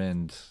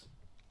D-Armand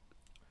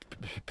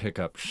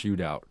pickup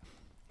shootout.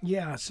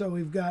 Yeah, so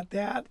we've got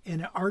that,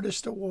 and an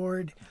Artist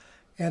Award,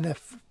 and a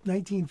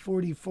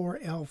 1944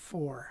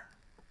 L4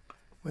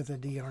 with a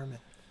D-Armand.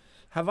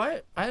 Have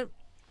I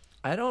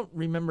don't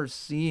remember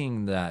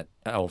seeing that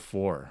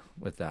L4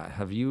 with that.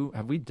 Have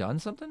we done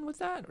something with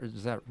that, or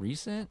is that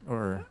recent,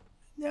 or?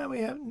 Yeah,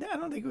 we have. I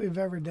don't think we've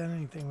ever done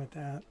anything with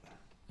that.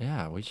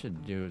 Yeah, we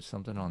should do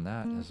something on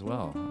that as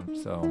well.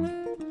 So,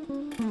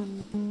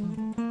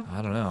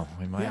 I don't know.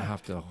 We might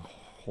have to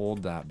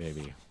hold that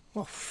baby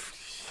Well,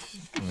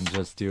 and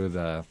just do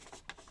the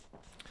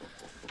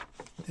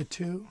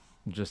two.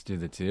 Just do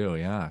the two,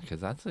 yeah, because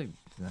that's a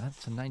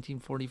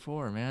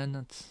 1944, man.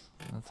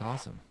 That's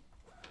awesome.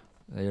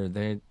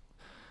 They're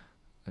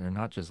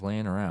not just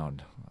laying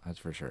around, that's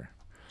for sure.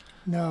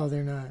 No,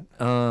 they're not.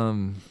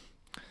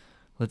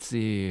 Let's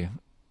see.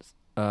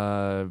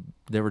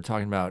 They were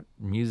talking about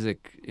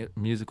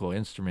musical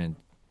instrument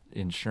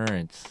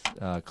insurance,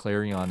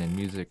 Clarion and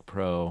Music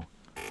Pro.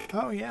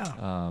 Oh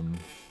yeah.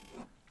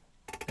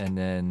 And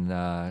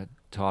then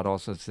Todd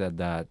also said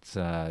that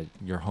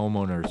your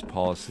homeowner's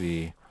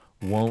policy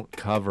won't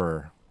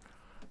cover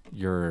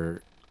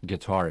your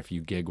guitar if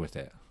you gig with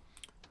it.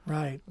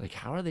 Right. Like,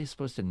 how are they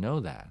supposed to know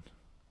that?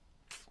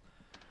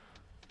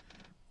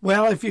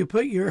 Well, if you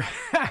put your,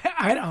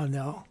 I don't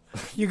know.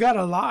 You got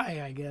to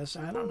lie, I guess.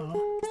 I don't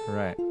know.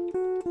 Right.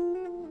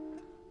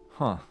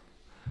 Huh.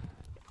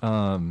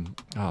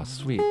 Oh,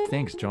 sweet.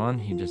 Thanks, John.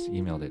 He just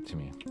emailed it to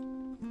me.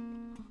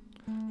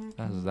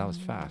 That was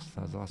fast.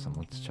 That was awesome.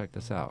 Let's check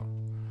this out.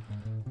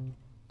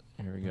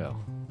 Here we go.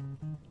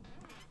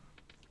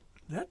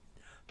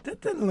 That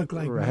doesn't look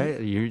like right.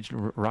 me.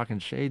 You're rocking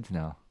shades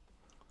now.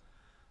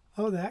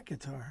 Oh, that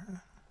guitar.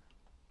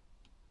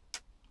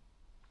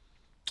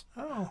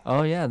 Oh.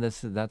 Oh yeah,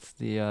 that's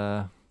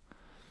the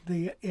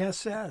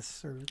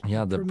SS or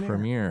the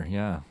Premier.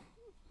 Yeah,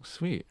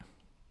 sweet.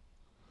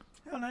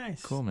 Oh,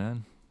 nice. Cool,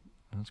 man.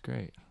 That's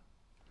great.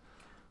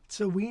 It's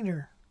a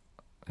wiener.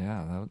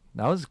 Yeah,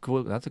 that was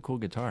cool. That's a cool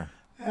guitar.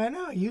 I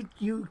know.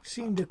 You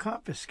seem to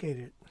confiscate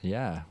it.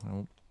 Yeah,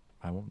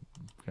 I won't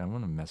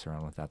to mess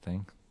around with that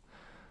thing.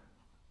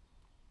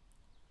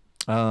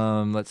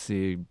 Let's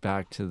see.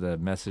 Back to the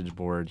message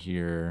board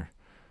here.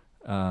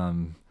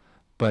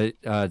 But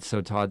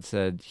so Todd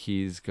said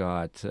he's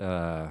got.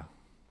 Where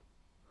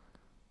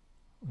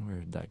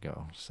did that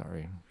go?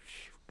 Sorry.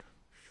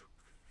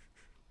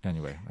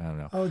 Anyway, I don't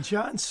know. Oh,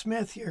 John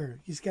Smith here.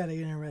 He's got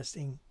an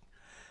interesting.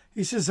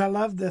 He says, I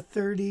love the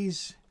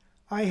 30s.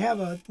 I have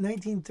a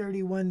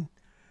 1931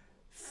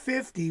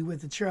 50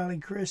 with the Charlie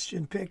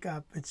Christian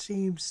pickup. It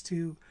seems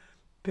to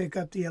pick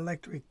up the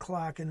electric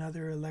clock and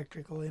other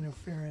electrical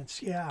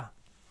interference. Yeah.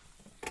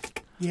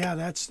 Yeah,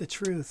 that's the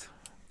truth.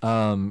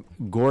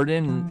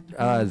 Gordon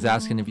is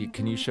asking if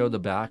can you show the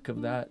back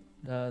of that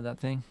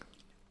thing?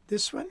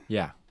 This one?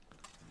 Yeah.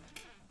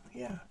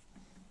 Yeah.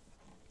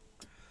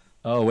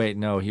 Oh wait,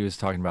 no, he was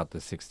talking about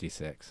the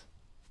 66.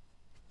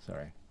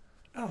 Sorry.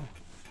 Oh.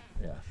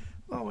 Yeah.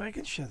 Oh, I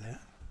can show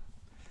that.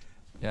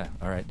 Yeah.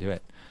 All right, do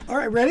it. All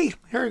right, ready?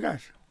 Here it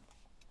goes.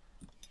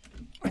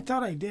 I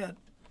thought I did.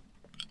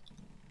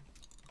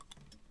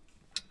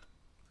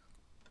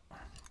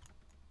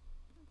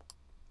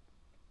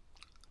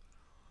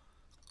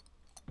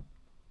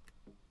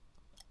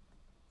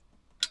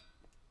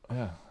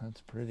 Yeah,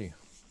 that's pretty.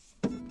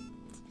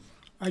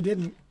 I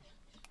didn't.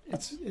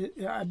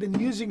 I've been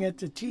using it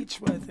to teach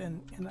with,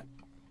 and I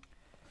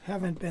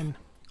haven't been.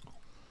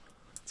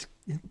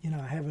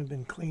 I haven't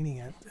been cleaning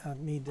it.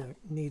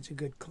 Needs a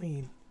good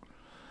clean.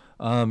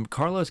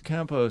 Carlos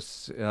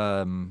Campos,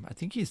 I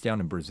think he's down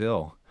in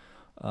Brazil,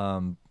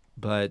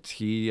 but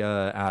he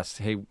asked,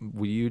 "Hey,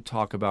 will you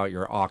talk about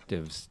your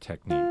octaves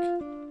technique?"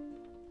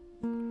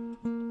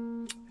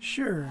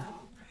 Sure.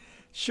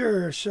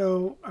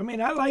 So, I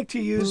mean, I like to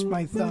use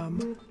my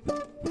thumb.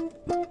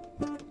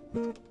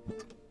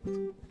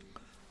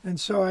 And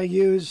so I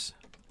use,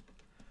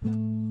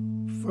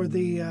 for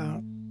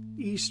the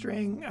E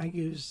string, I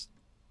use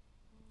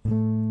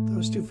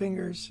those two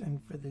fingers, and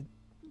for the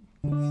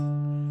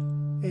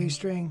A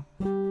string,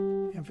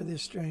 and for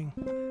this string,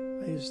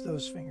 I use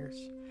those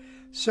fingers.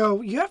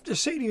 So you have to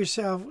say to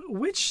yourself,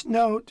 which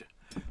note,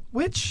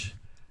 which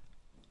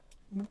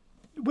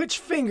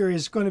finger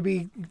is going to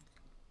be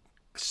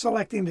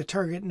selecting the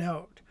target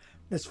note.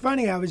 It's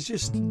funny, I was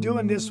just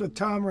doing this with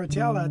Tom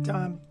Rotella.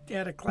 Tom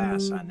had a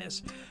class on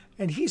this,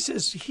 and he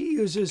says he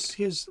uses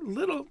his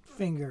little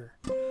finger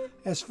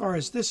as far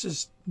as this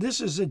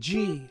is a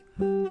G.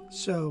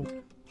 So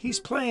he's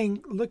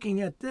playing looking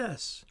at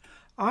this.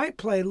 I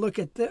play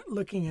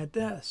looking at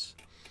this.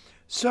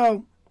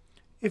 So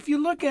if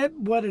you look at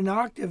what an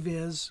octave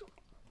is,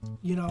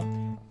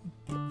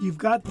 you've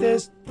got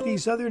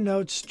these other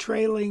notes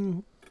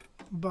trailing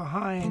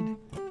behind,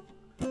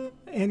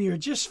 and you're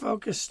just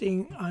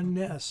focusing on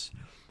this.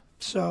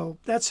 So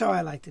that's how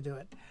I like to do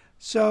it.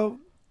 So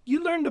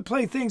you learn to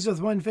play things with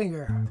one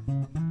finger.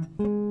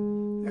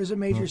 There's a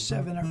major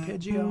 7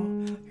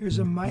 arpeggio. Here's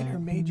a minor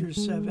major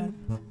 7.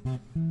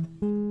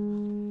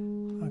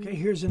 Okay,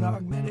 here's an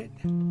augmented.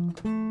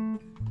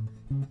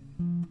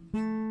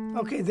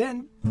 Okay,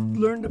 then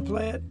learn to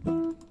play it.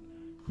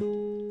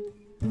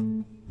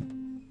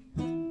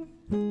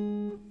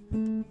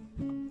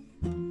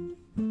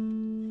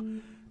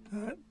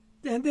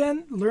 And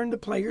then learn to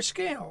play your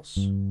scales.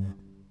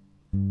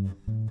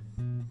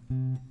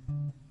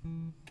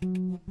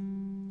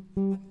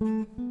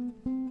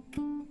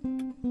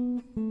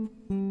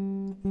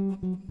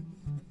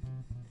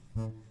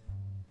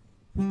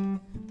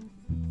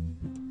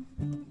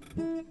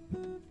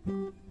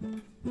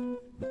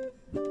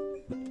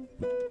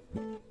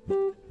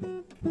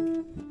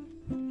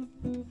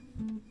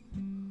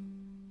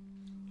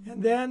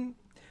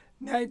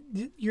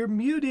 You're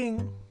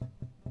muting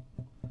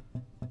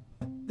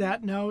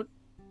that note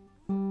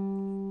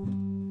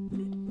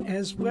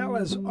as well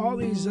as all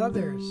these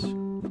others.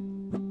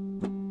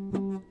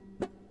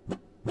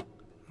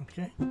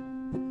 Okay.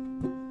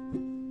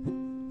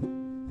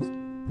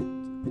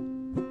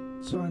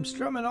 So I'm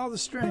strumming all the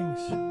strings.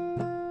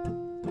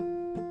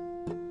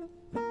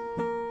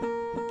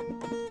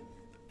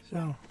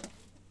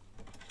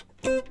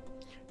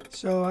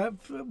 So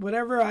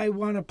whatever I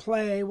want to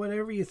play,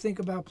 whatever you think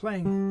about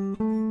playing.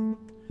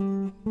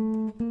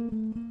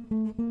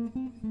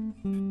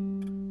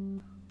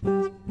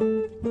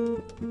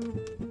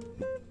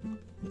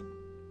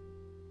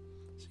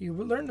 So you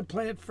learn to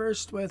play it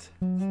first with.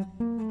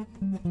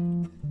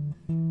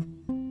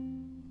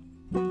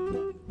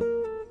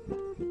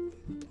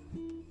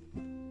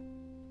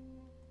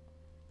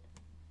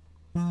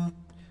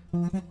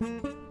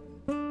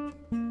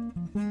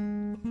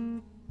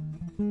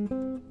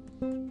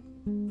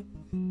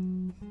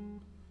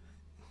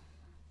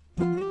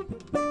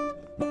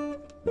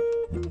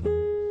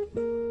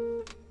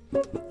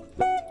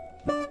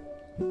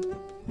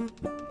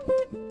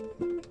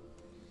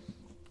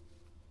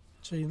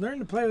 So you learn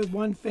to play with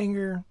one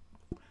finger,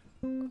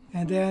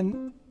 and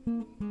then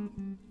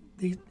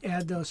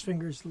add those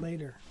fingers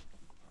later.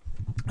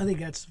 I think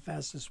that's the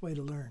fastest way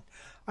to learn.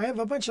 I have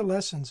a bunch of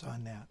lessons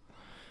on that.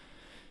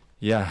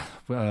 Yeah,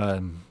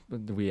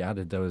 we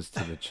added those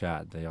to the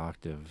chat, the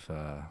octave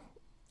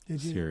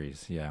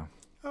series. Yeah.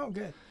 Oh,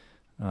 good.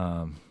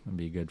 It'd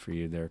be good for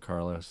you there,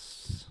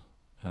 Carlos.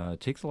 It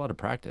takes a lot of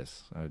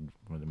practice, I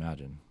would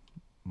imagine.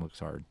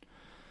 Looks hard.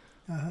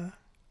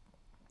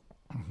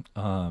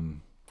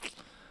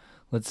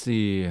 Let's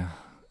see.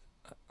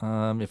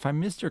 If I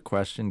missed your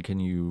question, can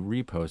you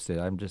repost it?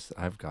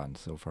 I've gotten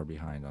so far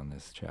behind on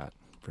this chat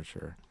for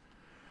sure.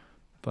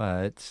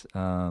 But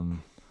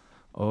Ove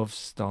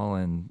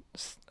Stellan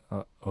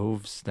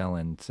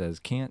says,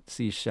 can't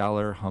see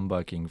Schaller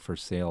humbucking for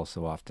sale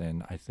so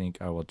often. I think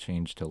I will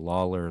change to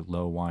Lawler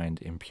low wind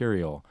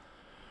Imperial.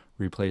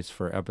 Replace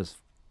for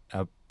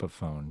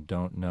Epiphone.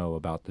 Don't know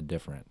about the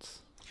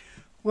difference.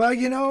 Well,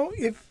 you know,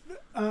 if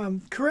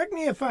correct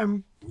me if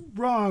I'm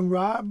wrong,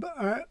 Rob.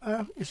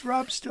 Is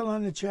Rob still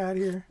on the chat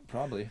here?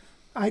 Probably.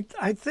 I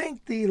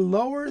think the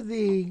lower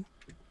the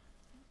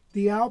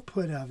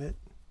output of it,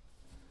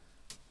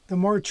 the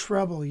more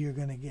treble you're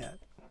going to get.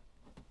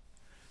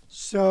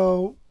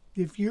 So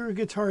if your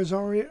guitar is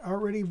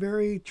already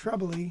very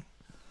trebly,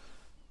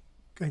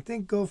 I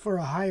think go for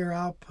a higher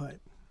output.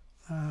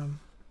 I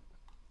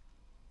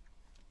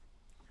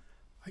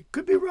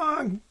could be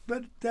wrong,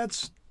 but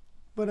that's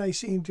what I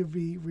seem to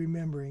be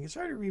remembering. It's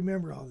hard to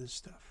remember all this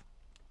stuff.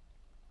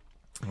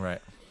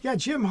 Right. Yeah,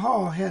 Jim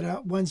Hall had a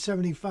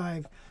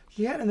 175.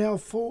 He had an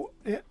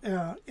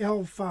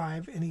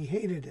L5, and he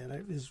hated it.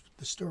 It was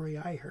the story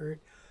I heard,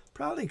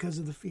 probably because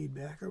of the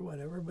feedback or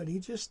whatever, but he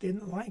just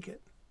didn't like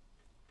it.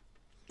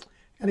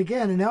 And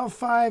again, an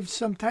L5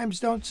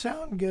 sometimes don't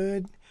sound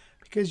good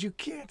because you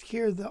can't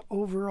hear the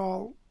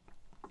overall,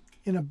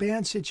 in a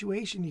band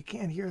situation, you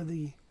can't hear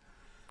the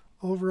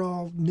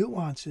overall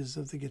nuances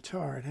of the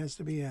guitar. It has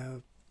to be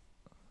a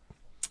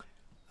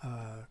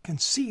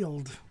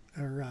concealed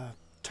or a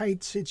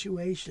tight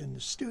situation, a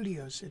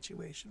studio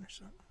situation or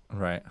something.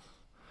 Right.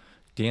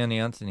 Dan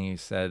Anthony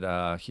said,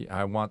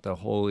 I want the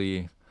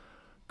Holy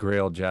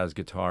Grail jazz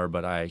guitar,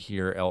 but I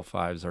hear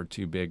L5s are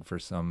too big for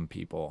some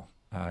people.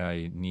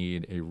 I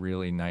need a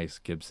really nice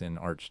Gibson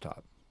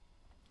Archtop.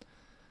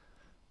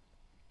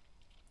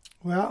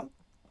 Well,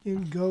 you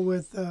can go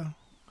with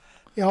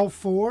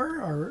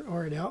L4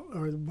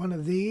 or one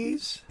of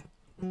these.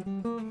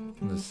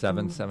 The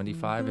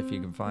 775, if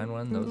you can find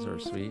one. Those are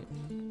sweet.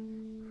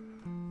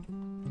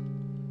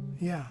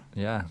 Yeah.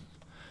 Yeah.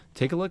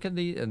 Take a look at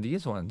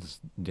these ones,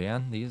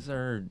 Dan. These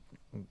are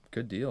a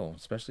good deal,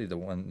 especially the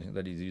one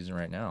that he's using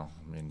right now.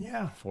 I mean,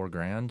 yeah.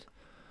 $4,000.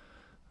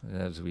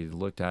 As we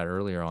looked at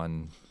earlier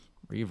on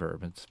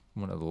Reverb, it's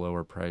one of the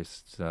lower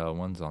priced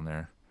ones on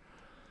there.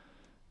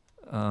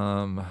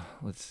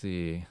 Let's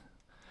see.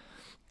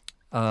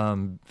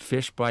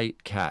 Fish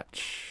Bite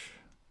Catch.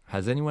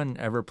 Has anyone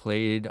ever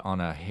played on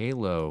a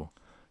Halo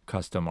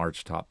custom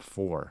Archtop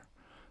 4?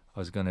 I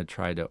was going to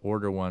try to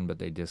order one, but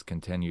they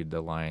discontinued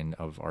the line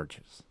of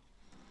arches.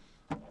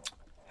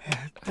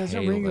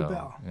 Doesn't ring a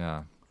bell.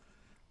 Yeah.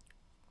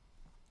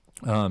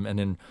 And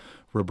then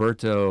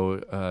Roberto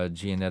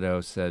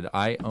Gianetto said,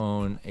 I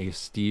own a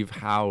Steve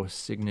Howe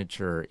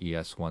signature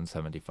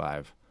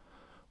ES-175.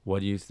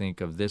 What do you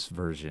think of this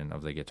version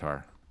of the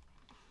guitar?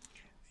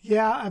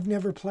 Yeah, I've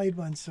never played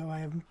one, so I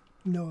have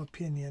no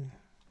opinion.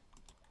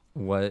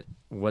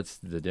 What's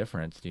the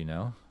difference? Do you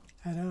know?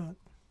 I don't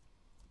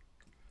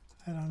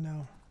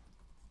know.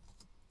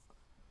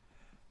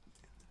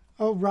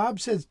 Oh, Rob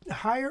says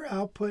higher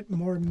output,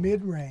 more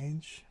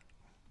mid-range.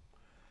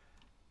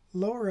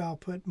 Lower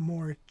output,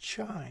 more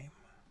chime.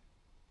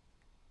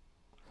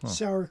 Huh.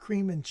 Sour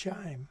cream and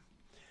chime.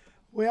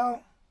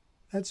 Well,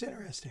 that's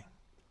interesting.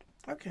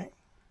 Okay.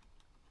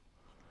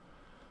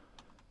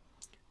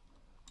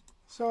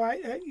 So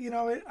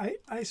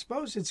I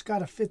suppose it's got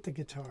to fit the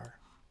guitar.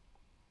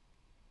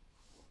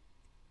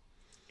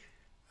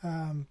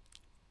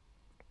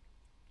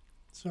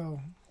 So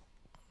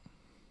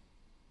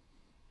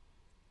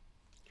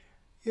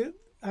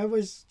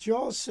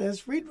Joel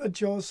says, read what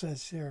Joel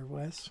says here,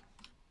 Wes.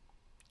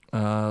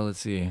 Let's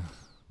see.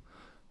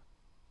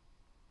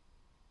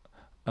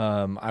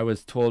 I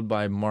was told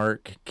by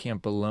Mark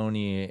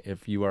Campoloni,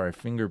 if you are a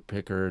finger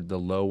picker, the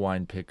low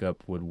whine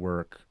pickup would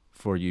work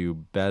for you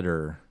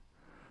better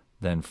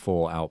than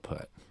full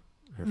output.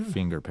 Your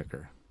finger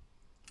picker.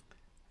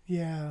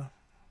 Yeah.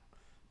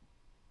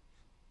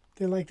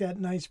 They like that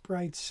nice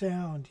bright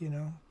sound,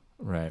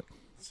 Right.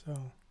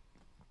 So.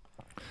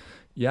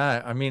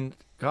 Yeah, I mean,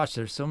 gosh,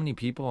 there's so many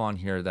people on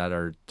here that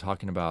are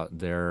talking about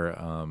their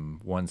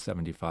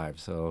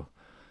 175. So,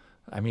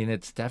 I mean,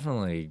 it's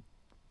definitely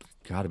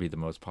got to be the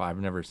most popular.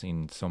 I've never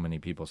seen so many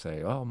people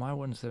say, "Oh, my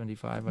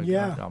 175." I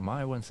got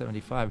my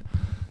 175.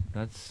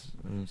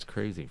 It's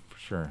crazy for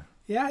sure.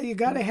 Yeah, you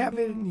got to have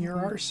it in your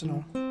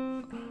arsenal.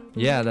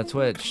 Yeah, that's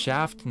what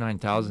Shaft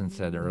 9000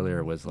 said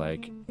earlier. Was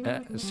like,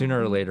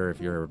 sooner or later, if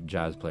you're a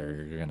jazz player,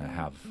 you're gonna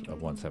have a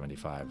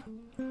 175.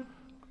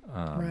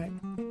 Right.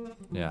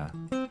 Yeah.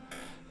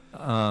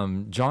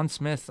 John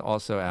Smith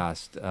also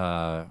asked,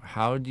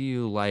 how do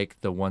you like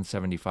the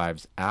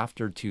 175s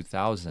after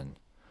 2000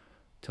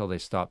 till they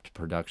stopped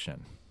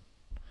production?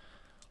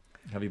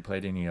 Have you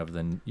played any of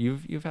them?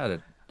 You've had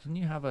it. Didn't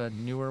you have a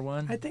newer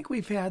one? I think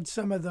we've had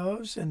some of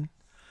those, and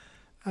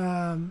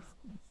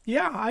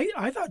yeah,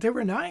 I thought they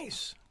were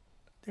nice.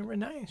 They were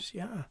nice,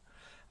 yeah.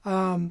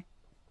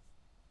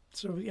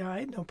 So yeah, I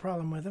had no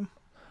problem with them.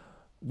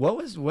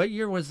 What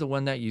year was the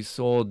one that you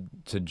sold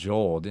to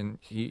Joel? Didn't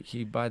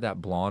he buy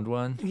that blonde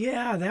one?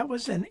 Yeah, that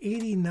was in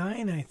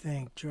 '89, I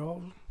think.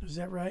 Joel, is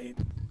that right?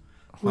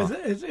 With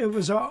it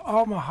was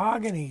all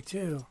mahogany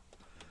too,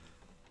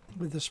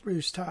 with the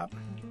spruce top,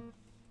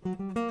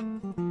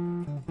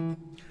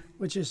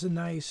 which is a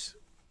nice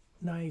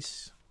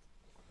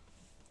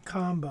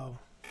combo.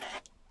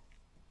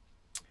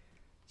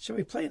 Shall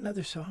we play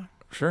another song?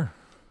 Sure.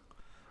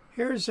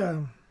 Here's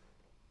wait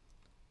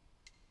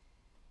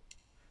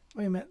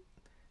a minute.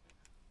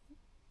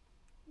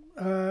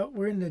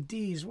 We're in the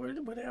D's. What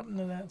happened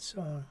to that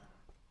song?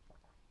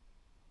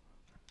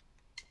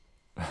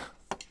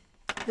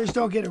 Here's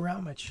Don't Get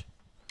Around Much.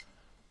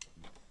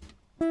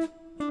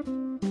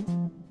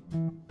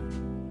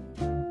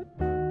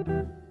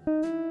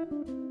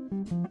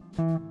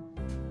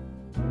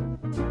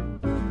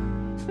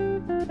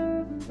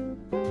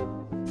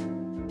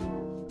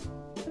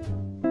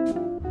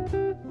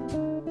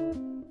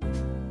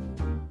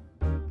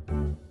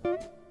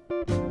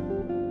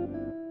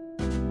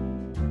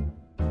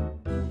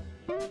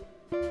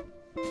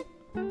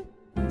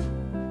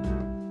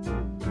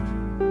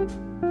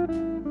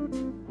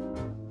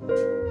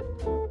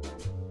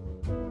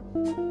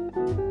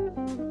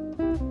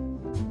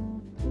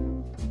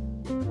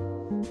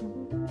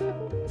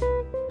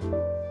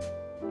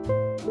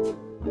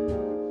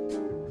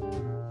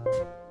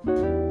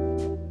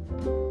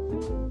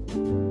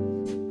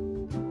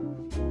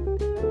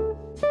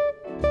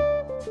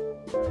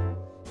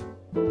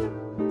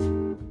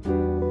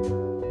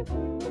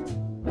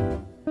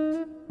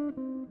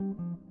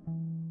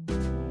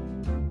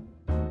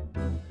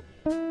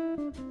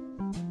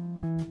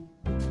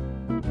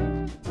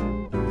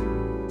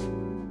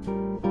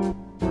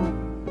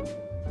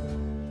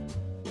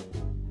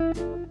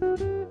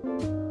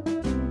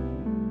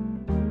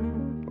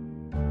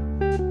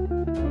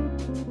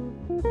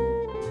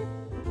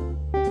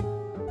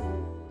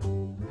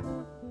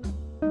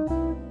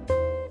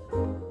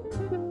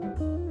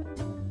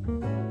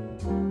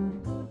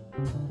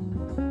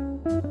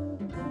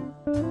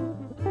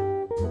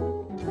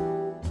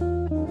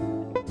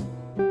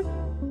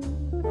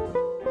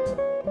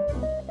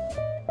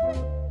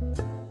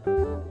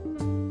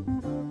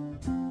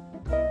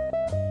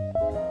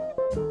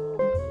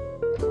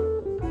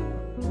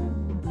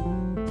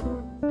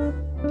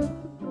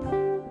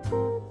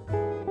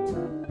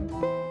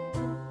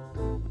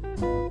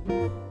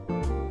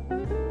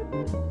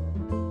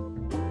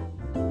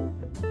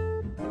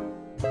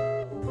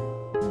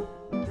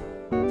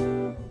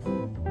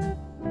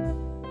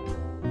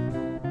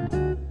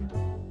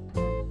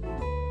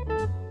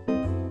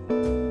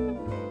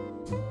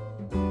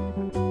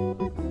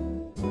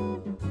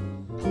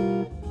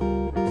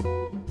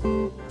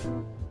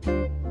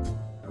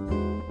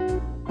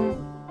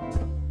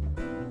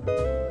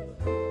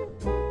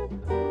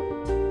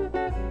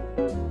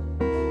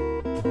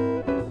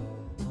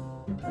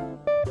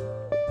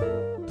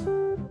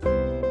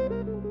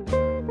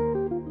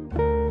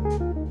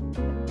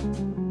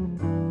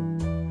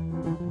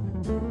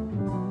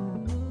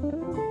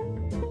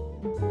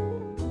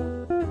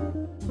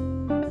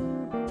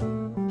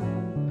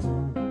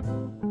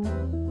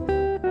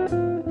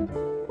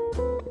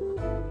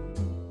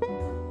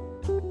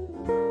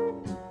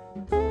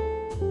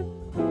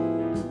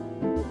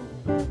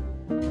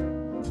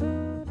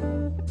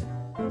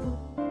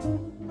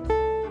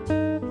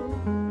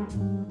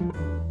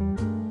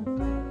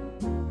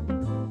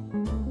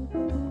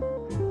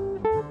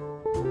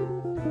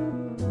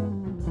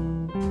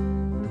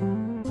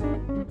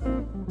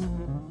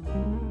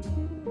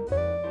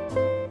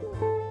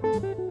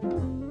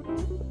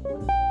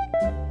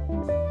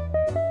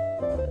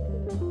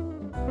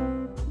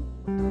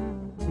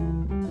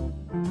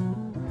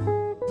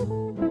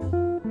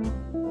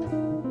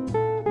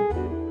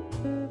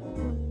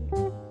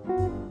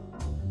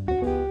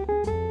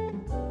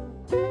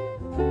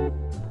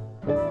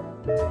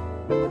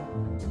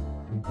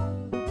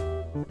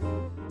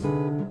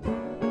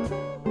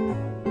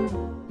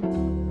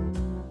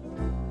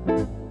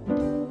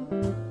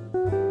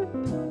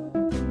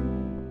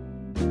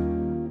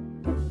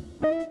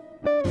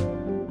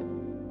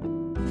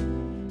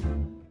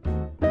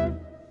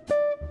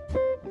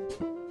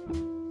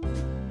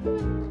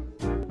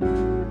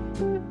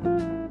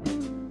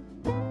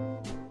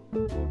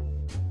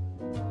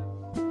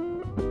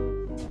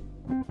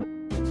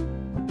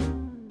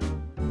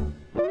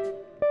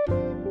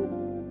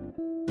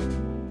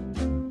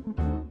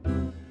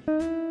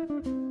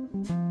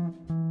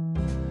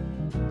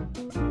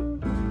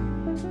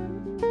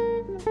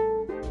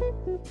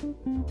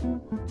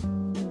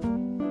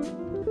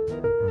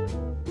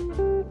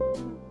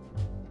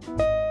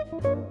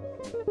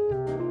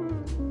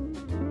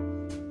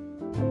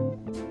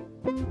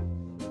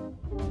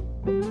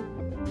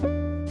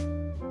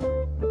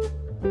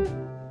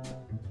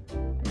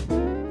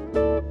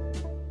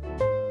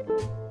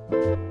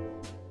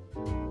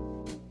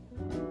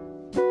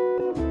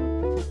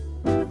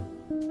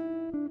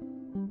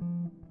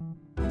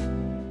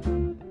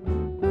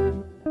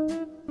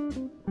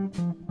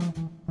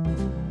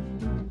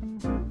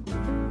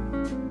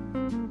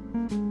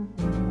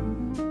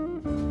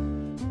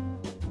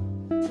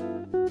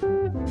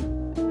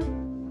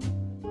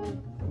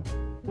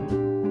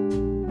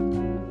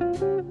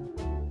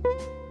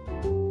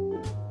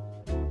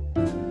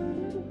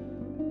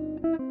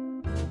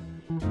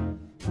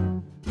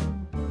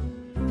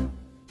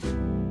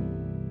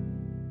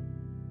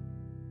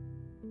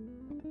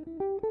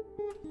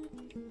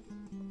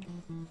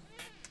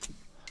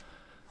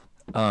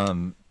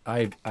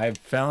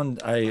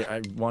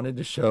 I wanted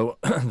to show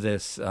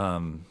this.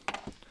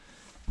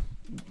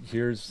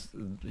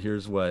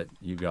 Here's what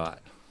you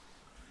got.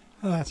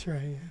 Oh, that's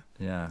right.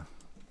 Yeah. Yeah.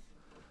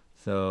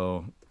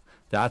 So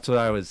that's what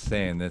I was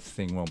saying. This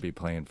thing won't be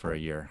playing for a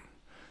year.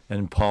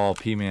 And Paul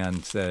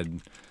P-Man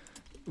said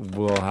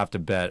we'll have to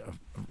bet.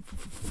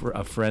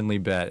 A friendly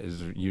bet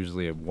is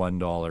usually a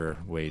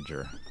 $1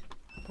 wager.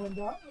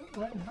 $100.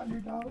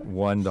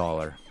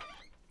 $1.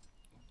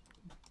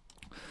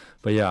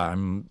 But yeah,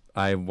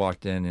 I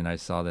walked in and I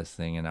saw this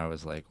thing and I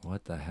was like,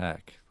 what the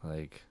heck?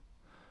 Like,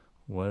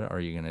 what are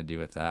you gonna do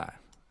with that?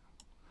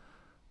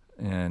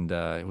 And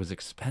it was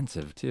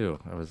expensive too.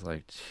 I was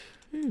like,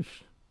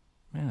 sheesh,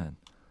 man.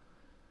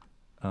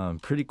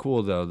 Pretty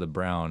cool though, the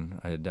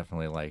brown. I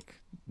definitely like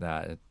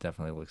that. It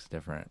definitely looks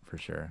different for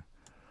sure.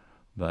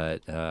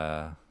 But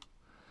I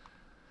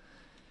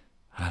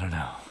don't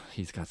know.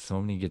 He's got so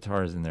many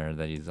guitars in there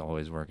that he's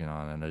always working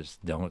on, and I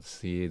just don't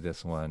see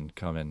this one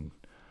coming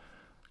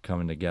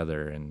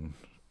together in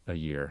a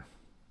year.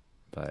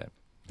 But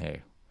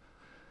hey,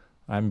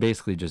 I'm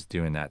basically just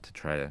doing that to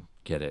try to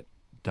get it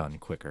done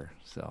quicker.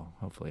 So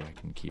hopefully I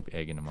can keep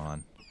egging him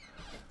on.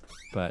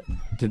 But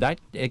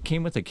it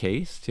came with a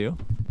case too?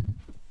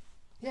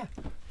 Yeah.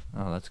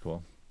 Oh, that's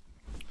cool.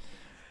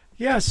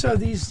 Yeah, so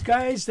these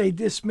guys, they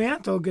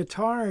dismantle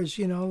guitars,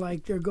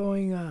 like they're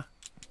going a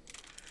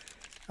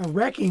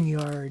wrecking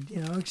yard,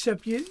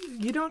 except you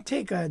don't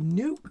take a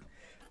new,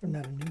 or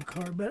not a new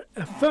car, but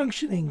a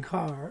functioning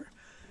car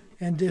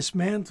and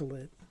dismantle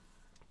it.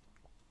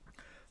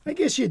 I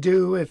guess you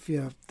do if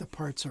the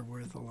parts are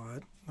worth a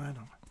lot. I don't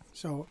know.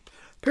 So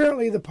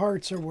apparently the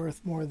parts are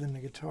worth more than the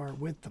guitar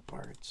with the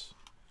parts.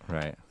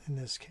 Right. In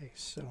this case,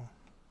 so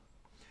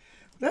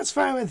that's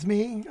fine with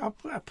me.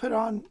 I put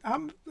on.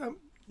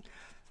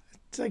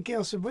 It's like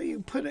Gail said, but you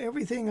put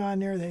everything on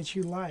there that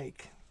you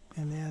like,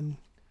 and then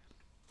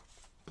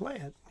play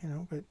it.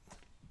 But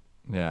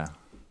yeah.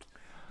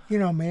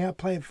 May I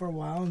play it for a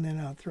while and then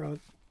I'll throw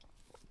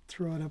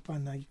it up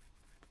on the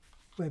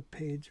web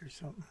page or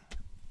something.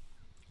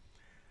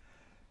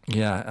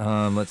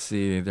 Yeah, let's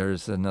see.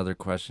 There's another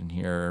question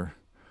here.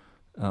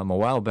 A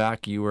while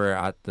back, you were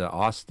at the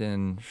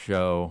Austin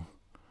show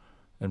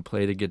and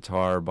played a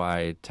guitar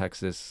by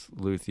Texas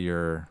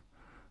luthier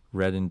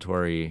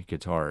Redentary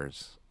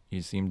Guitars.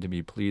 You seem to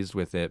be pleased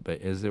with it,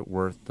 but is it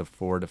worth the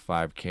 $4,000 to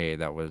 $5,000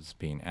 that was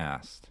being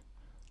asked?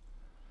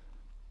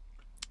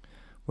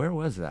 Where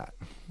was that?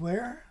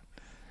 Where?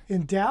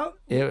 In doubt?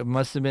 It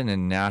must have been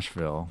in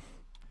Nashville.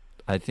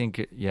 I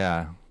think,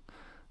 yeah.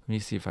 Let me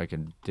see if I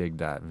can dig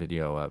that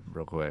video up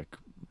real quick.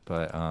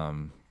 But,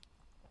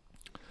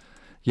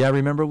 yeah,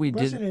 remember we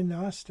did... Was it in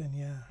Austin?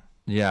 Yeah.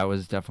 Yeah, it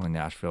was definitely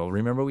Nashville.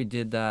 Remember we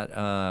did that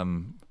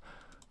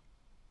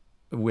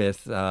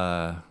with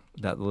that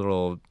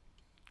little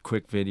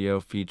quick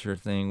video feature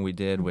thing we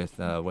did with,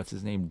 what's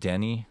his name,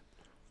 Denny?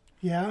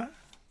 Yeah.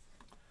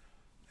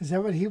 Is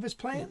that what he was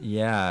playing?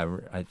 Yeah,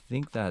 I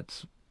think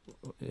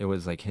it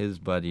was like his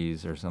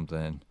buddies or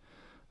something.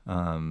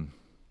 Hold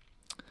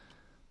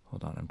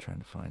on, I'm trying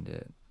to find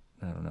it.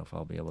 I don't know if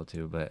I'll be able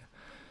to, but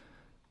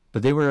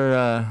they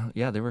were,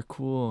 they were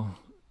cool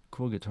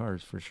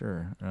guitars for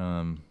sure.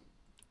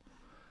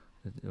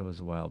 It was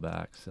a while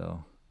back,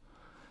 so.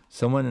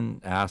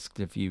 Someone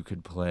asked if you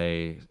could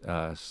play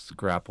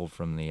Scrapple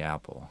from the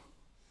Apple.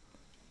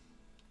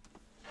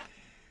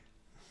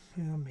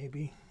 Yeah,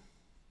 maybe.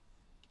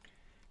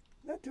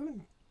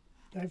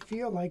 I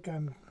feel like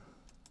I'm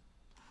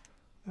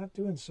not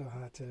doing so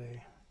hot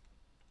today.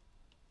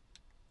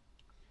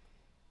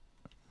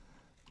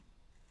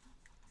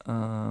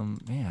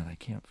 Man, I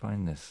can't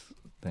find this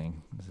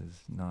thing. This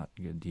is not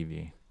good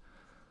DV.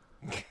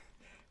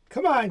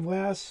 Come on,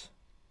 Wes.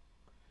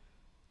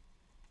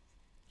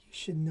 You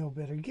should know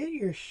better. Get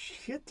your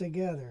shit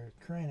together,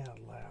 crying out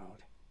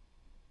loud.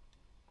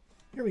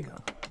 Here we go.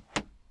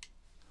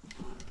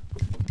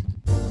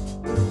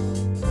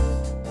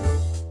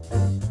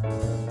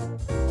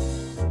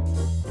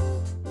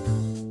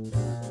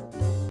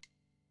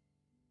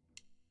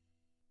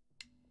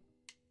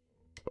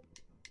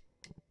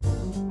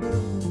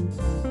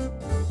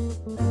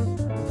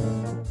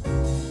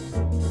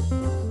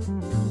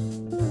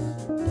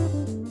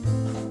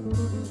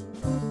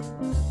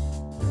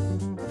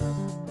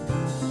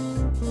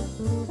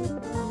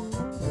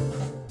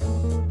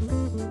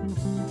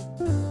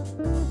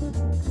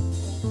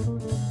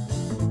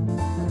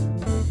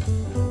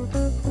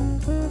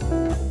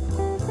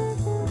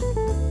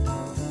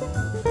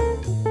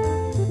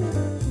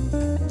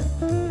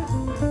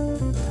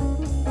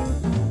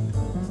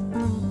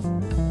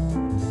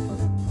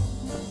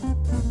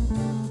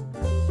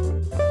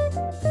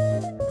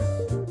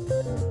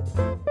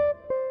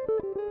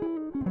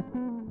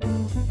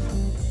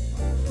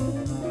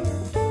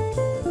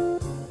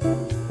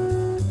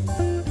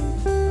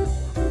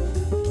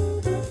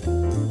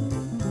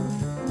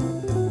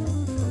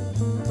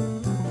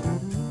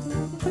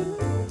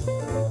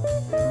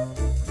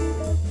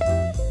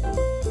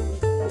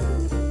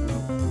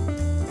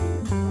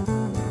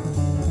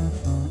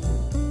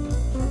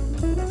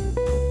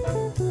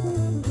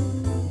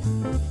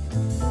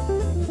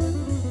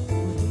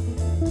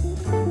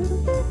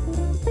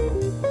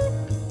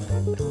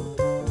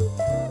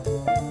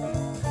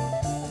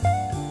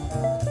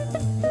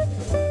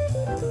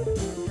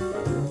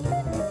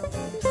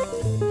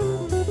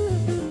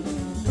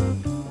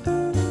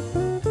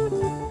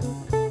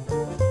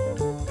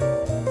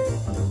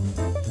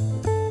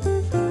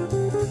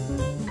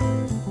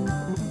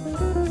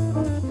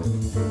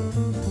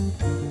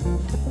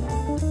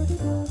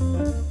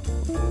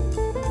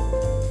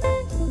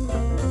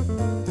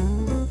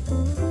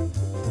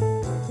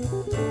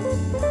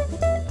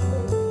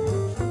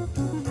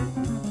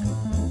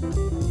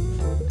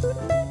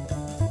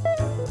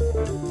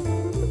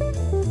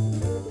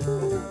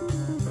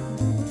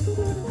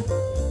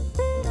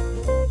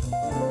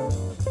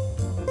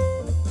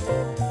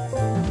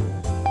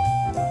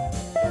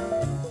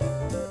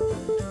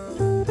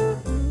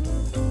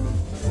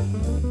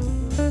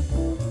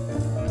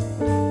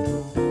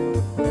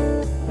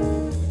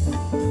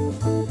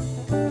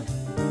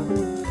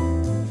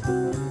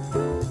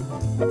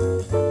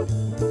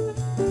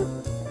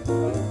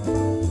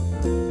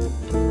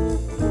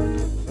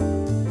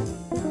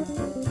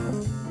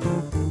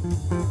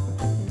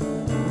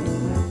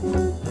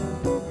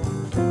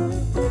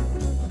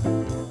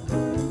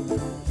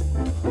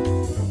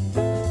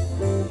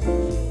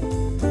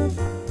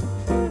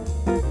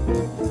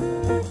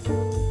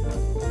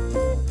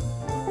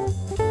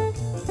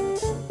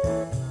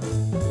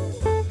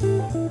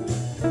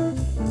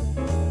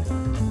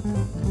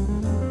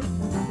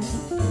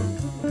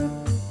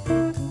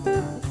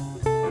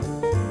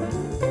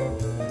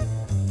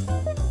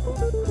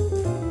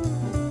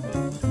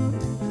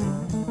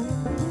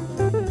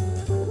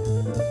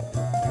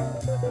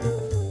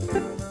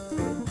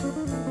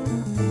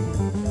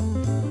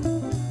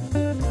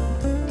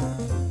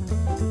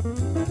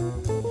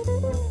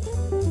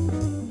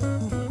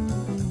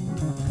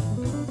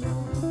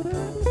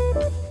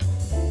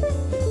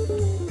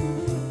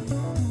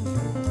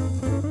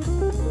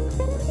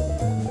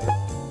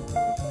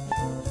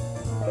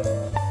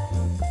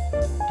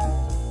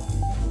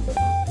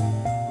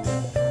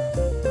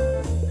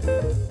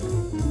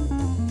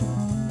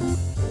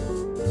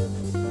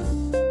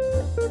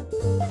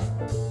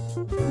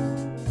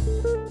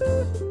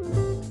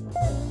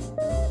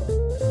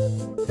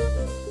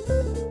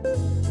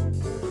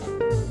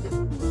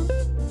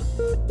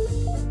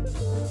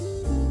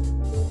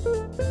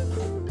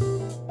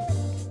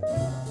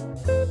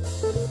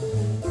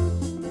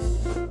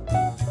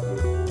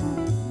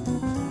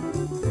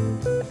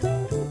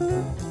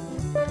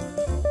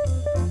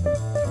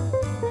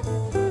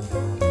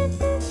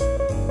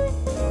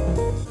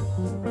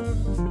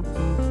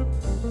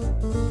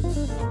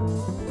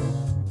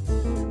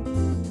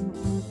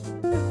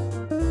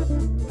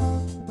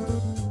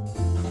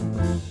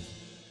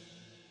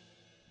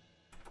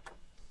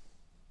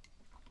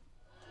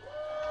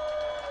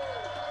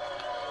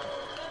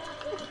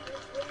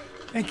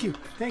 Thank you,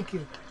 thank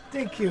you,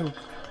 thank you.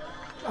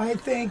 I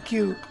thank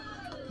you.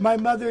 My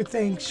mother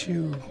thanks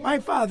you. My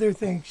father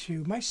thanks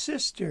you. My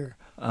sister,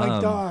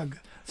 my dog.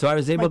 So I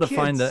was able to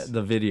find kids.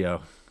 the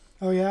video.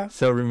 Oh, yeah?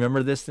 So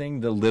remember this thing,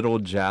 the little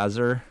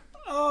jazzer?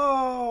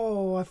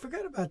 Oh, I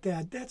forgot about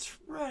that. That's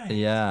right.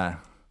 Yeah.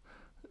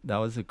 That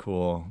was a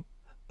cool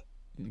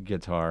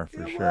guitar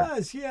for sure. It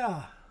was,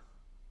 yeah.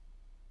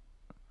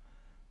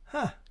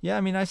 Huh. Yeah,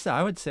 I mean,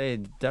 I would say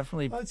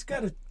definitely. Well,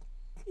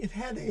 it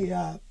had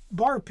a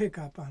bar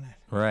pickup on it.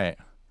 Right.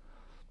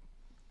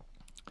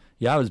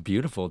 Yeah, it was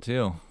beautiful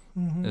too.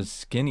 Mm-hmm. It was a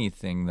skinny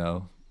thing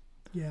though.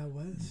 Yeah, it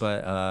was.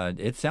 But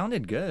it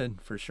sounded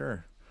good for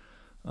sure.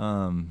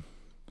 I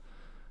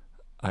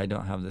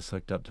don't have this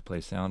hooked up to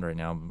play sound right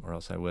now, or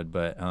else I would.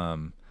 But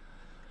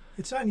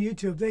it's on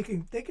YouTube. They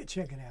can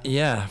check it out.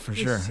 yeah, for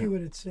Just sure. see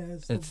what it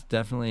says. It's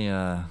definitely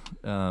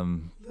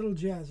Little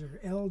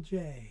Jazzer,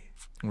 LJ.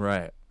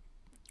 right.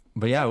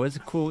 But yeah, it was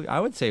cool.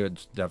 I would say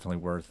it's definitely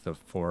worth the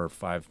 4,000 or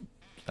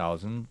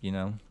 5,000. You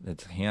know,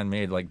 it's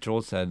handmade. Like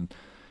Joel said,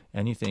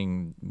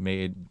 anything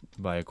made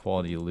by a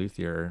quality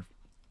luthier,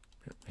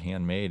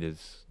 handmade,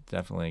 is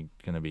definitely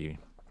going to be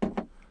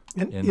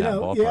And in that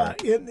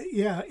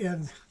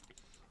ballpark.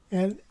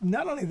 And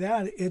not only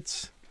that,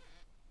 it's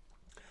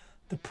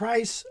the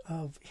price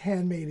of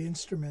handmade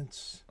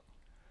instruments,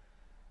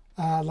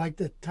 like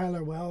the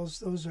Tyler Wells.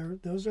 Those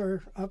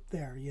are up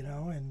there,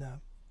 and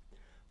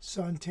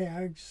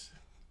Sontags.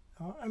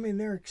 I mean,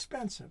 they're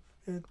expensive.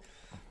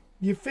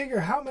 You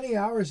figure how many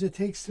hours it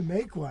takes to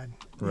make one,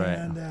 Right.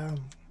 And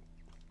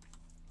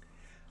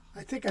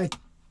I think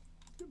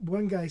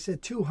one guy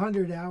said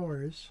 200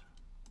 hours.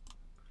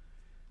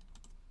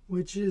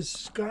 Which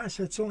is, gosh,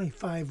 that's only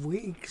 5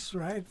 weeks,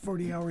 right?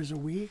 40 hours a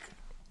week.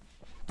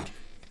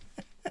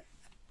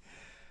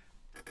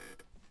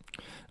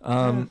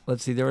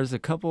 Let's see. There was a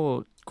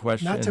couple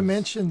questions. Not to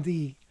mention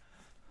the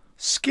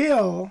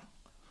skill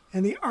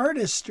and the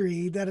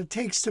artistry that it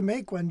takes to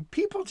make one.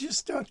 People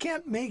just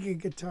can't make a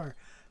guitar.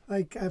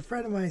 Like a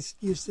friend of mine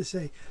used to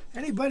say,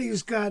 anybody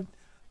who's got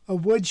a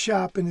wood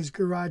shop in his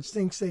garage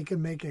thinks they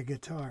can make a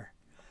guitar.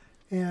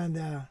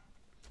 And,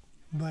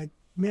 but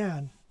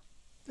man,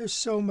 there's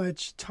so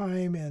much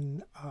time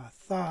and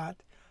thought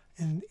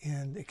and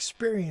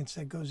experience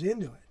that goes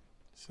into it.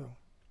 So,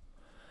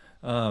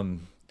 a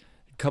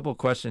couple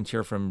questions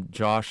here from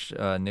Josh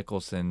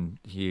Nicholson.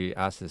 He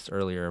asked this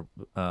earlier.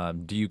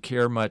 Do you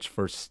care much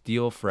for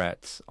steel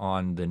frets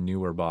on the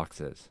newer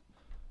boxes?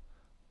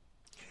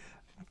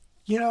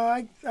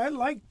 I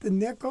like the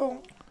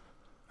nickel.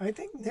 I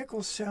think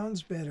nickel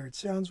sounds better. It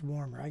sounds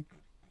warmer.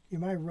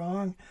 Am I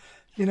wrong?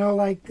 I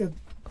like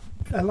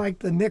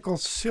the nickel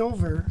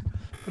silver.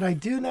 But I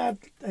do not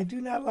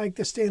like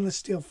the stainless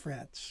steel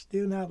frets.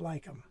 Do not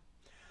like them.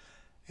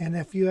 And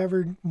if you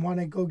ever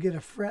want to go get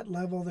a fret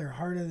level, they're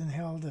harder than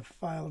hell to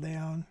file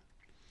down.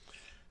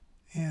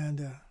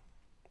 And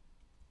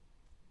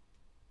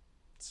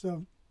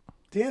so,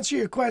 to answer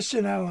your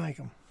question, I don't like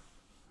them.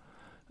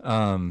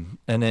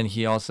 And then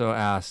he also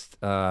asked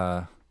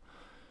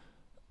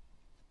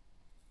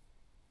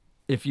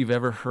if you've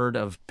ever heard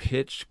of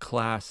pitch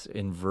class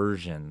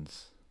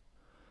inversions.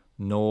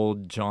 Noel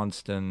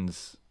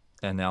Johnston's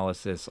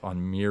analysis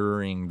on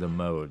mirroring the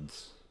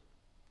modes.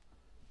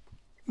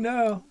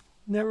 No,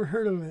 never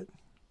heard of it.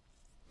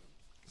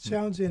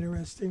 Sounds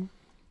interesting.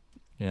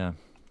 Yeah.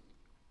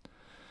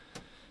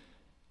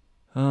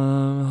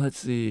 Let's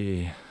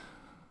see.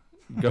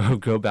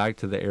 Go back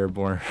to the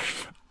airborne.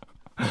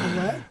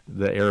 What?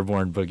 The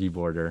airborne boogie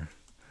boarder.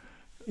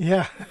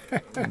 Yeah.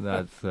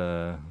 That's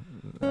here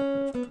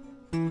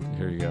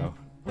you go.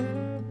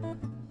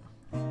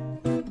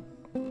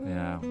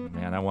 Yeah,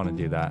 man, I want to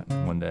do that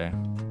one day.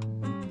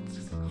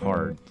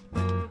 Hard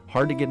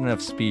to get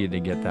enough speed to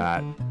get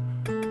that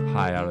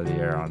high out of the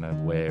air on a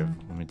wave,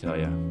 let me tell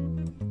you.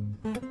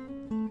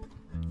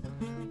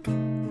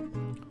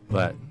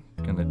 But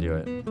gonna do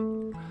it.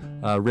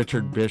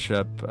 Richard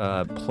Bishop,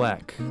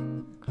 Plek,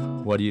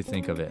 what do you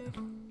think of it?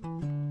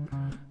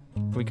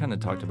 We kind of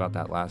talked about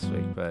that last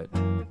week, but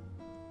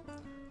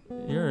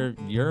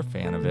you're a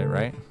fan of it,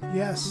 right?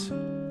 Yes.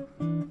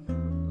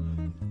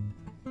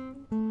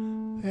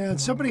 And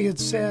somebody had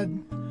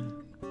said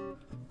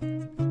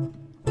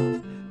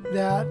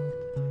that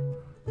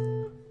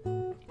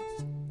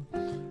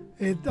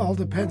it all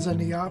depends on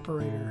the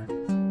operator.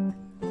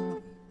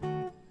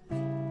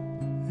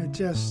 It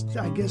just,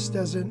 I guess,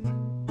 doesn't.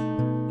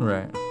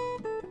 Right.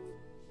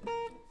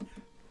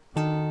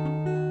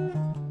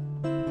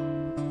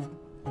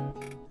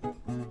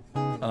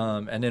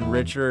 And then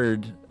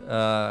Richard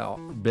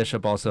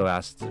Bishop also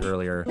asked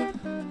earlier,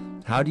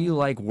 how do you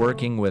like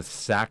working with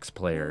sax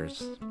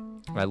players?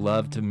 I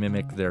love to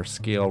mimic their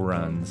scale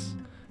runs.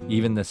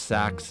 Even the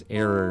sax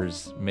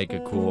errors make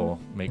cool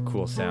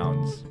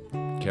sounds.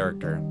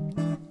 Character.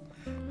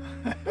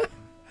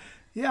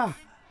 Yeah,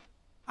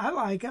 I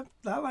like it.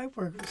 I like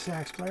working with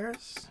sax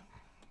players.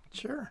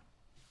 Sure.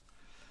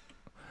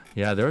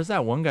 Yeah, there was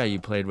that one guy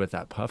you played with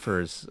at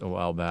Puffers a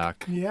while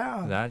back.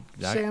 Yeah. That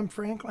Sam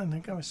Franklin,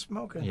 that guy was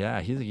smoking. Yeah,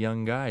 he's a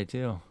young guy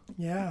too.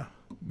 Yeah.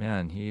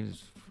 Man,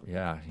 he's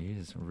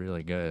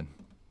really good.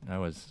 I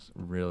was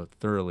really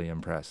thoroughly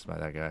impressed by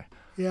that guy.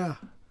 Yeah.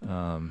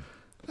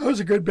 That was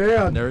a good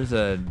band. There's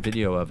a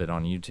video of it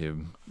on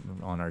YouTube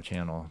on our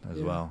channel as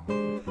well.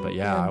 But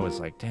yeah, I was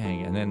like,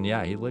 dang. And then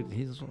he looks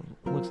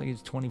like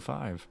he's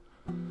 25.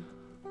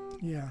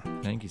 Yeah.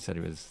 I think he said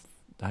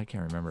I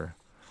can't remember.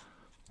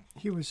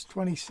 He was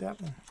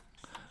 27.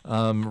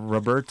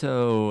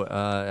 Roberto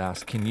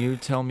asked, can you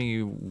tell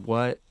me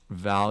what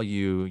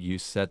value you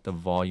set the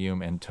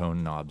volume and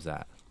tone knobs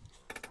at?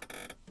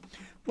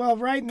 Well,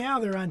 right now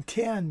they're on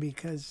 10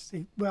 because,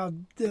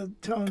 the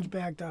tone's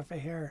backed off a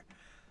hair.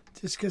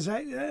 Just because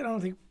I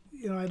don't think,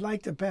 I'd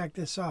like to back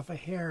this off a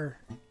hair.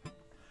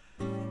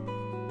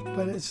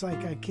 But it's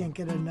like I can't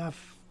get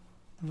enough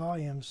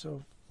volume,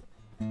 so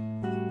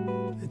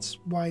it's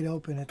wide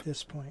open at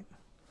this point.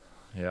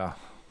 Yeah.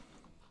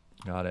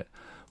 Got it.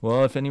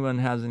 Well, if anyone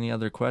has any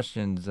other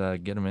questions,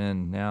 get them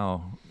in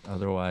now.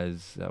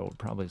 Otherwise, we'll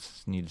probably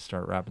need to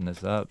start wrapping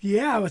this up.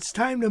 Yeah, it's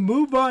time to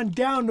move on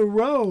down the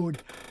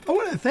road. I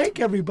want to thank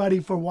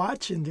everybody for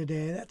watching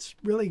today. That's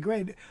really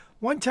great.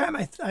 One time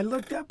I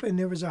looked up and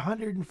there was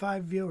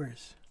 105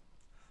 viewers.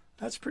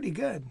 That's pretty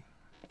good,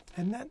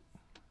 isn't it?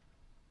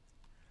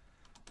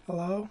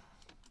 Hello?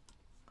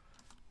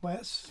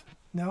 Wes?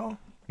 No?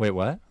 Wait,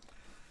 what?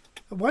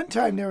 At one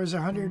time there was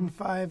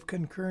 105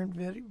 concurrent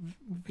viewers.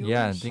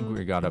 Yeah, I think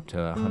we got up to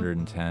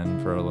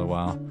 110 for a little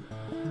while.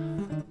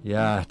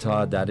 Yeah,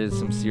 Todd, that is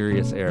some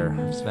serious air.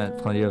 I've spent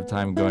plenty of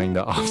time going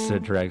the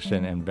opposite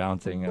direction and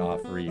bouncing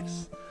off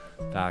reefs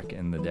back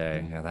in the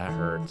day. Yeah, that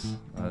hurts.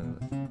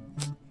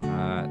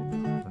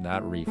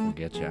 That reef will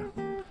get you.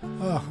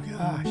 Oh,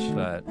 gosh.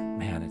 But,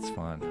 man, it's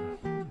fun.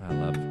 I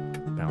love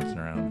bouncing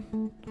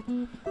around.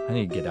 I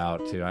need to get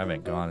out, too. I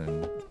haven't gone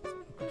in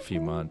a few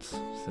months,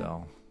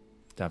 so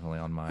definitely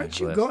on my Aren't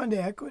you list. going to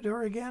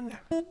Ecuador again?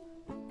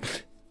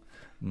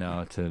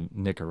 No, to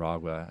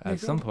Nicaragua at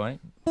some point.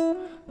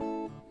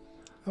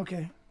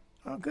 Okay.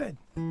 Oh, good.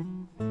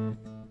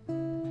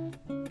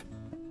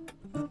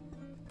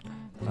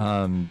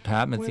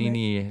 Pat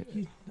Metheny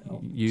You-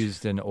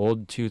 used an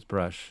old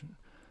toothbrush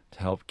to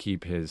help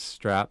keep his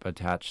strap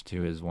attached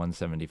to his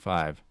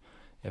 175.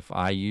 If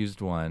I used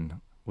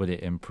one, would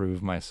it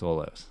improve my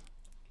solos?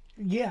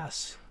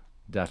 Yes.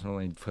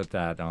 Definitely put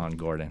that on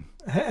Gordon.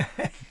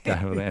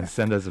 Definitely, and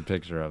send us a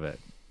picture of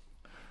it.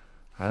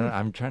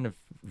 I'm trying to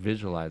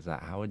visualize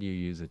that. How would you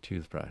use a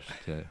toothbrush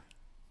to?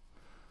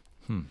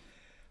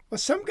 Well,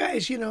 some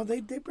guys,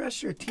 they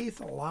brush their teeth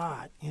a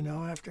lot,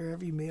 after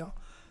every meal.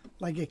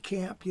 Like at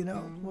camp,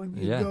 when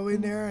you Yeah. go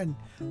in there and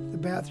the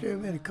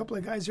bathroom, and a couple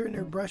of guys are in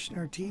there brushing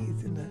their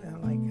teeth, and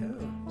I'm like,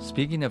 oh.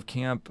 Speaking of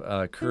camp,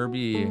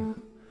 Kirby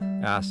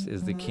asked,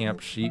 "Is the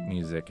camp sheet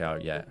music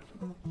out yet?"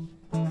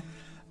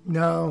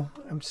 No,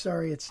 I'm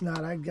sorry, it's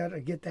not. I've got to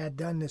get that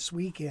done this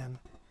weekend.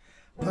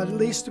 But at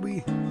least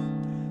we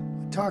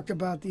talked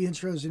about the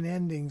intros and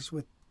endings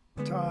with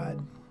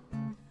Todd.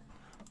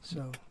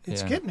 So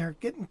it's Yeah. getting there,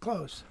 getting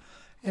close.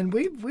 And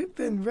we've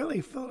been really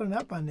filling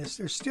up on this.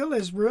 There still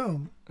is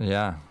room.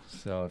 Yeah.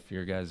 So if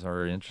you guys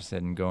are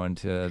interested in going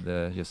to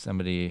the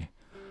Yosemite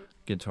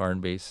Guitar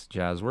and Bass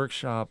Jazz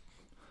Workshop,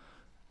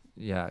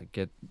 yeah,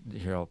 get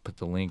here. I'll put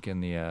the link in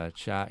the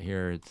chat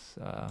here. It's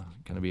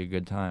gonna be a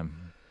good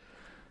time.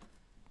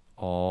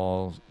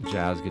 All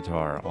jazz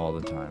guitar all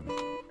the time.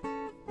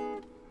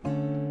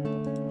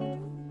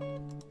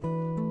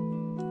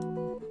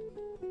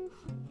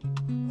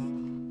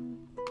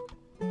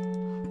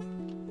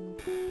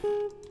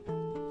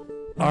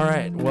 All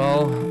right.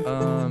 Well,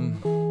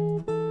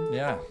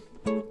 yeah.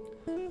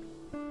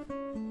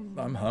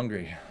 I'm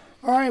hungry.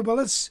 All right,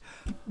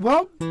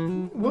 well,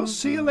 we'll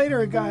see you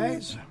later,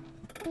 guys.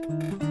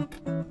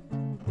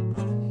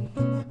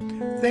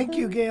 Thank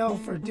you, Gail,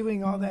 for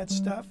doing all that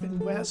stuff, and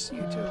Wes,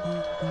 you too.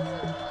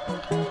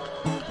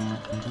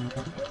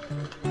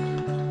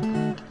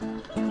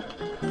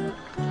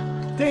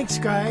 Thanks,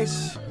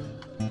 guys.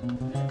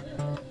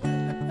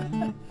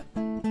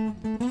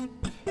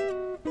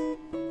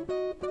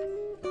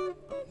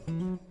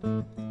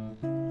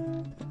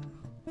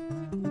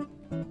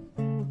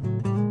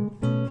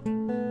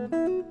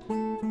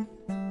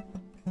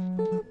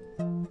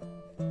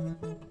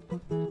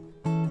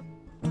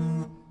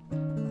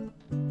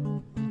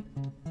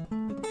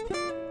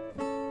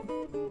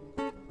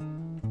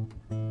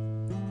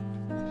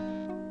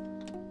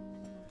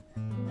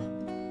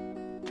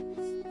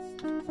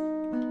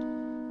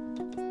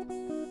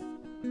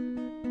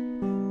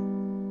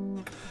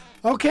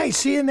 Okay,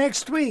 see you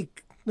next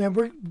week.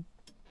 And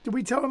did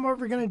we tell them what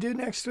we're going to do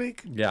next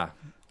week? Yeah.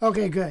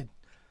 Okay, good.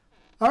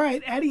 All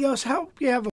right, adios. Hope you have a